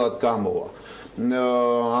აუცილებლად გამოვა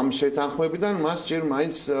ამ შეთანხმებიდან მას ჯერ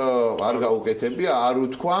მაინც არ გაუკეთებია, არ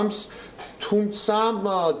უთქვამს, თუმცა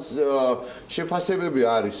შეფასებები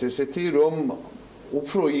არის ესეთი, რომ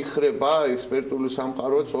უფრო იხრება ექსპერტული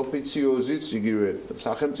სამყაროც ოფიციოზიც, იგივე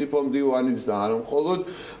სახელმწიფო მდივანიც და არა მხოლოდ,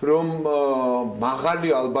 რომ მაღალი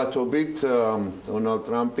ალბათობით დონალდ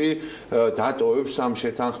ტრამპი დატოვებს ამ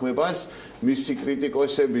შეთანხმებას მისი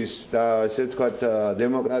კრიტიკოსების და ესე ვთქვათ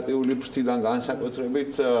დემოკრატიული ფრთიდან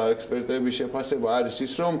განსაკუთრებით ექსპერტების შეფასება არის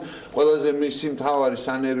ის, რომ ყველაზე მისი მთავარი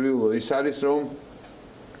სანერვიულო ის არის, რომ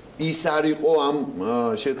ის არისო ამ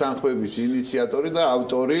შეთანხმების ინიციატორი და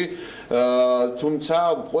ავტორი, თუმცა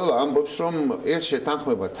ყველა ამბობს, რომ ეს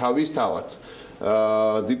შეთანხმება თავისთავად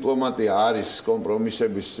დიპლომატია არის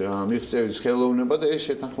კომპრომისების მიღწევის ხელოვნება და ეს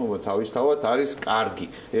შეთანხმება თავისთავად არის კარგი.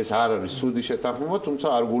 ეს არ არის ცუდი შეთანხმება, თუმცა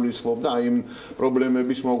არ გულისხმობდა იმ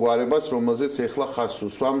პრობლემების მოგვარებას, რომელზეც ეხლა ხაზს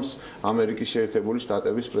უსვამს ამერიკის შეერთებული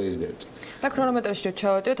შტატების პრეზიდენტი. და ქრონომეტრში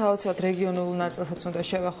ჩავედით, აუცილებლად რეგიონულ ნაწილსაც უნდა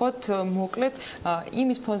შევახოთ. მოკლედ,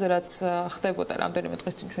 იმის ფონზე რაც ხდებოდა რამდენიმე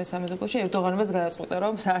დღის წინ ჩვენ სამეზობლოში, ერდოღანმაც გადაწყვიტა,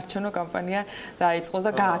 რომ საარჩევნო კამპანია დაიწყოს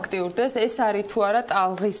და გააქტიურდეს. ეს არის თუ არა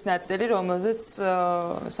ტალღის ნაწილი, რომელზეც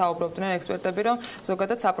საუბრობდნენ ექსპერტები, რომ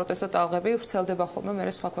ზოგადად საპროტესტო ტალღები ვრცელდება ხოლმე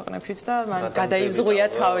მე სხვა ქვეყნებშიც და მან გადაიზღვია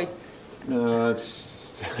თავი.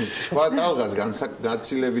 სხვა ტალღას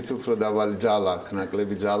განცილებით უფრო დაბალი ძალა აქვს,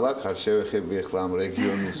 ნაკლები ძალა აქვს, არ შევეხები ახლა ამ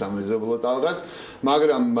რეგიონულ სამეზობლო ტალღას,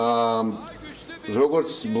 მაგრამ როგორც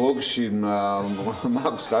ბლოგში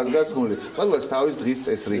მაქვს გასგასმული, ყველას თავის დღის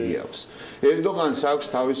წესრიგი აქვს. ერდოღანს აქვს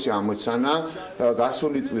თავისი ამოცანა,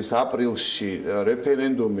 გასული წლის აპრილში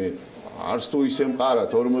რეფერენდუმი არც თუ ისე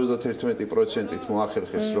მყარად 51%-ით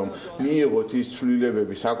მოახერხეს რომ მიიღოთ ის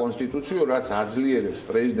ცვლილებები საკონსტიტუციო, რაც აძლიერებს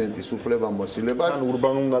პრეზიდენტის უფლებამოსილებას. ან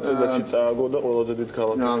ურბანულ ნაწილებში წააგო და ყველაზე დიდ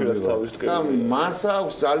ქალაქებში რაც თავის ტკივილი. და მას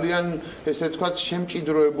აქვს ძალიან ესე ვთქვათ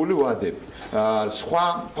შემჭიდროებული ვადები. სხვა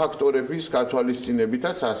ფაქტორების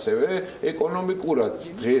გათვალისწინებითაც ასევე ეკონომიკურად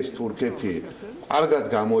დღეს თურქეთი კარგად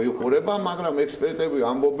გამოიყურება, მაგრამ ექსპერტები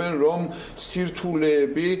ამბობენ, რომ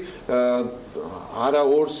სირთულეები არა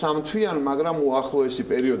 2-3 თვიან, მაგრამ უახლოესი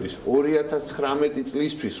პერიოდის 2019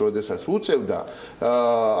 წლისთვის, როდესაც უწევდა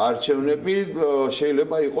არჩევნები,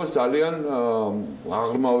 შეიძლება იყოს ძალიან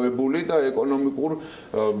აღრმავებული და ეკონომიკურ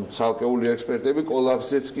ცალკეული ექსპერტები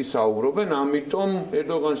კოლაფსზეც კი საუბრობენ, ამიტომ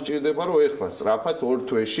ერდოღანს სჭირდება, რომ ეხლა სწრაფად 2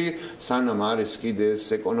 თვეში, სანამ არის კიდე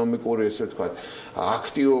ეს ეკონომიკური, ესე ვთქვათ,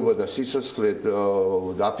 აქტივობა და სიცოცხლე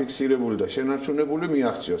დაფიქსირებული და შენარჩუნებული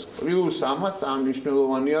მიაღწიოს. პლუს ამას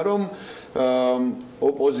მნიშვნელოვანია, რომ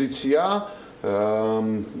ოპოზიცია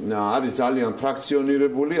არის ძალიან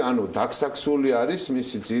ფრაქციონირებული, ანუ დაქსაქსული არის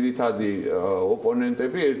მისი ძირითადი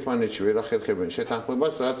ოპონენტები, ერთმანეთში ვერ ახერხებენ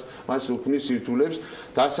შეთანხმებას, რაც მას უქმნის სირთულებს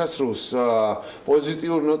დასასრულს.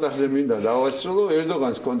 პოზიტიურ ნოტაზე მინდა დავასრულო,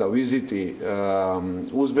 ერდოგანს ჰქონდა ვიზიტი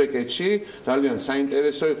უზბეკეთში, ძალიან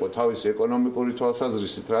საინტერესო იყო თავისი ეკონომიკური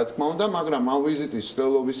თვალსაზრისით, რა თქმა უნდა, მაგრამ ამ ვიზიტის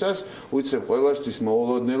მსვლელობისას უცებ ყველასთვის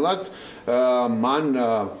მოულოდნელად მან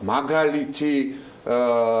მაგალითი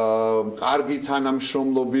კარგი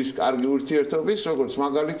თანამშრომლობის, კარგი ურთიერთობის, როგორც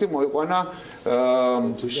მაგალითი მოიყვანა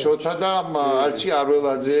შოთა და არჩი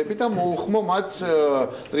არველაძეები და მოუხმო მათ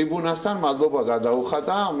ტრიბუნასთან მადლობა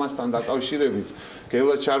გადაუხადა ამასთან დაკავშირებით.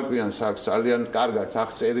 გელა ჩარკვიანს აქვს ძალიან კარგად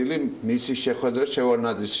აღწერილი მისი შეხვედრა,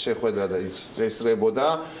 შევარნაძის შეხვედრა და ის წესრებოდა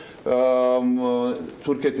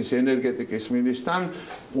თურქეთის ენერგეტიკის მინისტრთან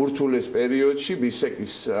ურთულეს პერიოდში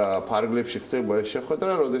ბისეკის ფარგლებში ხდება ეს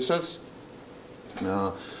შეხვედრა, როდესაც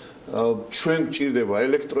ჩვენ გვჭირდება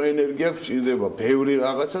ელექტროენერგია, გვჭირდება ბევრი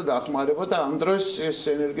რაღაცა დახმარება და ამ დროს ეს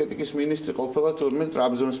ენერგეტიკის მინისტრი ყოფილა თურმე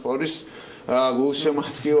ტრაბზონსპორის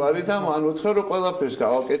გულშემატკივარი და მან უთხრა რომ ყველაფერს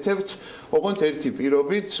გავაკეთებთ, ოღონდ ერთი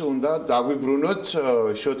პირობით უნდა დაგვიბრუნოთ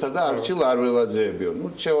შოთა და არჩილ არველაძეებიო. ნუ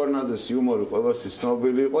შევარნაძეს იუმორი ყველასთვის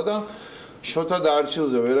ცნობილი იყო და შოთა და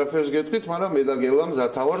არჩილზე ვერაფერს გეტყვით, მაგრამ მე და გელა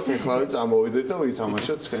მზათა ვართ, ეხლავე წამოვიდეთ და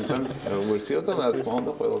ვითამაშოთ თქვენთან უერთია და რა თქმა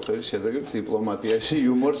უნდა ყველაფერი შედეგი დიპლომატიაში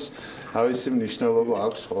იუმორს თავისი მნიშვნელობა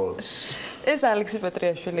აქვს ყოველთვის. ეს ალექსი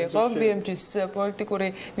პეტრიაშვილი იყო, BMG-ის პოლიტიკური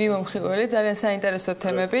მიმომხილველი, ძალიან საინტერესო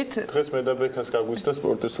თემებით. დღეს მე და ბექას გაგვიცდა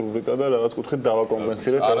სპორტის რუბრიკა და რაღაც კუთხით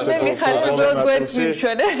დავაკომპენსირეთ. მე მიხარია რომ გვერდს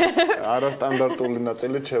მივშვენე. არასტანდარტული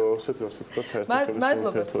ნაწილით შევავსეთ, ასე თქვა საერთაშორისო.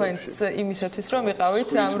 მადლობა თქვენს იმისათვის, რომ იყავით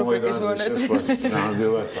ამ რუბრიკის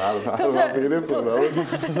მონაწილე.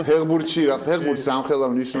 ფეხბურთს სამხელავ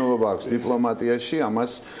მნიშვნელობა აქვს დიპლომატიაში,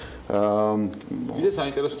 ამას ვიდრე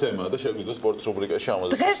საინტერესო თემაა და შეგვიძლია სპორტის რუბრიკაში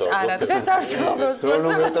ამაზე დღეს არა, დღეს არ საუბრობთ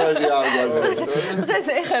ქრონომეტრაჟი არ გვაძლევს. დღეს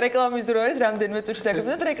ეხა რეკლამის დრო არის, რამდენიმე წუთში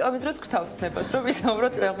დაგებდეთ რეკლამის დროს გთავთ ნებას, რომ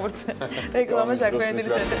ვისაუბროთ ფეხბურთზე. რეკლამა საქმიანი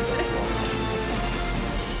ეთერში.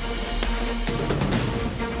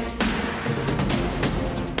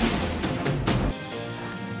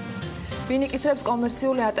 ვინ იკისრებს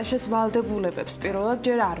კომერციული ატაშეს ვალდებულებებს? პირველად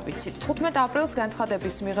ჯერ არ ვიცით. 15 აპრილს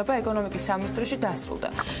განცხადების მიღება ეკონომიკის სამინისტროში დასრულდა.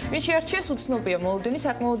 ვინ შეარჩიეს უცნობია, მოლოდინი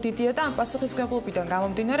საკმაოდ დიდია და ამ პასუხისმგებლობიდან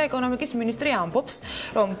გამომდინარე ეკონომიკის მინისტრი ამბობს,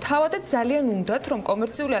 რომ თავადაც ძალიან უნდათ, რომ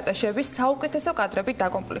კომერციული ატაშეების საუკეთესო კადრებით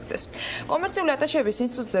დაკომპლექტდეს. კომერციული ატაშეების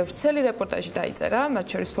ინსტიტუტზე ვრცელი რეპორტაჟი დაიწერა, მათ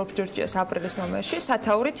შორის Forbes Georgia-ს აპრილის ნომერში,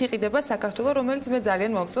 სათაურით იყიდება საქართველო, რომელიც მე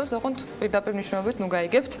ძალიან მომწონს, ოღონდ პირდაპირ მნიშვნელობით ნუ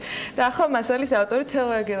გაიგებთ. და ახლა მასალის ავტორი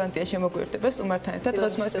თელა გელანტია შემოგვიერთდება სტუმართან ერთად.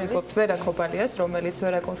 დღეს მას მივიღებთ ვერა ქობალიას, რომელიც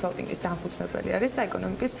ვერა კონსალტინგის დამფუძნებელი არის და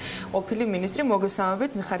ეკონომიკის ყოფილი მინისტრი.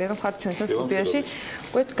 მოგესალმებით, მიხარია რომ ხართ ჩვენთან სტუდიაში.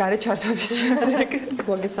 გვეთ გარე ჩართობის შემდეგ.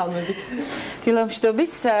 მოგესალმებით.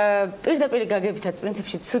 დილამშვიდობის. პირდაპირ გაგებითაც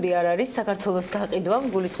პრინციპში ცუდი არ არის საქართველოს გაყიდვა,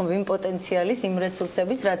 გულისხმობ იმ პოტენციალის, იმ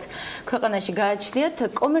რესურსების, რაც ქვეყანაში გააჩნიათ.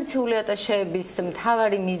 კომერციული ატაშეების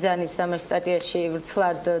მთავარი მიზანიც ამ სტატიაში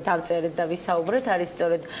ვრცლად დავწერეთ და ვისაუბრეთ, არის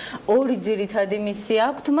სწორედ ორი ძირითადი მისია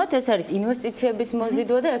აქვთ მათ, ეს არის ინვესტიციების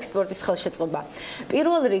მოზიდვა და ექსპორტის ხელშეწყობა.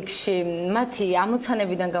 პირველ რიგში მათი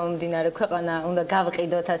ამოცანებიდან გამომდინარე ქვეყანა უნდა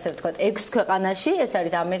გავყიდოთ, ასე ვთქვათ, 6 ქვეყანაში, ეს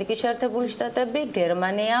არის ამერიკის შეერთებული შტატები,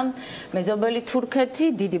 გერმანია, მეზობელი თურქეთი,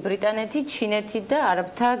 დიდი ბრიტანეთი, ჩინეთი და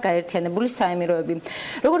არაბთა გაერთიანებული საემიროები.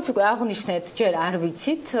 როგორც უკვე აღვნიშნეთ, ჯერ არ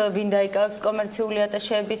ვიცით, ვინ დაიკავებს კომერციული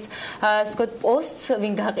ატაშეების, ასე ვთქვათ, პოსტს,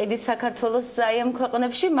 ვინ გაყიდის საქართველოს აი ამ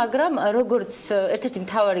ქვეყნებში, მაგრამ როგორც ერთ-ერთი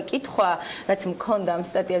მთავარი კითხვა, რაც მქონდა ამ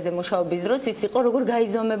სტატიაზე მუშაობის დროს, ის იყო, როგორ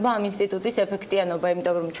გაიზომება ამ ინსტიტუტის ეფექტიანობა,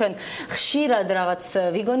 იმიტომ რომ ჩვენ ხშირად რაღაც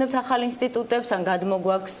ვიგონებთ ახალ ინსტიტუტებს, ან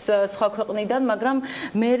გადმოგვაქვს სხვა ქვეყნიდან, მაგრამ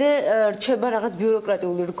მერე რჩება რაღაც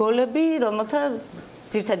ბიუროკრატიული რგოლები, რომელთა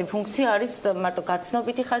ძირითადი ფუნქცია არის მარტო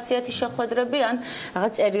გაცნობითი ხასიათის შეხვედრები ან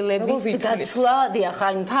რაღაც წერილების გაცვლა, დიახ,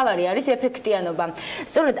 ან მთავარი არის ეფექტიანობა.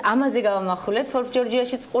 სწორედ ამაზე გავამახვილეთ Forbes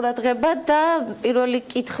Georgia-შიც ყურადღება და პირველი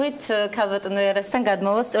კითხვით ქალბატონ ერასთან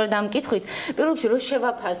გადმოვალ სწორედ ამ კითხვით. პირველ რიგში რო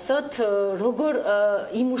შევაფასოთ, როგორ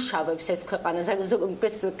იმუშავებს ეს ქვეყანა, ეს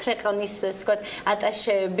ქვეყნის, ასე ვთქვათ,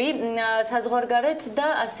 ატაშეები საზღვარგარეთ და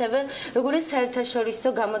ასევე როგორი საერთაშორისო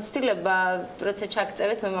გამოცდილება, როცა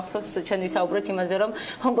ჩაგწერეთ, მე მახსოვს ჩვენ ვისაუბრეთ იმაზე, რომ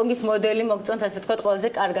ჰონკონგის მოდელი მოგწონთ, ასე ვთქვათ, ყველაზე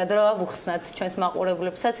კარგად რა ვუხსნათ ჩვენს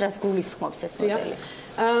მაყურებლებსაც, რას გულისხმობს ეს მოდელი.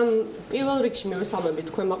 პირველ რიგში მივესალმებით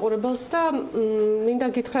თქვენ მაყურებელს და მინდა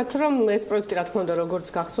გითხრათ რომ ეს პროექტი რა თქმა უნდა როგორც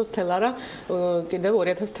გახსოვს თელარა კიდევ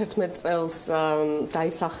 2011 წელს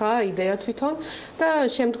დაისახა იდეა თვითონ და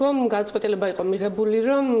შემდგომ გადაწყვეტილება იყო მიღებული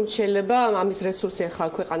რომ შეიძლება ამის რესურსი ახლა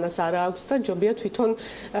ქვეყანას არ აქვს და ჯობია თვითონ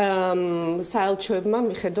საელჩოებმა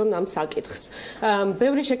მიხედონ ამ საკითხს.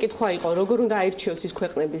 ბევრი შეკითხვა იყო როგორ უნდა აირჩიოს ის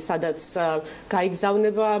ქვეყნები სადაც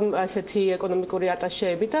გაიგზავნება ასეთი ეკონომიკური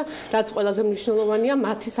ატაშეები და რაც ყველაზე მნიშვნელოვანია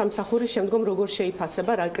მათი სამსახური შემდგომ როგორ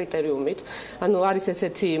შეიფასება რა კრიტერიუმით. ანუ არის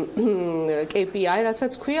ესეთი KPI,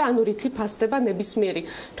 რასაც ქვია, ანუ რითი ფასდება ნებისმიერი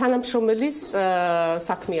თანამშრომელის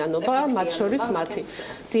საქმიანობა, მათ შორის მათი.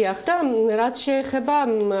 დიახ, და რაც შეეხება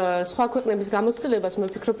სხვა ქვეყნების გამოცდილებას, მე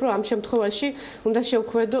ვფიქრობ, რომ ამ შემთხვევაში უნდა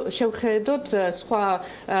შევხედოთ სხვა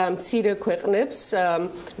მცირე ქვეყნებს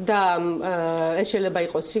და ეს შეიძლება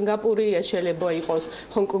იყოს სინგაპური, ეს შეიძლება იყოს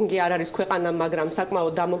ჰონკონგი არ არის ქვეყანა, მაგრამ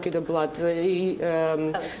საკმაოდ დამოკიდებლად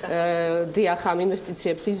დიახ ამ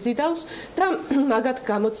ინვესტიციებს იზიდავს და მაგათ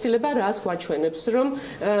გამოცდილება რას გვაჩვენებს, რომ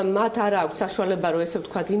მათ არ აქვს საშუალება, რომ ესე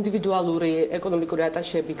ვთქვათ, ინდივიდუალური ეკონომიკური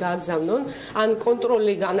ატაშეები გააგზავნონ, ან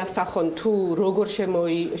კონტროლი განახსახონ თუ როგორ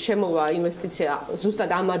შემოვა ინვესტიცია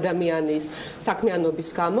ზუსტად ამ ადამიანის საქმიანობის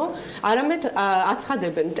გამო, არამედ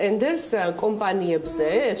აცხადებენ ტენდერს კომპანიებზე,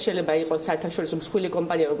 ეს შეიძლება იყოს საერთაშორისო მსხვილი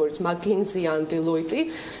კომპანია, როგორც McKinsey ან Deloitte,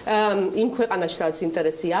 იმ ქვეყანაში სადაც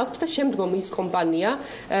ინტერესი აქვთ და შემდგომ ის კომპანია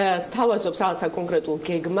სთავაზობს რაღაცა კონკრეტულ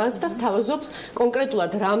გეგმას და სთავაზობს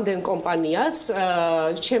კონკრეტულად რამდენ კომპანიას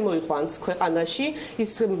შემოიყვანს ქვეყანაში,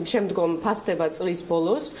 ის შემდგომ ფასდება წლის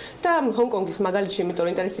ბოლოს და ჰონკონგის მაგალითში, იმიტომ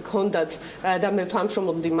რომ ინტერესი ჰქონდათ და მე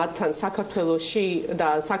თანამშრომლობდი მათთან საქართველოში და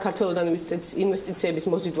საქართველოდან ინვესტიციების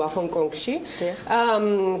მოზიდვა ჰონკონგში.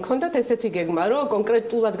 ჰქონდათ ესეთი გეგმა, რომ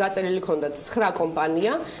კონკრეტულად გაწერილი ჰქონდათ 9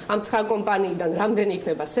 კომპანია, ამ 9 კომპანიიდან რამდენი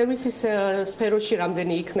იქნება სერვისის სფეროში,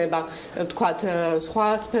 რამდენი იქნება ვთქვათ სხვა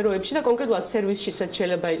სფეროებში და კონკრეტულად სერვისში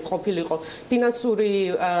შეიძლება ყოფილიყო ფინანსური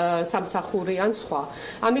სამსახური ან სხვა.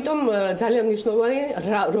 ამიტომ ძალიან მნიშვნელოვანია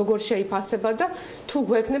როგორ შეიფასება და თუ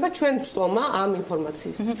გვექნება ჩვენ ვწვომა ამ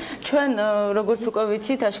ინფორმაციის. ჩვენ როგორც უკვე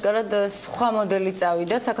ვიცით, აშკარად სხვა მოდელი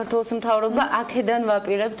წავიდა საქართველოს მთავრობა, აქედან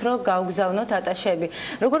ვაპირებთ, რომ გავგზავნოთ ატაშეები.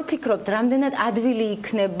 როგორ ფიქრობთ, რამდენად ადვილი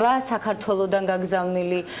იქნება საქართველოსდან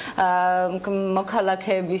გაგზავნილი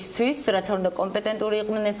მოქალაქეებისთვის, რაც არ უნდა კომპეტენტური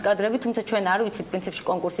იყვნენ ეს კადრები, თუმცა ჩვენ არ ვიცით პრინციპში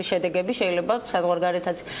კონკურსის შედეგები, შეიძლება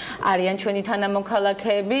საზღვარგარეთაც არიან ჩვენი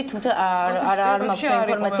თანამოქალაქეები, თუმცა არ მაქვს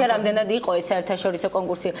ინფორმაცია, რამდენად იყო ეს საერთაშორისო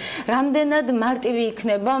კონკურსი. რამდენად მარტივი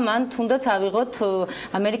იქნება მან თუნდაც ავიღოთ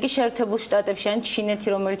ამერიკის შეერთებულ შტატებში ან ჩინეთი,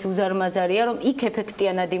 რომელიც უზარმაზარია, რომ იქ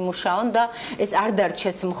ეფექტიანად იმუშაონ და ეს არ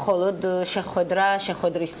დარჩეს მხოლოდ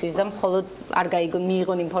შეხვედრისთვის და მხოლოდ არ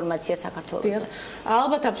მიიღონ ინფორმაცია საქართველოზე.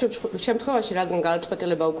 ალბათ ამ შემთხვევაში რადგან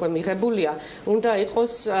გადაწყვეტილება უკვე მიღებულია, უნდა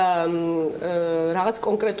იყოს რაღაც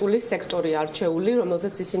კონკრეტული სექტორი არჩეული,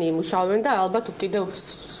 რომელზეც ისინი იმუშავებენ და ალბათ კიდევ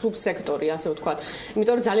სუბსექტორი, ასე ვთქვათ.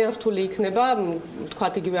 იმიტომ რომ ძალიან რთული იქნება,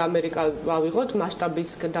 ვთქვათ, იგივე ამერიკა ავიღოთ,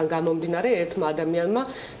 მასშტაბისგან გამომდინარე ერთმა ადამიანმა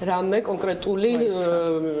რამე კონკრეტული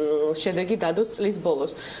შედეგი დადოს წლის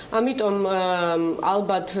ბოლოს. ამიტომ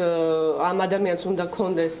ალბათ ამ ადამიანს უნდა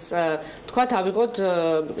ქონდეს, ვთქვათ, ავიღოთ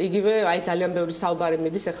იგივე აი ძალიან ბევრი საუბარი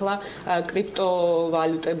მიდის ახლა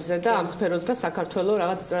კრიპტოვალუტებზე და ამ სფეროზე და საქართველოს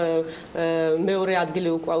რაღაც მეორე ადგილი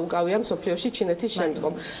უკავია მსოფლიოში ჩინეთის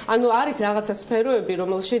შემდგომ. ანუ არის რაღაცა სფეროები,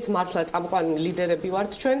 რომელშიც მართლა წამყვანი ლიდერები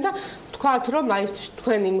ვართ ჩვენ და ვთქვათ, რომ აი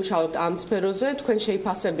თქვენ იმუშავებთ ამ სფეროზე, თქვენ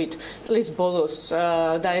შეიფასებით წლის ბოლოს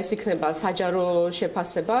და ეს იქნება საჯარო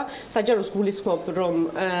შეფასება. საჯაროს გულისხმობ, რომ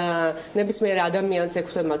ნებისმიერ ადამიანს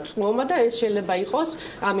ექვთება წვომა და ეს შეიძლება იყოს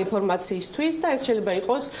ამ ინფორმაციისთვის და ეს შეიძლება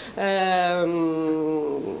იყოს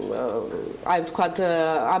აი ვთქვათ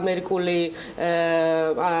ამერიკული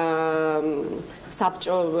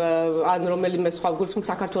საბჭო ან რომელიმე სხვა გულისხმობ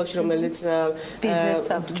საქართველოში რომელიც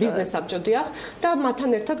ბიზნეს საბჭო დიახ და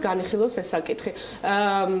მათთან ერთად განიხილოს ეს საკითხი.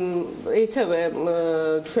 ისევე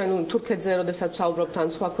ჩვენ თურქეთზე როდესაც ვსაუბრობთ ან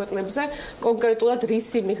სხვა ქვეყნებზე კონკრეტულად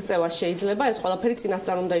რისი მიღწევა შეიძლება ეს ყველაფერი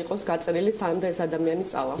წინასწარ უნდა იყოს გაწერილი სანამ ეს ადამიანი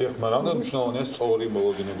წავა. დიახ, მაგრამ მნიშვნელოვანია სწორი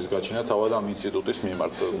მოლოდინების გაჩენა თავად ამ ინსტიტუტის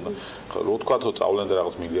მიმართ. რო ვთქვათ, რომ წავლენ და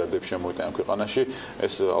რაღაც მილიარდებს შემოიტანენ ქვეყანაში,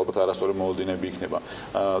 ეს ალბათ არასწორი მოლოდინები იქნება.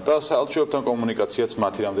 და საელჩოებთან კომუნიკაციაც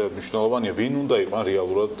მათი რამდენად მნიშვნელოვანია, ვინ უნდა იყვნენ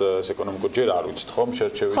რეალურად ეს ეკონომიკო ჯერ არ ვიცით ხომ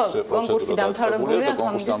შერჩევის პროცედურა დაწყებულია და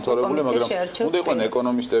კონკურსი დამთავრებულია, მაგრამ უნდა იყვნენ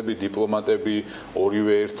ეკონომისტები, დიპლომატები,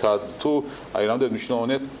 ორივე ერთად თუ აი რამდენად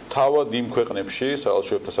მნიშვნელოვანია თავად იმ ქვეყნებში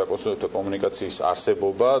საელჩოებთან საკონსულტაციო კომუნიკაციის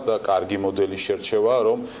არსებობა და კარგი მოდელის შერჩევა,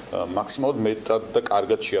 რომ მაქსიმალურად მეტად და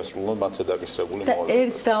კარგად შეასრულონ მათზე დაკისრებული მოვალეობა.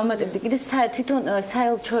 ერთ დავამატებდი კიდე თვითონ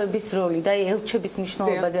საელჩოების როლი და ელჩების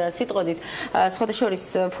მნიშვნელობაზე რა სიტყვით. სხვადასხვა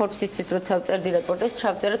Forbes-ისთვის როცა ვწერდი რეპორტაჟს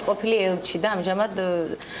ჩავწერეთ ყოფილი ელჩი და ამჟამად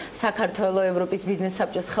საქართველოს ევროპის ბიზნეს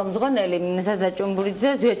საბჭოს ხელმძღვანელი ზაზა ჭუმბურიძე,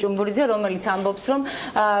 ზვია ჭუმბურიძე, რომელიც ამბობს, რომ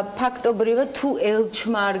ფაქტობრივად თუ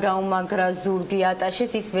ელჩმა არ გაუმაგრა ზურგი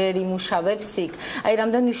ატაშეს, ის ვერ იმუშავებს იქ. აი,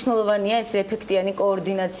 რამდენ მნიშვნელოვანია ეს ეფექტიანი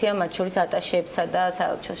კოორდინაცია მათ შორის ატაშეებსა და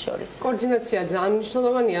საელჩოს შორის. კოორდინაცია ძალიან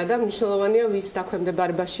მნიშვნელოვანია და მნიშვნელოვანია ვის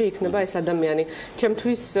დაქვემდებარებაში იქნება ეს ადამიანი.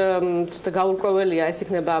 ჩემთვის ცოტა გაურკვეველია ეს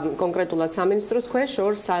იქნება კონკრეტულად სამინისტროს ქვეშ,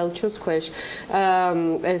 ორ საელჩოს ქვეშ.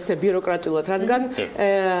 ესე ბიუროკრატიულად, რადგან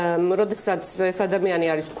როდესაც ეს ადამიანი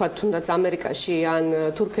არის თქვა თუნდაც ამერიკაში ან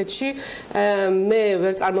თურქეთში, მე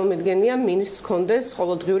ვერ წარმომიდგენია მინისტრს კონდეს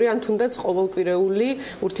ყოველდღიური ან თუნდაც ყოველკვირეული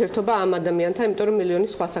ურთიერთობა ამ ადამიანთან, იმიტომ რომ მილიონი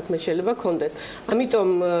სხვა საქმე შეიძლება კონდეს. ამიტომ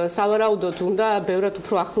სავარაუდოდ უნდა ბევრად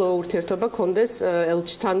უფრო ახლო ურთიერთობა კონდეს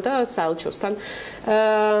ელჩთან და საელჩოსთან.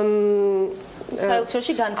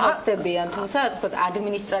 საელჩოში განთავსდებიან, თუმცა თქვათ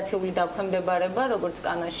ადმინისტრაციული დაქვემდებარება, როგორც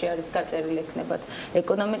კანონში არის გაწერილი ექნებათ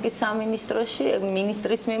ეკონომიკის სამინისტროში,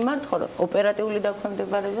 მინისტრის მიმართ, ხოლო ოპერატიული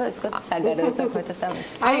დაქვემდებარება, ეს თქვათ საგარეო საქმეთა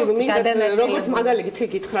სამინისტრო. აი, მინდა როგორც მაგალითი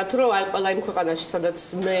გითხრათ, რომ აი ყველა იმ ქვეყანაში, სადაც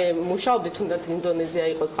მე მუშაობდი, თუნდაც ინდონეზია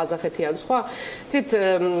იყოს, ყაზახეთი ან სხვა, ცით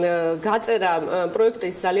გაწერა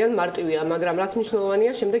პროექტის ძალიან მარტივია, მაგრამ რაც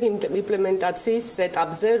მნიშვნელოვანია, შემდეგ იმპლემენტაციის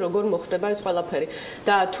ეტაპზე როგორ მოხდება ეს ყველაფერი.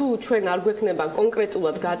 და თუ ჩვენ არ გვექნება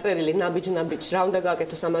კონკრეტულად გაწერილი ნაბიჯ-ნაბიჯ რა უნდა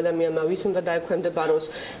გააკეთოს ამ ადამიანმა, ვის უნდა დაექვემდებაროს,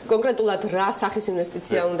 კონკრეტულად რა სახის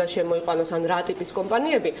ინვესტიცია უნდა შემოიყვანოს ან რა ტიპის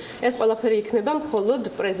კომპანიები, ეს ყველაფერი იქნება მხოლოდ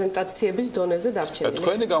პრეზენტაციების დონეზე დარჩენილი.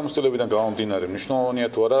 თქვენი გამოცდილებიდან გამომდინარე, მნიშვნელოვანია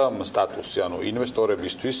თუ არა სტატუსი, ანუ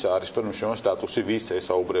ინვესტორებისთვის არის თუ მნიშვნელოვანი სტატუსი, ვის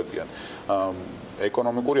ესაუბრებიან.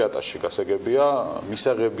 ეკონომიკური ატაში გასაგებია,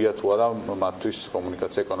 მისაღებია თუ არა მათთვის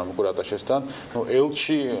კომუნიკაცია ეკონომიკურ ატაშესთან. ნუ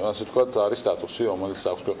ელჩი, ასე ვთქვათ, არის სტატუსი, რომელიც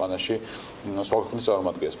აქვს ქვეყანაში სხვა ქვეყნის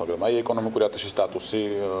წარმომადგენელს, მაგრამ აი ეკონომიკური ატაშის სტატუსი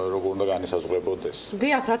როგორ უნდა განისაზღვრებოდეს?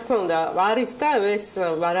 დიახ, რა თქმა უნდა, არის და ეს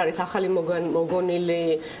არ არის ახალი მოგონილი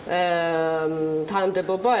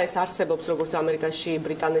თანამდებობა, ეს არსებობს როგორც ამერიკაში,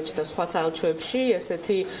 ბრიტანეთში და სხვა საელჩოებში,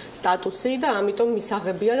 ესეთი სტატუსი და ამიტომ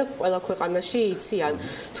მისაღებია და ყველა ქვეყანაში იციან.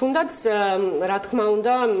 თუნდაც რა თქმა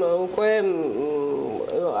უნდა, უკვე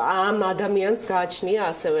ამ ადამიანს გააჩნია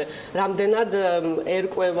ასევე რამდენად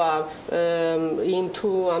ერკვევა იმ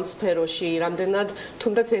თუ ამ სფეროში, რამდენად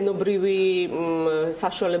თუნდაც ენობრივი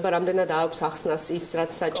საშუალება რამდენად აქვს ახსნას ის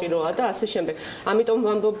რაც საჭიროა და ასე შემდეგ. ამიტომ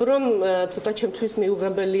ვამბობ, რომ ცოტა ჩემთვის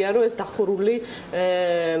მიუღებელია, რომ ეს დახურული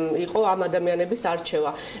იყო ამ ადამიანების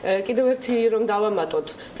არჩევა. კიდევ ერთი რომ დავამატოთ,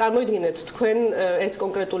 წარმოიდგინეთ თქვენ ეს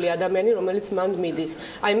კონკრეტული ადამიანი, რომელიც მანდ მიდის.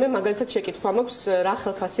 აი მე მაგალითად შეკითხვა მაქვს, რა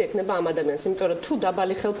ხელფასი ექნება ამ ადამიანს, იმიტომ რომ თუ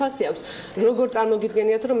დაბალი ხელფასი აქვს, როგორ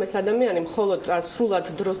წარმოგიდგენიათ, რომ ეს ადამიანი მხოლოდ სრულად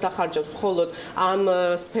დროს დახარჯავს მხოლოდ ამ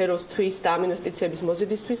სფეროსთვის და ამ ინვესტიციების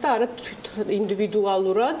მოზიდისთვის და არა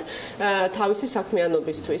ინდივიდუალურად თავისი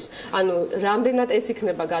საქმიანობისთვის. ანუ რამდენად ეს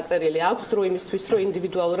იქნება გაწერილი, აქვს დრო იმისთვის, რომ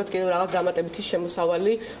ინდივიდუალურად კიდევ რაღაც დამატებითი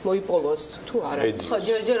შემოსავალი მოიპოვოს, თუ არა. ხო,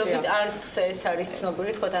 ჯერჯერობით არც ეს არის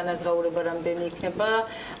ცნობილი, თქო, ანაზღაურება რამდენი იქნება,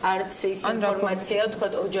 არც ის ინფორმაცია, თქო,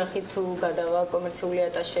 ოჯახი თუ გადავა კომერციული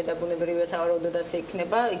ატაშე და ბუნებრივია სავარაუდოდ ასე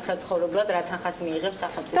იქნება, იქ საცხოვრებლად რა თანხას მიიღებს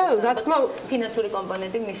სახელმწიფო. და რა თქმა უნდა, ფინანსური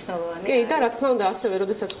კომპონენტი მნიშვნელოვანია. კი, და რა თქმა უნდა, ასევე,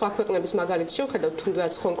 როდესაც სხვა ქვეყნების მაგალითს შევხედავთ,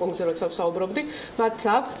 თუნდაც ჰონკონგზე როცა ვსაუბრობდი, მათ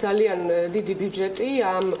აქვს ძალიან დიდი ბიუჯეტი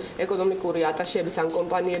ამ ეკონომიკური ატაშეების ან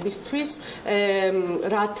კომპანიებისთვის,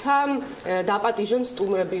 რათა დაპატიჟონ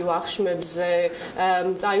სტუმრები ვახშმებზე,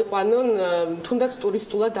 წაიყვანონ თუნდაც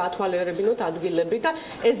ტურისტულად დაათვალიერებინოთ ადგილები და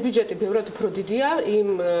ეს ბიუჯეტი ბევრად უფრო დიდია იმ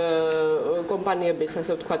კომპანიების,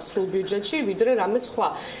 ასე ვთქვათ, სრულ ბიუჯეტში, ვიდრე რამე სხვა.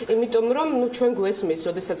 იმიტომ რომ ჩვენ გვესმის,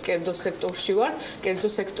 როდესაც კერძო სექტორში ვარ, კერძო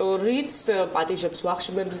სექტორიც პატიჟებს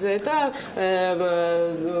ვახშმებზე და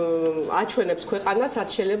აჩვენებს ქვეყანას, რაც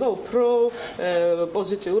შეიძლება უფრო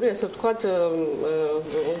პოზიტიური, ასე ვთქვათ,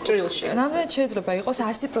 ჭრილში. რამდენად შეიძლება იყოს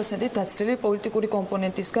 100%-ით დაცლილი პოლიტიკური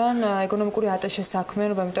კომპონენტისგან ეკონომიკური ატაშეს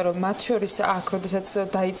საქმიანობა, იმიტომ რომ მათ შორის აქ, როდესაც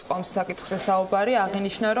დაიწყო ამ საკითხზე საუბარი,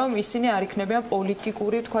 აღინიშნა, რომ ისინი არ იქნებიან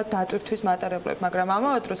პოლიტიკური, ვთქვათ, დატვირთვის მატარებლები, მაგრამ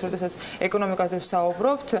ამავე დროს, როდესაც ეკონომიკაზე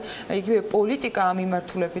ვსაუბრობთ, იგივე პოლიტიკა ამ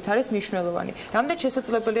მიმართულებით არის მნიშვნელოვანი. რამდენ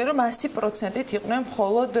შესაძლებელია, რომ 100%-ით იყვნენ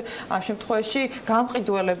მხოლოდ ამ შემთხვევაში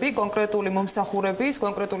გამყიდველები კონკრეტული მომსახურების,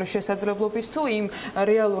 კონკრეტული შესაძლებლობის თუ იმ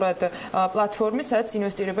რეალურად პლატფორმის, სადაც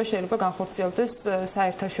ინვესტირება შეიძლება განხორციელდეს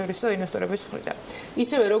საერთაშორისო ინვესტორების მხრიდან.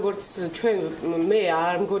 ისევე როგორც ჩვენ მე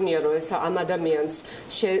არ მგონია, რომ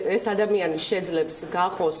ეს ადამიანი შეძლებს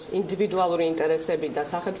გაყოს ინდივიდუალური ინტერესები და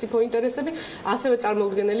სახელმწიფო ინტერესები, ასევე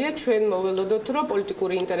წარმოუდგენელია ჩვენ მოველოდოთ, რომ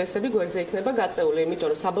პოლიტიკური ინტერესები გვერდზე იქნება გაწეული, იმიტომ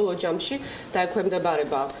რომ საბოლოო ჯამში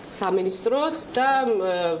დაექვემდებარება სამინისტროს და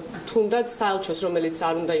თუნდაც საელჩოს, რომელიც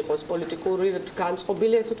არ უნდა იყოს პოლიტიკური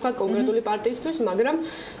განწყობილი, ესე ვთქვათ, კონკრეტული პარტიისთვის, მაგრამ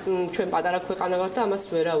ჩვენ პატარა ქვეყანა ვართ და ამას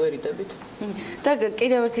ვერ ავერიდებით. და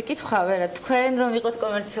კიდევ ერთი კითხვა, ვერა, თქვენ რომ იყოთ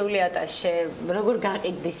კომერციული ატაშე, როგორ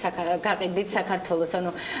გაყიდით საქართველოს,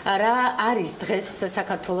 ანუ რა არის დღეს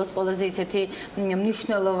საქართველოს ყველაზე ისეთი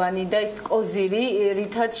მნიშვნელოვანი და ის კოზირი,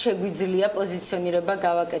 რითაც შეგვიძლია პოზიციონირება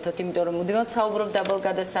გავაკეთოთ, იმიტომ რომ მუდმივად საუბრობ დაბალ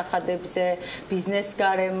გადასახადებზე, ბიზნეს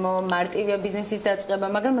გარემო, მარტივია ბიზნესის დაწყება,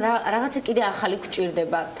 მაგრამ რაღაცა კიდე ახალი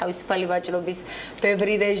გვჭირდება, თავისუფალი ვაჭრობის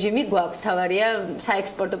ბევრი რეჟიმი გვაქვს, თავარია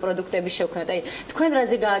საექსპორტო პროდუქტების შექმნა. აი, თქვენ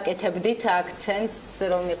რაზე გააკეთებდით აქცენტს,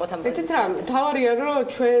 რომ იყოთ ამ ეცეთ რა, თავარია რომ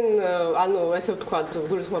ჩვენ, ანუ ესე ვთქვათ,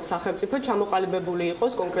 გულისხმობ სახელმწიფო ჩამოყალიბებული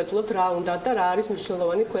იყოს კონკრეტულად რა უნდა და რა არის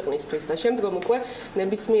მნიშვნელოვანი ქვეყნისთვის და შემდგომ უკვე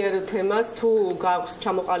ნებისმიერ თემას თუ გაქვს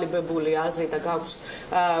ჩამოყალიბებული აზრი და გაქვს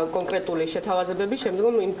კონკრეტული შეთავაზებები,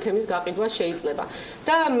 შემდგომ იმ თემის გაყიდვა შეიძლება.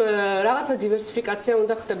 და რაღაცა დივერსიფიკაცია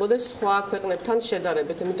უნდა ხდებოდეს სხვა ქვეყნებთან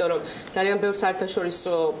შედარებით, იმიტომ რომ ძალიან ბევრ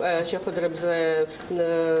საერთაშორისო შეხვედრებზე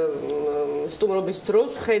სტუმრობის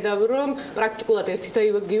დროს ხედავ, რომ პრაქტიკულად ერთი და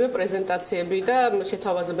იგივე პრეზენტაციები და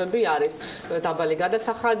შეთავაზებები არის. დაბალი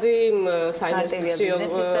გადასახადი, საინვესტიციო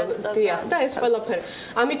დიახ და ეს ყველაფერი.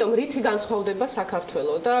 ამიტომ რითი განსხვავდება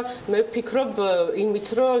საქართველო და მე ვფიქრობ იმით,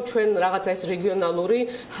 რომ ჩვენ რაღაცა ეს რეგიონალური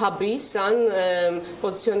ჰაბის ან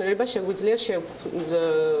პოზიციონირება შეგვიძლია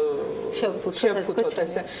შევფუთოთ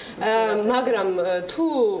ესე. მაგრამ თუ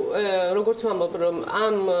როგორც ვამბობ, რომ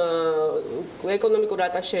ამ ეკონომიკურ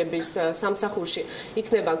ატაშეების სამსახურში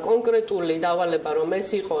იქნება კონკრეტული დავალება, რომ ეს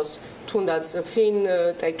იყოს თუნდაც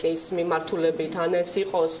ფინტეკის მიმართულებით, ან ეს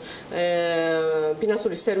იყოს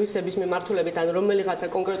ფინანსური სერვისების მიმართულებით, ან რომელიღაცა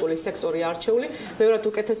კონკრეტული სექტორი არჩეული, ბევრად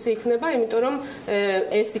უკეთესი იქნება, იმიტომ რომ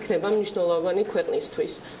ეს იქნება მნიშვნელოვანი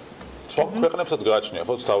ქვეყნისთვის. სხვა ქვეყნებსაც გააჩნია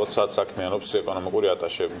ხო თავად საქმიანობს ეკონომიკური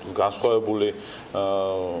ატაშეები, განსხვავებული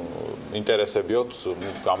ინტერესები აქვს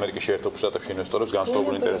ამერიკის შეერთებულ შტატებში ინვესტორებს,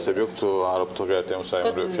 განსხვავებული ინტერესები აქვს არაბთა გაერთიანებულ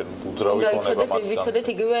საემიროებში, უძრავი ქონება მათ. ვიცოდეთ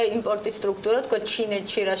იგივე იმპორტის სტრუქტურა, თქვა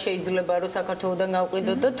ჩინეთში რა შეიძლება რომ საქართველოსდან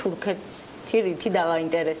გავყიდოთ და თურქეთს რითი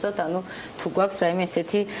დავაინტერესოთ, ანუ თუ გვაქვს რაიმე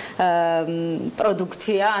ესეთი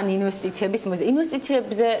პროდუქცია ან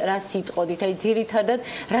ინვესტიციებზე რა სიტყოდით, აი ძირითადად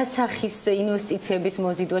რა სახის ინვესტიციების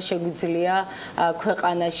მოზიდვა შეგვიძლია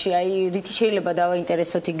ქვეყანაში, აი რითი შეიძლება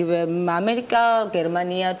დავაინტერესოთ იგივე ამერიკა,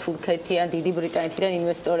 გერმანია, თურქეთი ან დიდი ბრიტანეთიდან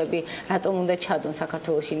ინვესტორები, რატომ უნდა ჩადონ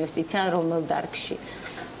საქართველოში ინვესტიცია ან რომელ დარგში?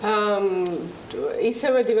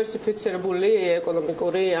 ისევე დივერსიფიცირებული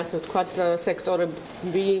ეკონომიკური, ასე ვთქვათ,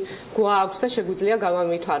 სექტორები გვაქვს და შეგვიძლია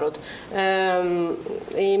გავამვითაროთ.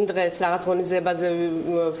 იმ დღეს რაღაც ღონისძიებაზე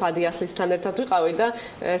ფადი ასლისთან ერთად ვიყავი და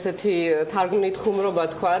ესეთი თარგმნით ხუმრობა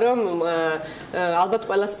თქვა, რომ ალბათ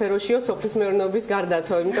ყველა სფეროშიო სოფლის მეურნეობის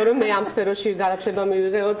გარდათო, იმიტომ რომ მე ამ სფეროში განათლება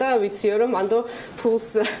მივიღეო და ვიციო, რომ მანდ ფულს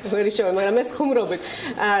ვერ იშოვე, მაგრამ ეს ხუმრობით.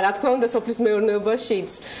 რა თქმა უნდა, სოფლის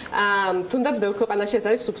მეურნეობაშიც თუნდაც ბევრ ქვეყანაში ეს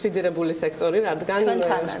არის სუბსიდირებული სექტორი, რადგან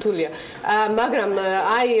რთულია. მაგრამ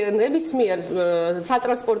აი ნებისმიერ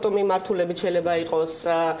სატრანსპორტო მიმართულებით შეიძლება იყოს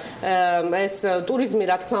ეს ტურიზმი,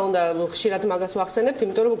 რა თქმა უნდა, ხშირად მაგას ვახსენებთ,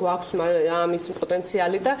 იმიტომ რომ გვაქვს ამის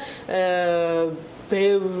პოტენციალი და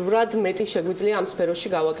ბევრად მეტი შეგვიძლია ამ სფეროში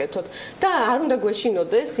გავაკეთოთ. და არ უნდა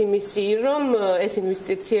გვეშინოდეს იმისი, რომ ეს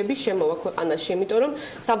ინვესტიციები შემოვა ქვეყანაში, იმიტომ რომ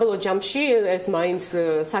საბოლოო ჯამში ეს მაინც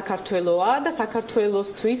საქართველოა და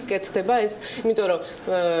საქართველოსთვის კეთდება ეს, იმიტომ რომ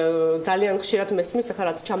ძალიან ხშირად მესმის, ახლა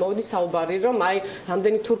რაც ჩამოვიდი საუბარი, რომ აი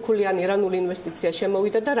რამდენი თურქული ან ირანული ინვესტიცია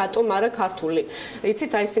შემოვიდა და რატომ არა ქართული.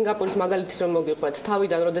 იცით, აი სინგაპურის მაგალითი რომ მოგიყვეთ,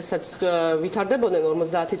 თავიდან როდესაც ვითარდებოდნენ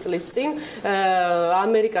 50 წლის წინ,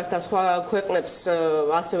 ამერიკას და სხვა ქვეყნებს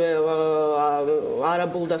ასევე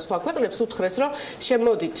არაბულ და სხვა ქვეყნებს უთხრეს, რომ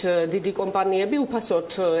შემოდით დიდი კომპანიები უფასოდ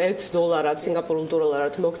 $1 სინგაპურულ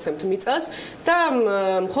დოლარად მოგცემთ მიწას და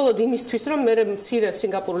მხოლოდ იმისთვის, რომ მე მცირე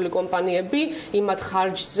სინგაპურული კომპანიები იმათ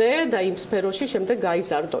ხარჯზე და იმ სფეროში შემდეგ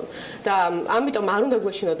გაიზარდონ. და ამიტომ არ უნდა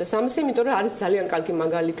გვეშინოდეს ამისი, იმიტომ რომ არის ძალიან კარგი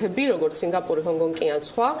მაგალითები, როგორც სინგაპური, ჰონგონგი ან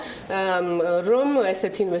სხვა, რომ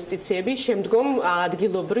ესეთი ინვესტიციები შემდგომ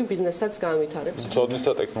ადგილობრივ ბიზნესაც განვითარებს. ცოდნის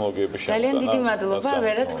და ტექნოლოგიების შემდგომ. ძალიან დიდი მადლობა,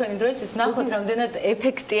 ვერა თქვენი დროისთვის ნახოთ რამდენად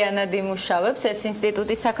ეფექტიანად იმუშავებს ეს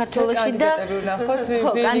ინსტიტუტი საქართველოში და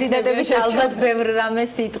კანდიდატები ალბათ ბევრ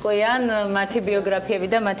რამეს იტყვიან, მათი ბიოგრაფიები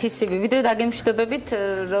და მათი CV. ვიდრე დაგემშვიდობებით,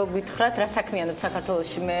 რომ გითხრათ, რა საქმიანობთ საქართველოს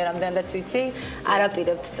საქართველოში მე რამდენადაც ვიცი,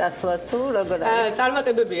 არაპირებთ წასვლას თუ როგორ არის?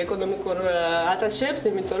 წარმატებები ეკონომიკურ ატაშეებს,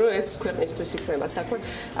 იმიტომ რომ ეს ქვეყნისთვის იქნება საქმე.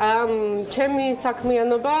 ჩემი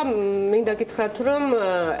საქმიანობა მინდა გითხრათ, რომ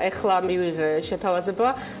ეხლა მივიღე შეთავაზება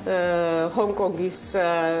ჰონკონგის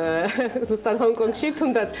ზუსტად ჰონკონგში,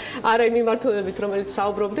 თუნდაც არა იმ მიმართულებით, რომელიც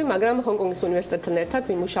საუბრობდი, მაგრამ ჰონკონგის უნივერსიტეტთან ერთად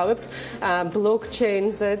ვიმუშავებთ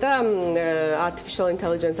ბლოკჩეინზე და artificial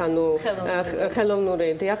intelligence, ანუ ხელოვნური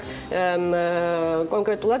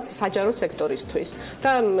კონკრეტულად საჯარო სექტორისთვის.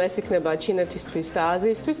 და ეს იქნება ჩინეთისთვის და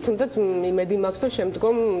აზიისთვის, თუნდაც იმედი მაქვს, რომ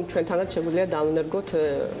შემდგომ ჩვენთანაც შეგვიძლია დავუნერგოთ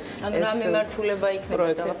ანუ რა მიმართულება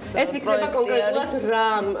იქნება ეს იქნება კონკრეტულად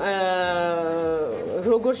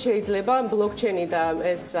როგორ შეიძლება ბლოკჩეინი და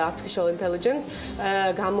ეს artificial intelligence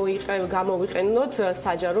გამოვიყენოთ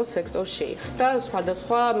საჯარო სექტორში და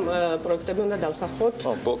სხვადასხვა პროექტები უნდა დავსახოთ.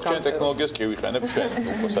 ბლოკჩეინ ტექნოლოგიას კი ვიყენებ ჩვენ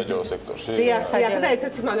საჯარო სექტორში. დიახ, და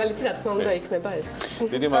ერთ-ერთი მაგალითი რა თქმა უნდა იქნება ეს.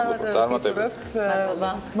 დიდი მადლობა, წარმატებები.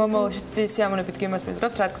 მომავალში დიდი სიამოვნებით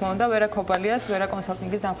გიმასპინძლებთ, რა თქმა უნდა, ვერა ქობალიას, ვერა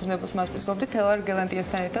კონსალტინგის დამფუძნებელს მასპინძლობდით თელარ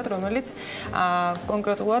გელანტიასთან ერთად, რომელიც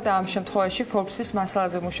კონკრეტულად ამ შემთხვევაში Forbes-ის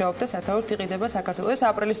მასალაზე მუშაობდა, სათავოდ იყიდება საქართველოს.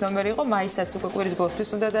 აპრილის ნომერი იყო, მაისაც უკვე კვირის ბოლოსთვის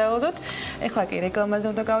უნდა დაელოდოთ. ეხლა კი რეკლამაზე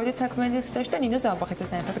უნდა გავიდეთ საქმიანი სიტუაციაში და ნინო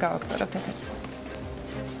ზამბახიძესთან ერთად გავაგრძელებთ ეთერს.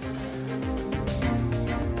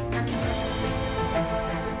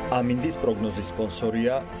 ამინდის პროგნოზის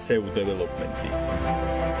სპონსორია SEU დეველოპმენტი.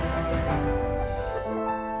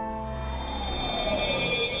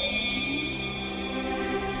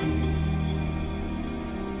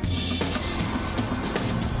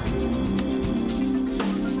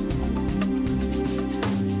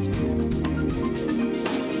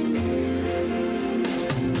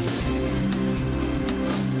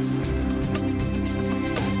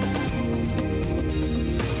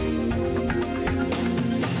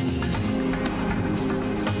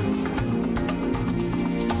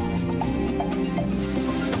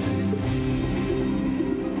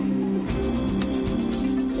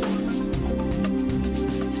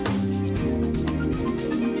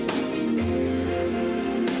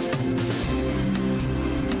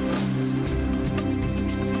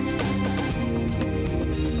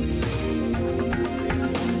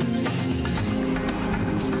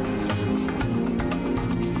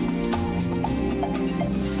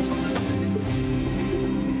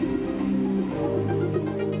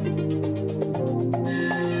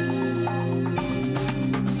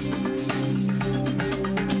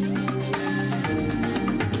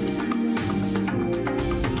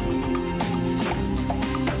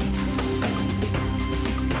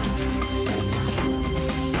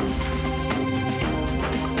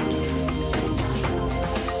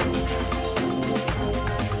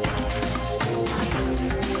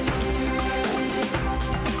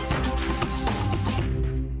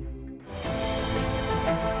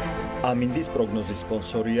 ამინდის პროგნოზის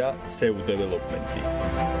სპონსორია SEU დეველოპმენტი.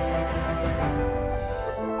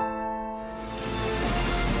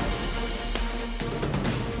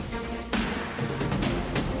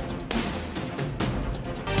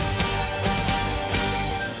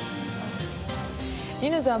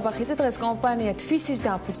 ნინო ზამბახიძე დღეს კომპანია თვისის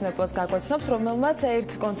დამფუძნებელს გაგვაცნობს, რომელმაც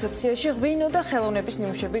ერთ კონცეფციაში ღვინო და ხელოვნების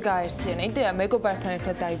ნიმუშები გააერთიანა. იდეა მეგობართან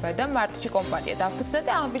ერთად დაიბადა, მარტში კომპანია დაფუძნა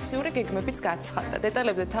და ამბიციური გეგმებიც გაცხადდა.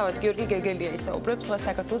 დეტალებზე თავად გიორგი გეგელია ისაუბრებს დღეს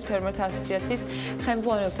საქართველოს ფერმერთა ასოციაციის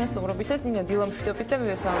ხელმძღვანელთან სტუმრობისას. ნინო, დილა მშვიდობის და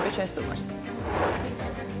მივესალმები ჩვენ სტუმარს.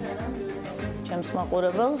 ჩემს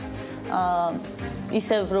მაყურებელს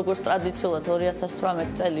ისევ როგორც ტრადიციულად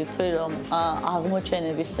 2018 წელი ვთვლი რომ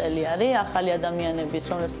აღმოჩენების წელი არის ახალი ადამიანების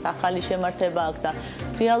რომლებსაც ახალი შემართება აქვს და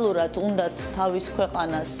რეალურად უნდათ თავის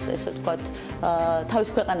ქვეყანას ესე ვთქვათ თავის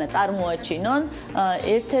ქვეყანა წარმოაჩინონ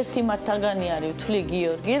ერთ-ერთი მათგანი არის ვთვლი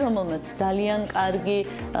გიორგი რომელმაც ძალიან კარგი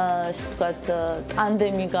ესე ვთქვათ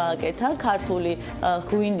ტანდემი გააკეთა ქართული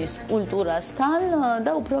ღვინის კულტურასთან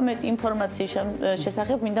და უფრო მეტი ინფორმაციის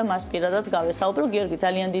შესახებ მინდა მას პირადად გავესაუბრო გიორგი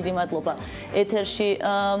ძალიან დიდი მადლობა ეთერში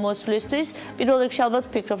მოსვლისთვის. პირველ რიგში ალბათ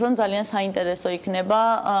ვფიქრობ, რომ ძალიან საინტერესო იქნება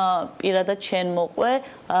პირადად შენ მოყვე,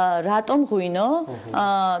 რატომ ღვინო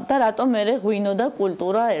და რატომ მერე ღვინო და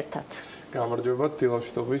კულტურა ერთად. გამარჯობა,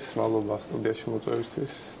 დილამშვიდობის, მადლობა სტუდიაში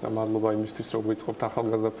მოწვევისთვის და მადლობა იმისთვის, რომ გვიწყობთ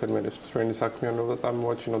ახალგაზრდა ფერმერებს ჩვენი საქმიანობა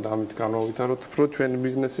წარმოაჩინოთ და ამით განვავითაროთ უფრო ჩვენი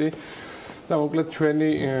ბიზნესი. და მოკლედ ჩვენი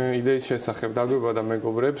იდეის შესახებ დაგვიბა და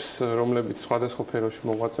მეგობრებს, რომლებიც სხვადასხვა სფეროში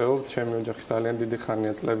მოღვაწეობთ, ჩემი ოჯახის ძალიან დიდი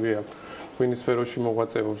ხანია წლებია ღვინის სფეროში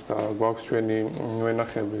მოღვაწეობს და გვაქვს ჩვენი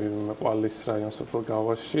ვენახები ყვალის რაიონის სოფელ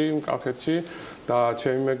გავაში, კახეთში და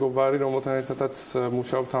ჩემი მეგობარი, რომელთან ერთადაც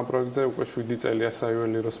მუშაობთ ამ პროექტზე უკვე 7 წელია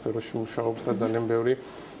საიუველირო სფეროში მუშაობს და ძალიან ბევრი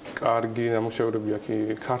კარგი ნამუშევრები აქ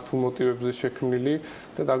ქართულ მოტივებზე შექმნილი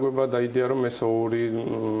და დაგვება და იდეა რომ ეს ორი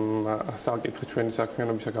საკითხი ჩვენი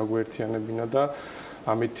საქმიანობისა გაგვერთიანებინა და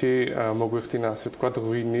ამითი მოგვეხდინა ასე ვთქვათ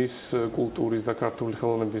ღვინის კულტურის და ქართული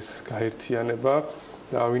ხელოვნების გაერთიანება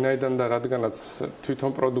და ვინაიდან და რადგანაც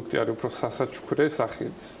თვითონ პროდუქტი არის უფრო სასაჩუქრე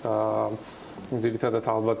სახით და ძირითადად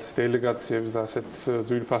ალბათ დელეგაციებს და ასეთ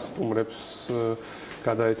ძვირფას სტუმრებს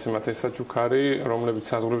გადაეცემათ ეს საჩუქარი, რომლებიც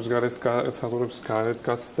საზღვრების გარეთ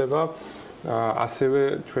გასცდება.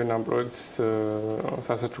 ასევე ჩვენ ამ პროექტს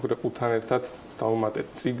სასაჩუქრე ყუთთან ერთად დავუმატეთ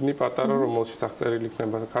წიგნი პატარა, რომელშიც აღწერილი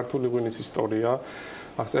იქნება ქართული ღვინის ისტორია,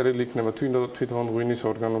 აღწერილი იქნება თვითონ ღვინის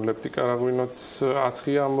ორგანოლეპტიკა, რა ღვინოც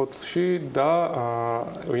ასხია ამ მოთლში და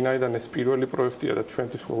ვინაიდან ეს პირველი პროექტია და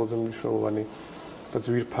ჩვენთვის ყველაზე მნიშვნელოვანი და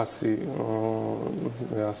ძვირფასი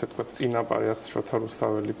ასე ვთქვათ წინაპარი შოთა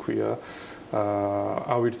რუსთაველი ქვია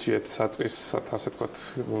ავირჩიეთ საწყისად ასე ვთქვათ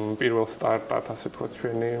პირველ სტარტად ასე ვთქვათ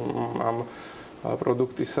ჩვენი ამ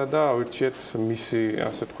პროდუქტისა და ავირჩიეთ მისი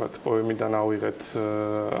ასე ვთქვათ პოემიდან ავიღეთ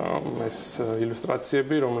ეს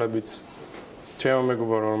ილუსტრაციები რომლებიც ჩემო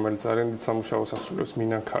მეგობარო რომელიც ძალიან დიდ სამუშაოს ასრულებს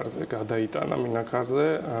მინანქარზე გადაიტანა მინანქარზე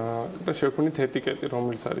და შევქმნით ეტიკეტი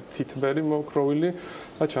რომელიც არის თითბერი მოკროვილი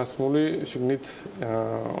და ჩასმული შიგნით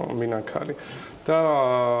მინანქარი და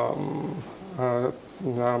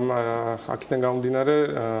აქედან გამომდინარე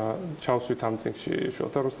ჩავსვით ამ წიგნში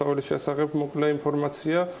შოთა რუსთაველის შესახებ მოკლე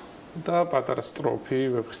ინფორმაცია და პატარა სტროფი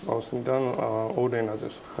ვეფხისტყაოსნიდან ორ ენაზე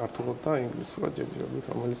ქართულად და ინგლისურად ჯერჯერობით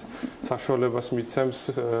რომელიც საშუალებას მიცემს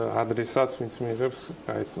ადრესატს ვინც მიიღებს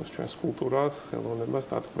გაეცნოს ჩვენს კულტურას, ხელოვნებას,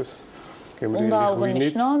 დათქვეს უნდა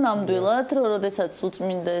აღნიშნო ნამდვილად, რომ როდესაც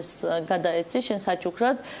უწმინდეს გადაეცი შენ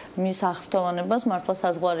საჩუქრად, მის აღფრთოვანებას მართლა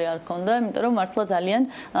საზღვარი არ ქონდა, იმიტომ რომ მართლა ძალიან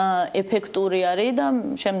ეფექტური არის და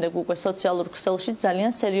შემდეგ უკვე სოციალურ ქსელში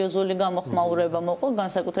ძალიან სერიოზული გამოხმაურება მოყვა,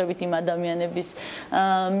 განსაკუთრებით იმ ადამიანების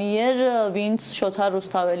მიერ, ვინც შოთა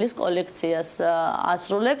რუსთაველის კოლექციას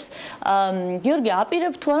ასრულებს. გიორგი,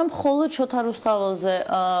 აპირებ თუ არა მხოლოდ შოთა რუსთაველზე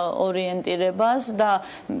ორიენტირებას და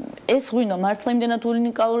ეს ღვინო მართლა იმდენად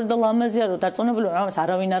უნიკალური და ლამაზია რომ დარწმუნებული ვარ, ამას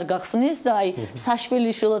არავინ არ გახსნის და აი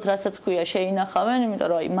საშვილიშვილოდ რასაც ქვია შეინახავენ, იმიტომ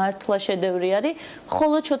რომ აი მართლა შედევრი არის.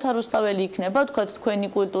 მხოლოდ შოთა რუსთაველი იქნება, თქვათ თქვენი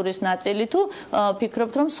კულტურის ნაწილი თუ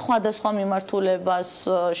ფიქრობთ რომ სხვადასხვა მიმართულებას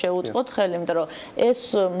შეუწყოთ ხელი, იმიტომ რომ ეს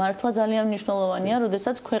მართლა ძალიან მნიშვნელოვანია,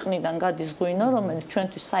 როდესაც ქვეყნიდან გადის ღვინო, რომელიც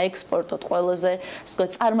ჩვენთვის საექსპორტოდ ყველაზე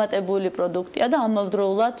წარმატებული პროდუქტია და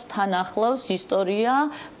ამავდროულად თან ახლავს ისტორია,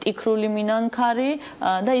 ტიქრული მინანქარი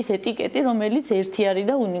და ის ეტიკეტი, რომელიც ერთი არის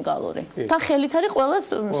და უნიკალური. და ხელით არის ყველას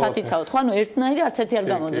სათითაოდ, ხო, ანუ ერთნაირი არც ერთი არ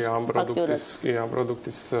გამოდის ფაქტურად. კი, ამ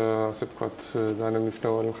პროდუქტის ასე ვთქვათ, ძალიან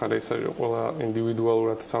მნიშვნელოვანი მხარე ის არის, რომ ყველა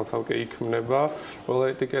ინდივიდუალურად ცალ-ცალკე იქმნება, ყველა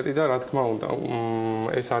ეტიკეტი და რა თქმა უნდა,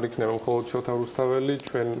 ეს არ იქნება მხოლოდ შოთა რუსთაველი,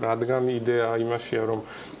 ჩვენ რადგან იდეა იმაშია, რომ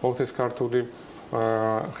მოხდეს ქართული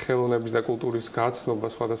ხელოვნების და კულტურის გაცნობა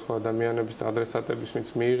სხვადასხვა ადამიანების და ადრესატების ვინც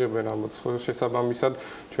მიიღებენ ამ შესაბამისად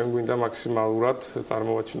ჩვენ გვინდა მაქსიმალურად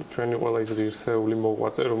წარმოვაჩინოთ ჩვენი ყველა ის ღირსეული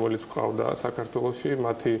მოღვაწე რომელიც ყავდა საქართველოში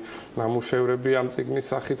მათი ნამუშევრები ამ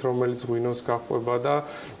წიგნის სახით რომელიც ღვინოს გაყვება და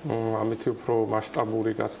ამით უფრო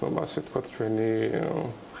მასშტაბური გაცნობა ასე ვთქვათ ჩვენი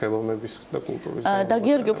ხელოვნების და კულტურის და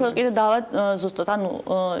გიორგი უფრო კიდე ზუსტად ანუ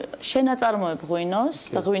შენ აწარმოებ ღვინოს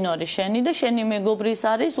და ღვინო არის შენი და შენი მეგობრის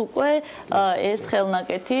არის უკვე ეს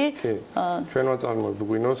ხელნაკეთი ჩვენ ვაწარმოებ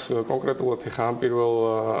ღვინოს კონკრეტულად ხა ამ პირველ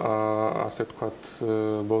ასე ვთქვათ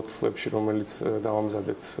ბოთლებში რომელიც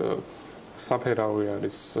დავამზადეთ საფერავი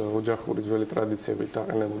არის ოჯახური ძველი ტრადიციებით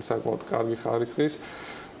დაყენებული საკმაოდ კარგი ხარისხის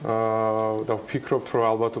და ვფიქრობთ რომ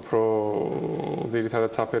ალბათ უფრო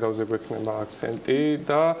ძირითადად საფერავზე გვექნება აქცენტი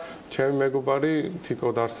და ჩემი მეგობარი თიკო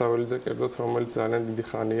დარსაველიძე კერძოდ რომელიც ძალიან დიდი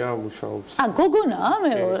ხანია მუშაობს. გოგონა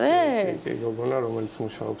მეორე? კი, გოგონა რომელიც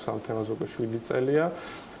მუშაობს ამ თემაზე უკვე 7 წელია.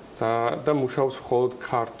 და მუშაობს მხოლოდ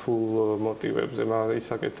ქართულ მოტივებზე, ის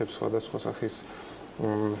აკეთებს სხვადასხვა სახის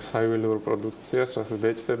საიუველირო პროდუქციას, რასაც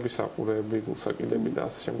ბეჭდები, საყურეები, გულსაკიდები და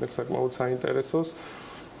ასე შემდეგ საკმაოდ საინტერესოს.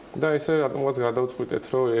 და ესე რატომღაც გადავწყვიტეთ,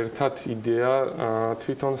 რომ ერთად იდეა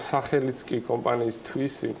თვითონ სახელიც კი კომპანიის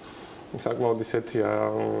თვისი საკმაოდ ისეთია,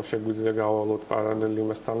 შეგვიძლია გავავალოთ პარალელი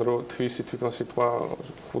იმასთან, რომ თვისი თვითონ სიტყვა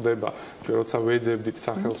ხდება. ჩვენ როცა ვეძებდით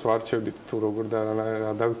სახელს ვარჩევდით თუ როგორ და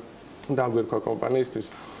რა დაგვერქვა კომპანიისთვის,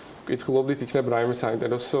 ვკითხულობდით იქნებ რაიმე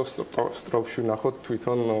საინტერესო სტროფში ვნახოთ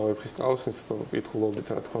თვითონ ვეფხისტყაოსნის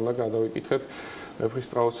ვკითხულობდით რა თქმა უნდა გადავიკითხეთ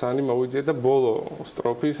ვეფხისტყაოსანი მოვიძიეთ და ბოლო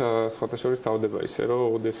სტროფის სხვათა შორის თავდება ისე რომ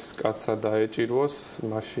ოდეს კაცსა დაეჭირვოს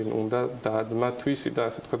მაშინ უნდა დაძმა თვისი და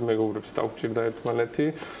ასე თქვა მეგობრებს დავჭირდა ერთმანეთი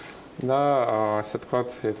და ასე თქვათ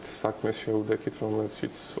ერთ საქმეს შევუდექით,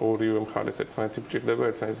 რომელშიც ორივე მხარეს ერთმანეთი გვჭირდება,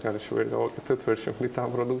 ერთმანეთის გარეშე ვერ გავაკეთებთ, ვერ შევხვდით ამ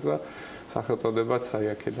პროდუქტს და სახელწოდებაც აი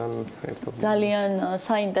აქედან ერთად. ძალიან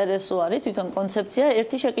საინტერესო არის თვითონ კონცეფცია.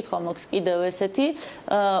 ერთი შეკითხვა მაქვს კიდევ ესეთი,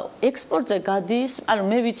 ექსპორტზე გადის, ანუ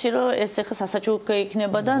მე ვიცი რომ ეს ახლა სასაჩუქრე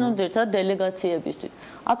იქნება და ნუ ერთად დელეგაციებისთვის.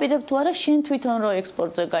 აპირებ თუ არა შენ თვითონ რომ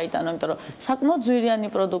ექსპორტზე გაიტანო, იმიტომ რომ საკმაოდ ძვირიანი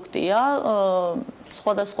პროდუქტია,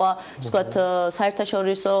 სხვადასხვა, ვთქვათ,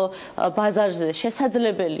 საერთაშორისო ბაზარზე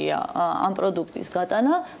შესაძლებელია ამ პროდუქტის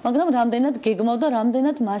გატანა, მაგრამ რამდენად გეგმავ და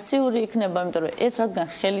რამდენად მასიური იქნება, იმიტომ რომ ეს რადგან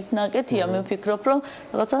ხელით ნაკეთია, მე ვფიქრობ, რომ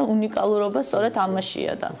რაღაცა უნიკალურობა სწორედ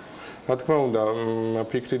ამაშია და რა თქმა უნდა,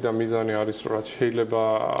 ფიქრი და მიზანი არის, რომ რაც შეიძლება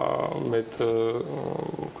მეტ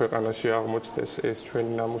ქვეყანაში აღმოჩნდეს ეს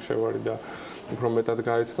ჩვენი ნამუშევარი და უფრო მეტად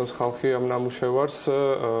გაეცნოს ხალხი ამ ნამუშევარს,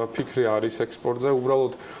 ფიქრი არის ექსპორტზე,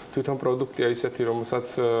 უბრალოდ თვითონ პროდუქტია ისეთი, რომელსაც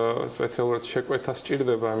სპეციალურად შეკვეთა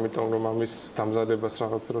სჭირდება, ამიტომ რომ ამის დამზადებას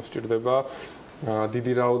რაღაც დრო სჭირდება.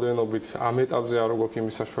 დიდი რაოდენობით ამ ეტაპზე არ გვაქვს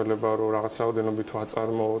იმის საშუალება, რომ რაღაც რაოდენობით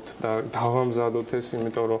ვაწარმოოთ და დავამზადოთ ეს,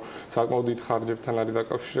 იმიტომ რომ საკმაოდ დიდ ხარჯებთან არის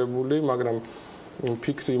დაკავშირებული, მაგრამ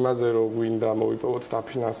ფიქრი იმაზე, რომ გვინდა მოვიპოვოთ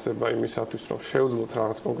დაფინანსება იმისათვის, რომ შევძლოთ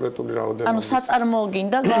რაღაც კონკრეტული რაოდენობით. ანუ საწარმოო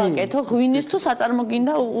გინდა გააკეთო, ღვინის თუ საწარმო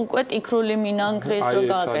გინდა უკვე ტიქრული მინანგრის რო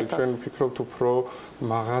გააკეთო. ჩვენ ვფიქრობთ უფრო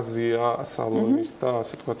მაღაზია, სალონის და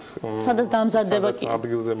ასე თქვათ, სადაც დამზადება კი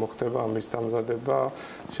ადგილზე მოხდება ამის დამზადება,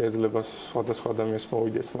 შეიძლება სხვადასხვა ადამიანს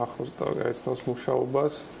მოვიდეს ნახოს და გაეცნოს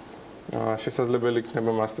მუშაობას. შესაძლებელი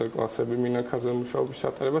იქნება მასტერკლასები მინანქარზე მუშაობის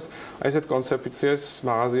ჩატარებას. აი ესეთ კონცეფციას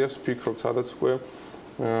მაღაზიას ვფიქრობ, სადაც უკვე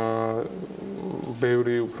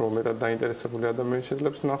ბევრი უფრო მეტად დაინტერესებული ადამიანი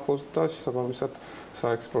შეიძლება ნახოს და შესაბამისად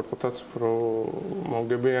საექსპორტოთაც უფრო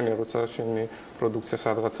მომგებიანია, როცა შენი პროდუქცია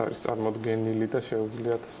სადღაც არის წარმოდგენილი და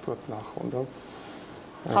შეუძლიათ ასე ვთქვათ ნახონ და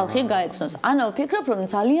ხალხი გაეცნოს. ანუ ვფიქრობ, რომ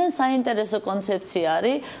ძალიან საინტერესო კონცეფცია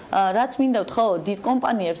არის, რაც მინდა ვთქო, დიდ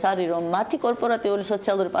კომპანიებს არის, რომ მათი კორპორატიული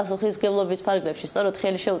სოციალური პასუხისმგებლობის ფარგლებში სწორედ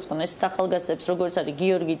ხელი შეუწყონ ესეთ ახალგაზრდებს, როგორც არის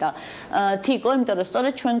გიორგი და თიკო, იმიტომ რომ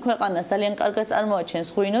სწორედ ჩვენ ქვეყანას ძალიან კარგად წარმოაჩენს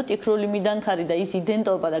ღვინო, ტიქრული მიდანქარი და ის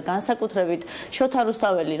იდენტობა და განსაკუთრებით შოთა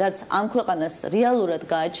რუსთაველი, რაც ამ ქვეყანას რეალურად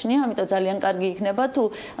გააჩნია, ამიტომ ძალიან კარგი იქნება თუ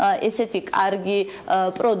ესეთი კარგი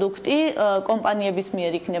პროდუქტი კომპანიების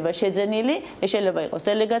მიერ იქნება შეძენილი, შეიძლება იყოს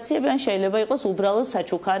დელეგაციები ან შეიძლება იყოს უბრალოდ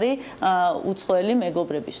საჩუქარი უცხოელი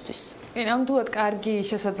მეგობრებისთვის. ნამდვილად კარგი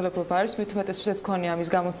შესაძლებლობა არის, მით უმეტეს ვისაც ქონია ამის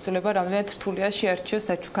გამოცდილება, რამდენად რთულია შეარჩიოს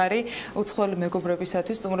საჩუქარი უცხოელი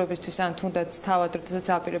მეგობრებისათვის, სტუმრებისთვის ან თუნდაც თავად როდესაც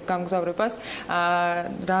აპირებ გამგზავრებას,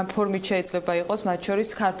 რა ფორმით შეიძლება იყოს, მათ შორის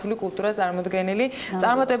ქართული კულტურა წარმოდგენილი.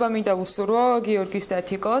 წარმატება მინდა ვუსურვო გიორგის და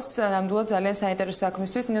თიკოს, ნამდვილად ძალიან საინტერესო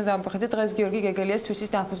საქმისთვის. ნინო ზამბახიძე დღეს გიორგი გეგელიას თვისის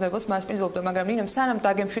დამფუძნებელს მასპინძლობდა, მაგრამ ნინო სანამ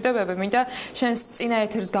დაგემშვიდობები, მინდა შენს წინა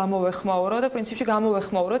ეთერს გამოვეხმაურო და პრინციპში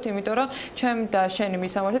გამოვეხმაუროთ, იმიტომ რომ ჩემ და შენი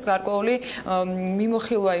მისამართით გარკვეული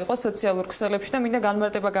მიმოხილვა იყო სოციალურ ქსელებში და მინდა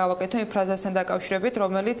განმარტება გავაკეთო იმ ფრაზასთან დაკავშირებით,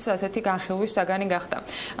 რომელიც ასეთი განხილვის საგანი გახდა.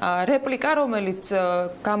 რეპლიკა, რომელიც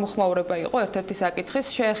გამოხმაურება იყო ერთ-ერთი საკითხის,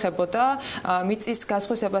 შეეხებოდა მიწის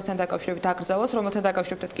გასხვისებასთან დაკავშირებით აკრძალვას, რომელთან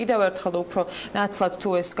დაკავშირებით კიდევ ერთხელ უფრო ნათლად თუ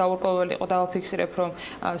ეს გაურკვეველი იყო, დავაფიქსირებ, რომ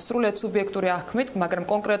სრულიად სუბიექტური აღქმით, მაგრამ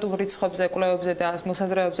კონკრეტულ რიცხვებზე, კვლევებზე და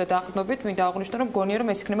მოსაზრებებზე დაყრდნობით, მინდა აღვნიშნო, რომ გონია, რომ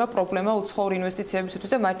ეს იქნება პრობლემა უცხოური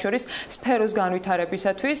ინვესტიციებისათვის და მათ შორის სფეროს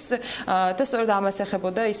განვითარებისათვის. და სწორედ ამას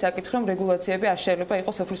ეხებოდა ის საკითხი, რომ რეგულაციები არ შეიძლება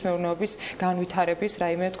იყოს სოფლის მეურნეობის განვითარების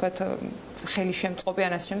რაიმე თქვათ ხელი შემწყობი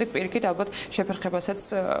ან ასე შემდეგ პირიქით ალბათ შეფერხებასაც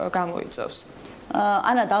გამოიწვევს.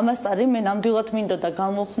 ანა დამასწარი მე ნამდვილად მინდოდა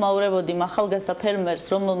გამოვხმაურებოდი ახალგაზრდა ფერმერს,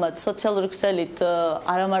 რომელმაც სოციალური ქსელით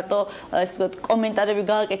არა მარტო ესე ვთქვათ კომენტარები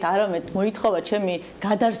გააკეთა, არამედ მოითხოვა ჩემი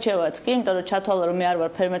გადარჩევაც კი, იმიტომ რომ ჩათვალა რომ მე არ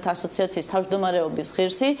ვარ ფერმერთა ასოციაციის თავმჯდომარეობის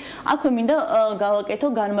ღირსი. აქვე მინდა გავაკეთო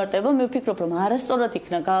განმარტება, მე ვფიქრობ რომ არასწორად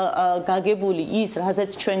იქნა გაგებული ის,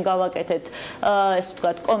 რაზეც ჩვენ გავაკეთეთ ესე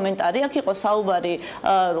ვთქვათ კომენტარი. აქ იყო საუბარი,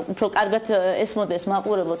 უფრო კარგად ესმოდეს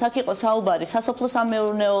მაყურებელს, აქ იყო საუბარი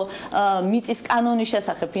სასოფლო-სამეურნეო მიწის კანონის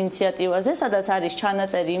შესახებ ინიციატივაზე, სადაც არის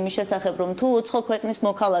ჩანაწერი იმის შესახებ, რომ თუ უცხო ქვეყნის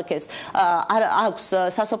მოქალაქეს აქვს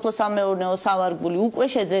სასოფლო-სამეურნეო სავარგული უკვე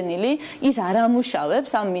შეძენილი, ის არ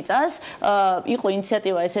ამუშავებს ამ მიწას, იყო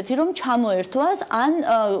ინიციატივა ესეთი, რომ ჩამოერთვას ან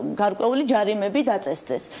გარკვეული ჯარიმები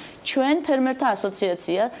დაწესდეს. ჩვენ ფერმერთა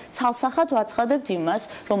ასოციაცია ცალსახად ვაცხადებთ იმას,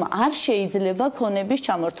 რომ არ შეიძლება ქონების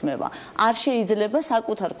ჩამორთმევა, არ შეიძლება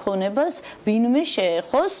საკუთარ ქონებას ვინმე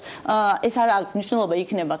შეეხოს, ეს არ აქვს მნიშვნელობა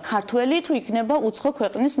იქნება ქართველი თუ იქნება იქნება უცხო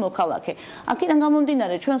ქვეყნის მოქალაქე. აქედან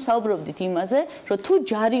გამომდინარე ჩვენ საუბრობდით იმაზე, რომ თუ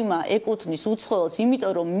ჯარიმა ეკუთვნის უცხოელს,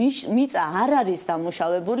 იმიტომ რომ მიწა არ არის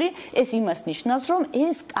დამუშავებული, ეს იმას ნიშნავს, რომ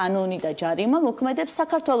ეს კანონი და ჯარიმა მოქმედებს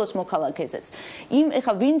საქართველოს მოქალაქეზეც.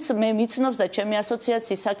 ეხლა ვინც მე მიცნობს და ჩემი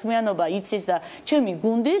ასოციაციის საქმიანობა იცის და ჩემი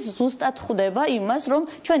გუნდის ზუსტად ხვდება იმას, რომ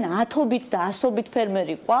ჩვენ ათობით და ასობით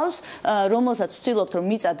ფერმერი ყავს, რომელსაც ვცდილობთ რომ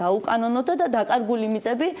მიწა დაუკანონოთ და დაკარგული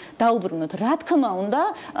მიწები დაუბრუნოთ. რა თქმა უნდა,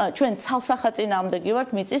 ჩვენ ცალსახაწინააღმდეგი ვართ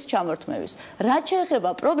მიწის ჩამორთმევის. რაც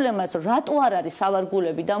შეეხება პრობლემას, რატო არ არის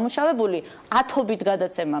სავარგულები დამუშავებული, ათობით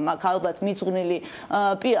გადაცემა მაქვს ალბათ მიძღვნილი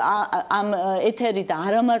ამ ეთერით და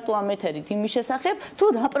არა მარტო ამ ეთერით იმის შესახებ, თუ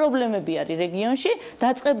რა პრობლემები არის რეგიონში,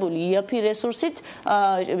 დაწყებული იაფი რესურსით,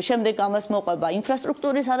 შემდეგ ამას მოყვება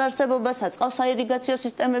ინფრასტრუქტურის არარსებობა, საწყავს საირიგაციო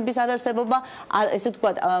სისტემების არარსებობა, ესე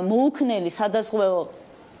ვთქვათ, მოუქნელი სადაზღვევო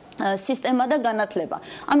სისტემა და განათლება.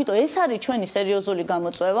 ამიტომ ეს არის ჩვენი სერიოზული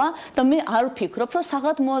გამოწვევა და მე არ ვფიქრობ, რომ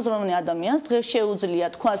საღად მოაზროვნე ადამიანს დღეს შეუძლია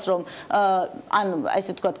თქვას, რომ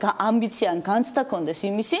ესე ვთქვათ, ამბიციან განცდა კონდეს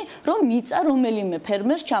იმისი, რომ მიწა რომელიმე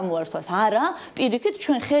ფერმერს ჩამოართვას. არა, პირიქით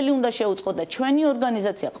ჩვენ ხელი უნდა შეუწყოთ და ჩვენი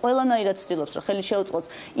ორგანიზაცია ყველანაირად ცდილობს, რომ ხელი შეუწყოს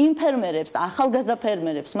იმ ფერმერებს და ახალგაზრდა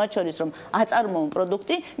ფერმერებს, მათ შორის რომ აწარმოონ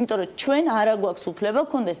პროდუქტი, იმიტომ რომ ჩვენ არა გვაქვს უფლება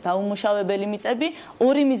გქონდეს დაუმუშავებელი მიწები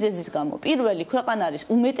ორი მიზეზის გამო. პირველი, ქვეყანა არის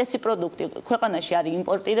უმეტესი პროდუქტი ქვეყანაში არის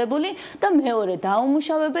იმპორტირებული და მეორე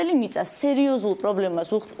დაუმუშავებელი მიწა სერიოზულ პრობლემას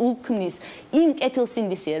უქმნის იმ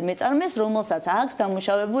კეთილსინდისიერ მეწარმეს, რომელსაც აქვს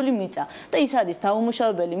დამუშავებული მიწა და ის არის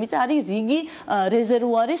დაუმუშავებელი მიწა, არის რიგი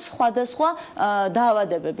რეზერვუარის სხვადასხვა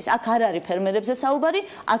დაავადებების. აქ არ არის ფერმერებზე საუბარი,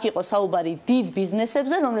 აქ იყო საუბარი დიდ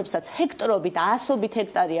ბიზნესებზე, რომლებსაც ჰექტორობით, ასობით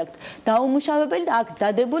ჰექტარი აქვთ დაუმუშავებელი და აქ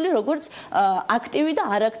დადებული როგორც აქტივი და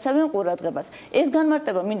არ აქცევენ ყურადღებას. ეს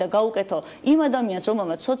განმარტება მინდა გაუკეთო იმ ადამიანს,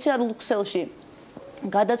 რომელმაც სოციალურ ქსელში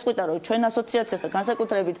გადაწყვიტა რომ ჩვენ ასოციაციას და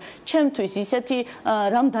განსაკუთრებით ჩემთვის ისეთი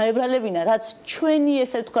რამ დაებრალებინა, რაც ჩვენი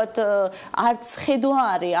ესე ვთქვათ არც ხედვა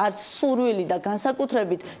არის, არც სურვილი და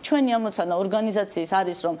განსაკუთრებით ჩვენი ამოცანა ორგანიზაციის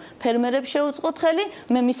არის, რომ ფერმერებს შეუწყოთ ხელი,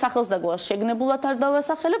 მე მის სახელს და გვას შეგნებულად არ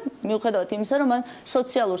დავასახელებ, მიუხედავად იმისა, რომ მან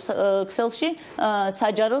სოციალურ ქსელში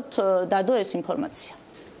საჯაროდ დადო ეს ინფორმაცია.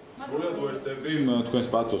 სრულად ვერტები თქვენს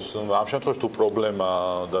პათოს ამ შემთხვევაში თუ პრობლემა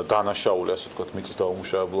და დანაშაული ასე ვთქვათ მიწის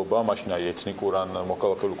დაუმუშავებლობა, მაშინ აი ეთნიკურ ან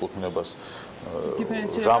მოქალაქეულ კუთვნილებას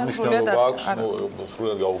რა მნიშვნელობა აქვს,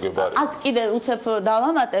 სრულად გაუგებარი. აქ კიდე უცებ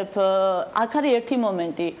დავამატებ, აქ არის ერთი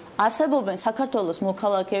მომენტი. არსებობენ საქართველოს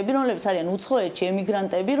მოქალაქეები, რომლებიც არიან უცხოეთში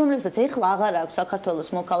ემიგრანტები, რომლებსაც ეხლა აღარ აქვს საქართველოს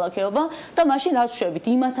მოქალაქეობა და მაშინ რა ვშვებით,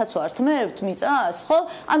 იმათაც ვართმევთ მიწას, ხო?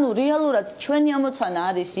 ანუ რეალურად ჩვენი ამოცანა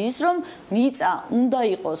არის ის, რომ მიწა უნდა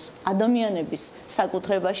იყოს ადამიანების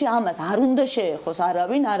საკუთრებაში, ამას არ უნდა შეეხოს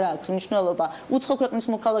არავინ, არ აქვს მნიშვნელობა უცხო ქვეყნის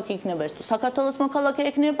მოქალაქე იქნება ეს თუ საქართველოს მოქალაქე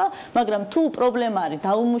იქნება, მაგრამ თუ პრობლემა არის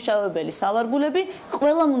დაუმუშავებელი სავარგულები,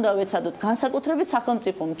 ყველამ უნდა ვეცადოთ განსაკუთრებით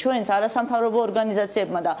სახელმწიფომ, ჩვენს არასამთავრობო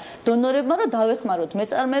ორგანიზაციებმა და დონორებმა რომ დავეხმაროთ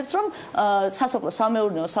მეწარმეებს, რომ სასოფლო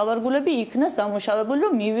სამეურნეო სავარგულები იქნას დამუშავებული,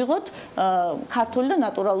 რომ მივიღოთ ქართული და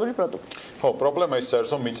ნატურალური პროდუქტი. ხო, პრობლემა ის არის,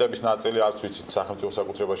 რომ მიწების ნაწილი არც ვიცით სახელმწიფო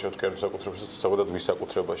საკუთრებაში, კერძო საკუთრებაში, ზოგადად ვის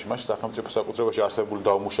საკუთრებაში. მაშინ სახელმწიფო საკუთრებაში არსებული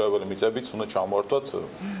დაუმუშავებელი მიწებიც უნდა ჩამოართვათ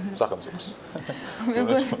სახელმწიფოს.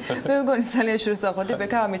 მე მგონი ძალიან შევსახოთ,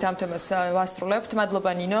 ბექა, ამით ამ თემას ვასრულებთ.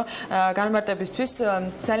 მადლობა ნინო, განმარტებისთვის,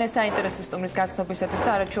 ძალიან საინტერესო სტუმრის გაცნობისათვის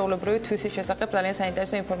და არაჩვეულებრივი თვისის შესახებ ძალიან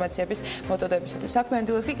საინტერესო ინფორმაციების მოწოდებისათვის. საქმიანი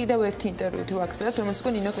დილას კიდევ ერთი ინტერვიუ ვაგრძელებთ, რომელსაც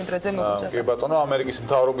უკვე ნინო კინტრაძე მოგუწევს. კი ბატონო, ამერიკის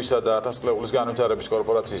მთავრობისა და ათასწლეულის განვითარების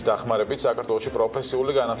კორპორაციის დახმარებით საქართველოში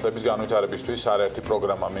პროფესიული განათლების განვითარებისთვის არაერთი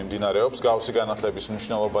პროგრამა მიმდინარეობს. გავსი განათლების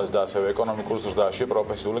მნიშვნელობას და ასევე ეკონომიკურ ზრდაში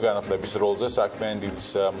პროფესიული განათლების როლზე საქმიანი დილის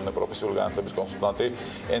პროფესიული განათლების კონსულტანტი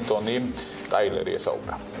ენტონი ტაილერი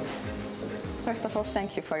ესაუბრა. First of all,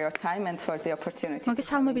 thank you for your time and for the opportunity.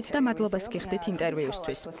 მოგესალმებით და მადლობას გიხდით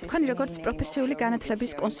ინტერვიუსთვის. თქვენ როგორც პროფესიული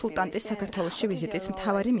განათლების კონსულტანტი საქართველოში ვიზიტის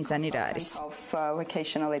მთავარი მიზანი რა არის?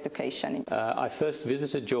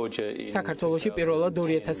 საქართველოში პირველად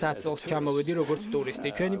 2010 წელს ჩამოვედი როგორც ტურისტი.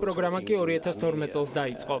 ჩვენი პროგრამა კი 2012 წელს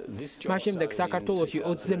დაიწყო. მას შემდეგ საქართველოში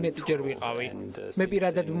 20-ზე მეტჯერ ვიყავი. მე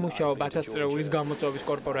პირადად ვმუშაობ ათასწლეულის გამოწვევის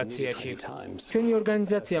კორპორაციაში. ჩვენი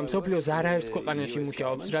ორგანიზაცია მსოფლიოს არაერთ ქვეყანაში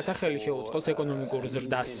მუშაობს, რათა ხელი შეუწყოს ეკონომიკურ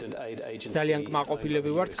ზრდას. ძალიან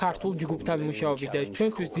კმაყოფილები ვართ ქართულ ჯგუფთან მუშაობით და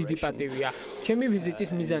ჩვენთვის დიდი პატივია. ჩემი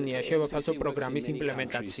ვიზიტის მიზანია შევაფასო პროგრამის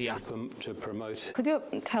იმპლემენტაცია.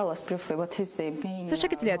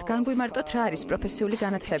 შეგიძლიათ განგვიმარტოთ რა არის პროფესიული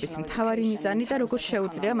განათლების მთავარი მიზანი და როგორ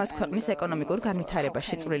შეუძლია მას ქვეყნის ეკონომიკურ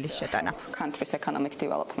განვითარებაში წვლილის შეტანა?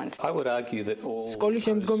 სკოლის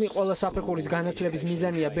შემდგომი ყველა საფეხურის განათლების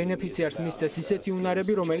მიზანია ბენეფიციარს მისცეს ისეთი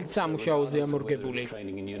უნარები, რომელიც სამუშაოზეა მორგებული.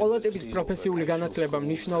 ყველა ტიპის პროფესიული განათლება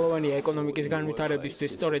მნიშვნელოვანია ეკონომიკის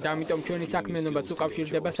განვითარებისთვის, სწორედ ამიტომ ჩვენი საქმიანობაც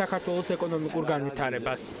უკავშირდება საქართველოს ეკონომიკურ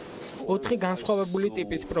განვითარებას. 4 განსხვავებული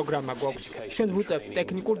ტიპის პროგრამა გვაქვს. ჩვენ ვუწევთ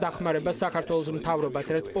ტექნიკურ დახმარებას საქართველოს მთავრობას,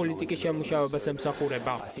 რაც პოლიტიკის შემუშავებას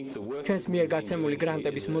ემსახურება. ჩვენს მიერ გაცემული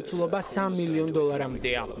გრანტების მოცულობა $3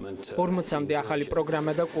 მილიონ-მდეა. 40-მდე ახალი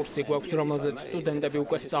პროგრამა და კურსი გვაქვს, რომელზეც სტუდენტები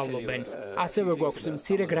უკვე სწავლობენ. ასევე გვაქვს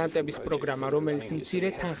მცირე გრანტების პროგრამა, რომელიც მცირე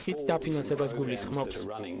თანხით დაფინანსებას გულისხმობს.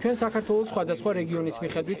 ჩვენ საქართველოს სხვადასხვა რეგიონის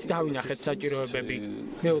მიხედვით დავინახეთ საჭიროებები.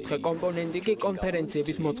 მეოთხე კომპონენტი კი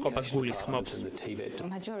კონფერენციების მოწყობას გულისხმობს.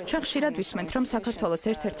 ხშირად ვისმენთ, რომ საქართველოს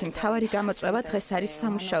ერთ-ერთი მთავარი გამოწვევა დღეს არის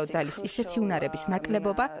სამუშაო ძალის ისეთი უნარების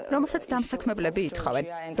ნაკლებობა, რომელსაც დამსაქმებლები ითხოვენ.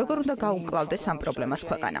 როგორ უნდა გაუმკლავდეს ამ პრობლემას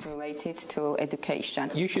ქვეყანა?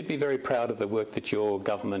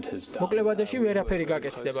 მოკლევადაში ვერაფერი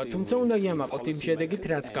გაკეთდება, თუმცა უნდა იამაყოთ იმ შედეგით,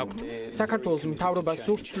 რაც გაქვთ. საქართველოს მთავრობას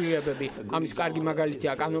სურთ ცვლილებები. ამის კარგი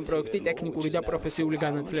მაგალითია კანონპროექტი ტექნიკური და პროფესიული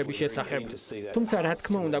განათლების შესახებ. თუმცა რა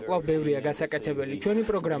თქმა უნდა, კვლავ ბევრია გასაკეთებელი. ჩვენი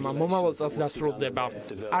პროგრამა მომავალ წელს დასრულდება.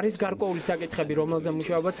 არის გარკვეული საკითხები, რომელზე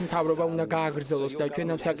მუშაობაც მთავრობა უნდა გააგრძელოს და ჩვენ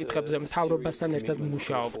ამ საკითხებზე მთავრობასთან ერთად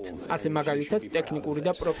მუშაობთ. ასე მაგალითად, ტექნიკური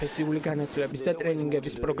და პროფესიული განათლების და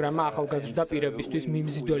ტრენინგების პროგრამა ახალგაზრდა პირებისთვის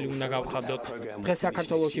მიმზიდველი უნდა გავხადოთ. დღეს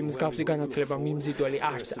საქართველოში მსგავსი განათლება მიმზიდველი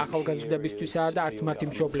არც ახალგაზრდებისთვისაა და არც მათი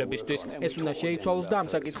მშობლებისთვის. ეს უნდა შეიცვალოს და ამ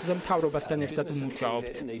საკითხზე მთავრობასთან ერთად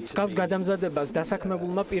მუშაობთ. მსგავს გადამზადებას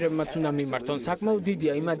დასაქმებულმა პირებმაც უნდა მიმართონ. საკმაოდ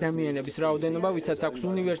დიდია იმ ადამიანების რაოდენობა, ვისაც აქვს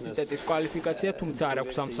უნივერსიტეტის კვალიფიკაცია, თუმცა არ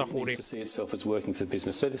აქვს სამსახური.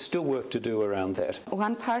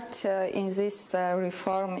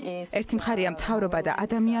 ერთი მხარეა მთავრობა და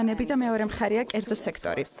ადამიანები და მეორე მხარეა კერძო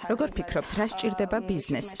სექტორი. როგორ ფიქრობთ, რა სჭირდება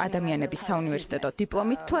ბიზნესს, ადამიანების საუნივერსიტეტო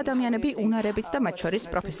დიპლომით თუ ადამიანები უნარებით და მათ შორის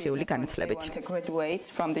პროფესიული განათლებით?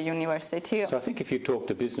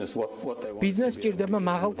 ბიზნესს სჭირდება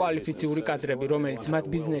მაღალ კვალიფიციური კადრები, რომელიც მათ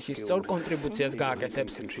ბიზნესში სწორ კონტრიბუციას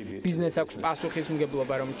გააკეთებს. ბიზნესს აქვს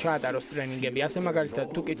პასუხისმგებლობა, რომ ჩაატაროს ტრენინგები, ასე მაგალითად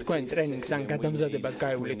თუ კი თქვენ ტრენინგს ან გადამზადებას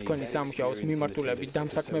გაივლით თქვენი სამუშაოს მიმართულებით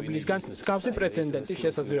დამსაქმებლისგან, მსგავსი პრეცედენტის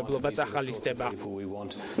შესაძლებლობაც ახალისდება.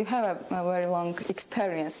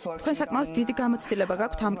 თქვენ საკმაოდ დიდი გამოცდილება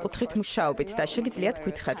გაქვთ ამ კუთხით მუშაობით და შეგიძლიათ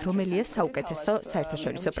გითხრათ, რომელია საუკეთესო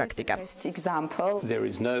საერთაშორისო პრაქტიკა?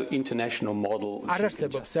 არ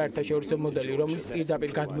არსებობს საერთაშორისო მოდელი, რომლის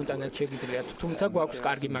პირდაპირ გადმოტანაც შეგიძლიათ, თუმცა გვაქვს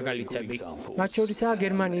კარგი მაგალითები. მათ შორისაა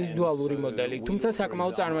გერმანიის დუალური მოდელი, თუმცა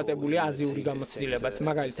საკმაოდ წარმატებულია აზიური გამოცდილებაც,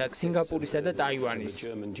 მაგალითად სინგაპურისა და ტაივანის.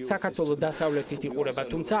 საქართველოს დასავლეთით იყურება,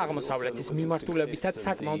 თუმცა აღმოსავლეთის მიმართულებითაც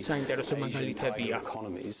საკმაოდ საინტერესო მაგალითებია.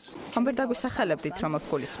 ხომ ვერ დაგვისახელებდით, რომელს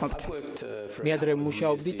გულისხმობთ? მე ადრე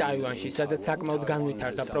მუშაობდი ტაივანში, სადაც საკმაოდ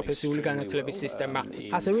განვითარდა პროფესიული განათლების სისტემა.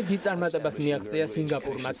 ასევე დიდ წარმატებას მიაღწია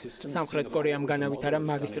სინგაპურმაც. სამხრეთ კორეამ განავითარა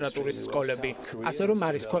მაგისტრატურის სკოლები. ასე რომ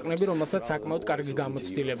არის ქვეყნები, რომელსაც საკმაოდ კარგი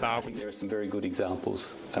გამოცდილება აქვთ.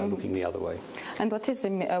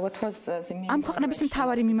 ამ ქვეყნების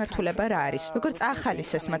მთავარი მიმართულება რა არის? როგორ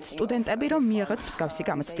წაახალისეს მათ სტუდენტები, რომ მიიღოთ მსგავსი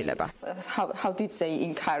გამოცდილება?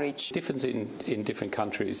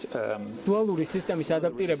 დუალური სისტემის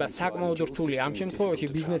ადაპტირება საკმაოდ რთულია. ამ შემთხვევაში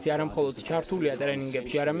ბიზნესი არამხოლოდ ჩართულია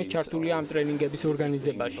ტრენინგებში, არამედ ჩართულია ამ ტრენინგების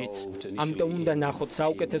ორგანიზებაშიც. ამიტომ უნდა ნახოთ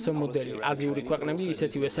საუკეთესო მოდელი. აზიური ქვეყნები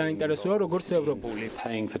ისეთივე საინტერესოა, როგორც ევროპული.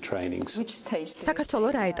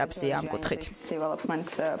 საქართველოს რა ეტაპზეა ამ კუთხით?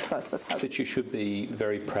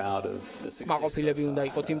 მაყოფილები უნდა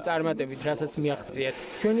იყოთ იმ წარმატებით, რასაც მიაღწიეთ.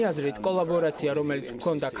 ჩვენი აზრით, კოლაბორაცია, რომელიც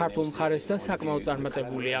გვქონდა ქართულ მხარესთან, საკმაოდ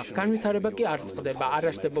წარმატებულია. განვითარება კი არ წყდება, არ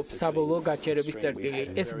არსებობს საბოლოო გაჩერების წერტილი.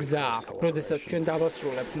 ეს გზაა. როდესაც ჩვენ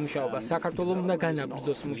დავასრულებთ მუშაობას, საქართველოს უნდა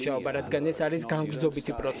განაგრძოს მუშაობა, რადგან ეს არის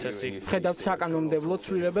განგრძობითი პროცესი. ხედავთ საკანონმდებლო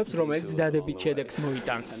ცვლილებებს, რომელიც დადებით შედეგს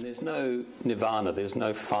მოიტანს.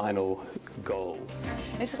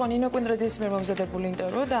 ეს იყო ნინო კვინძრაძის მიერ მომზადებული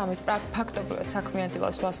ინტერვიუ და ამით ფაქტობრივად საქმიანი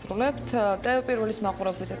დილას ვასრულებთ. ტელეპირველის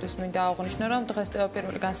მაყურებლისათვის მინდა აღვნიშნო, რომ დღეს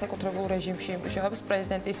ტელეპირველი განსაკუთრებულ რეჟიმში იმუშავებს.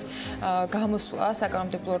 პრეზიდენტის გამოსვლა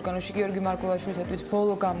საკანონმდებლო ორგანოში გიორგი მარგულაშვილისათვის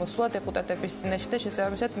ბოლო გამოსვლა დეპუტატების წინაშე და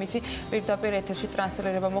შესაბამისად მისი პირდაპირ ეთერში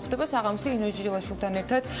ტრანსლირება მოხდება. საღამოს ინო ჟიჟილაშვილთან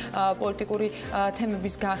ერთად პოლიტიკური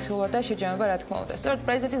თემების განხილვა და შეჯამება რა თქმა უნდა. სწორედ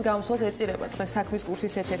პრეზიდენტის გამოსვლას ეწირება დღეს საქმის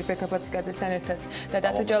კურსის ეთერი ბექა ბაციკაძესთან ერთად და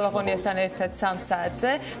დათო ჯალაღონიასთან ერთად 3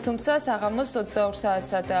 საათზე. თუმცა საღამოს 22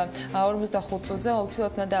 საათსა და 45 წუთზე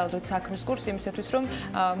აუცილებლად უნდა დაალოდოთ საქმის კურსი იმისათვის, რომ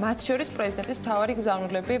მათ შორის პრეზიდენტის მთავარი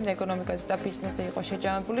გზავნილები ეკონომიკაზე და ბიზნესზე იყო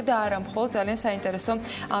შეჯამებული და არა მხოლოდ ძალიან საინტერესო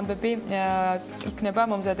ამბები იქნება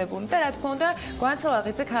მომზადებული. და რა თქმა უნდა,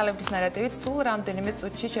 გვანცალაღიძე ქალების ნარატივით სულ რამდენიმე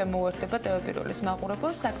წუთში შემოუერთდება ტელეპირველის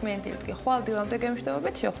მაყურებელს. საქმიანი დილით კი ხვალ დილამდე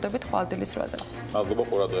გემშვიდობებით, შევხვდებით ხვალ დილის 8-ზე. მადლობა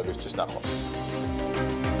ყურადღებისთვის, ნახვამდის.